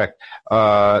 Correct.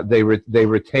 They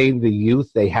retain the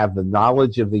youth. They have the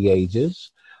knowledge of the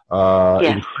ages.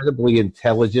 Incredibly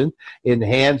intelligent,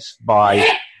 enhanced by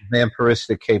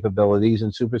vampiristic capabilities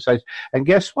and super size. And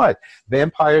guess what?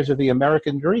 Vampires are the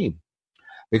American dream,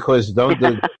 because that's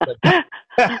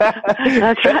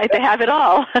right. They have it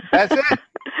all. That's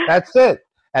it.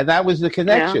 And that was the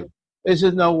connection. Yeah. Is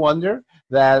it no wonder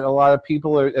that a lot of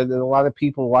people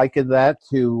liken that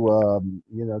to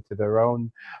their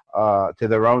own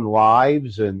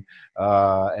lives, and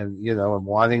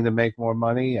wanting to make more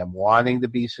money, and wanting to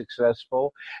be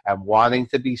successful, and wanting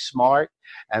to be smart,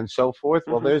 and so forth.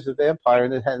 Well, there's the vampire,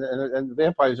 and the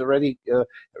vampire is already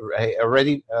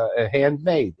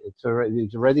handmade. It's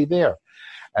already there,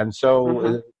 and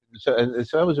so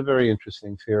that was a very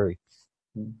interesting theory.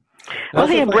 Well,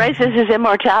 he embraces his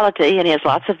immortality, and he has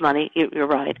lots of money. You're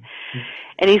right,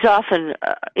 and he's often,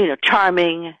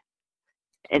 charming,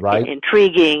 and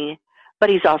intriguing,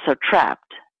 but he's also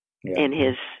trapped in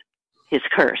his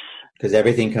curse. Because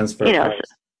everything comes from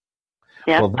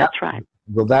that's right.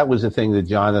 Well, that was the thing that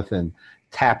Jonathan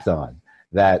tapped on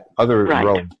that other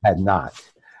roles had not,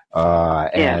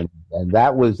 and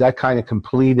that kind of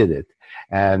completed it.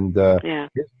 And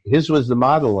his was the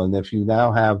model. And if you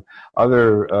now have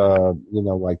other,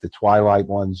 like the Twilight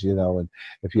ones, and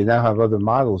if you now have other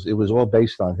models, it was all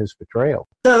based on his portrayal.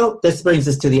 So this brings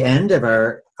us to the end of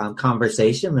our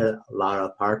conversation with Lara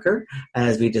Parker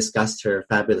as we discussed her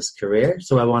fabulous career.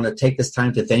 So I want to take this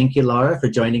time to thank you, Lara, for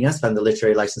joining us on the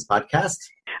Literary License Podcast.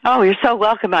 Oh, you're so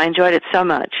welcome. I enjoyed it so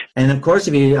much. And of course,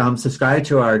 if you subscribe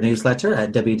to our newsletter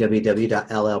at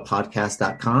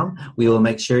www.llpodcast.com, we will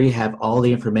make sure you have all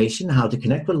the information how to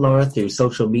connect with Lara through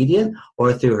social media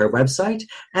or through her website,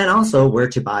 and also where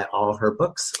to buy all her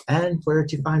books and where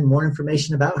to find more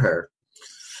information about her.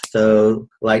 So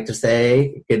I'd like to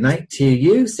say good night to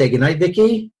you. Say good night,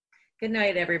 Vicki. Good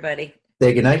night, everybody.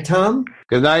 Say good night, Tom.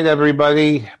 Good night,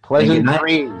 everybody. Pleasant night.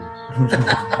 dreams.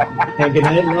 And good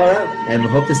night, Laura. And we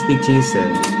hope to speak to you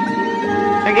soon.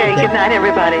 Okay, good night,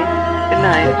 everybody. Good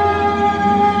night.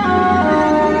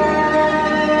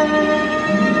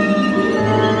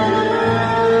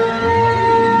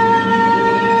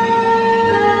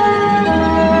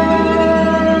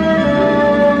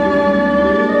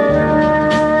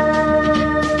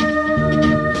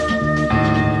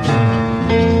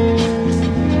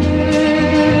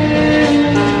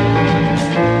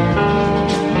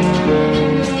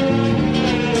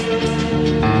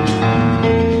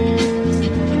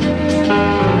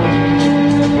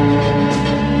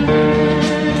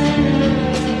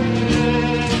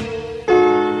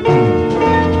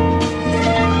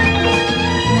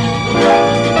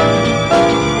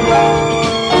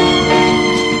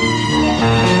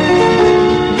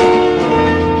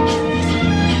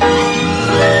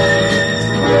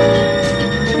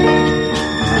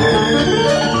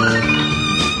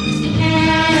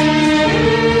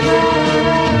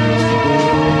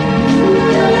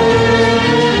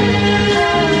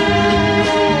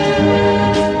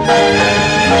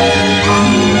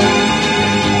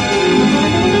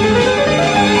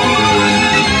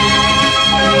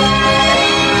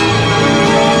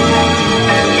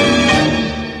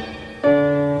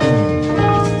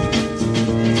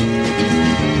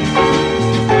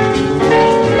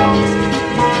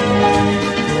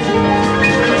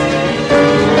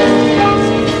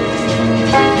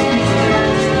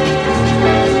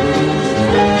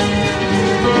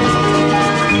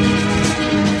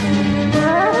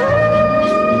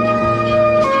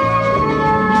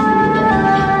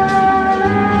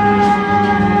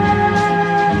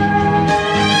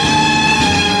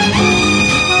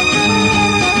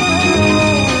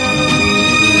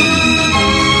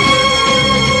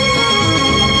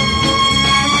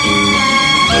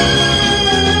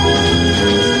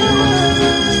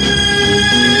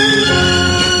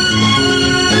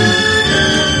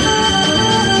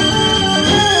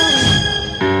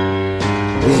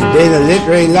 Been a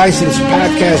Literary License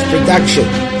Podcast production.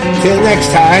 Till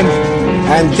next time,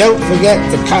 and don't forget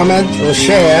to comment or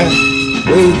share.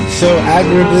 We so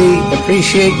admirably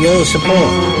appreciate your support.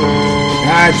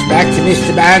 Now it's back to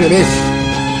Mr. Barnabas,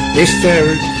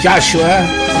 Mr. Joshua,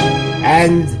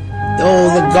 and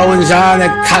all the goings-on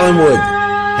at Collinwood.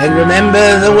 And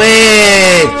remember the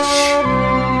witch!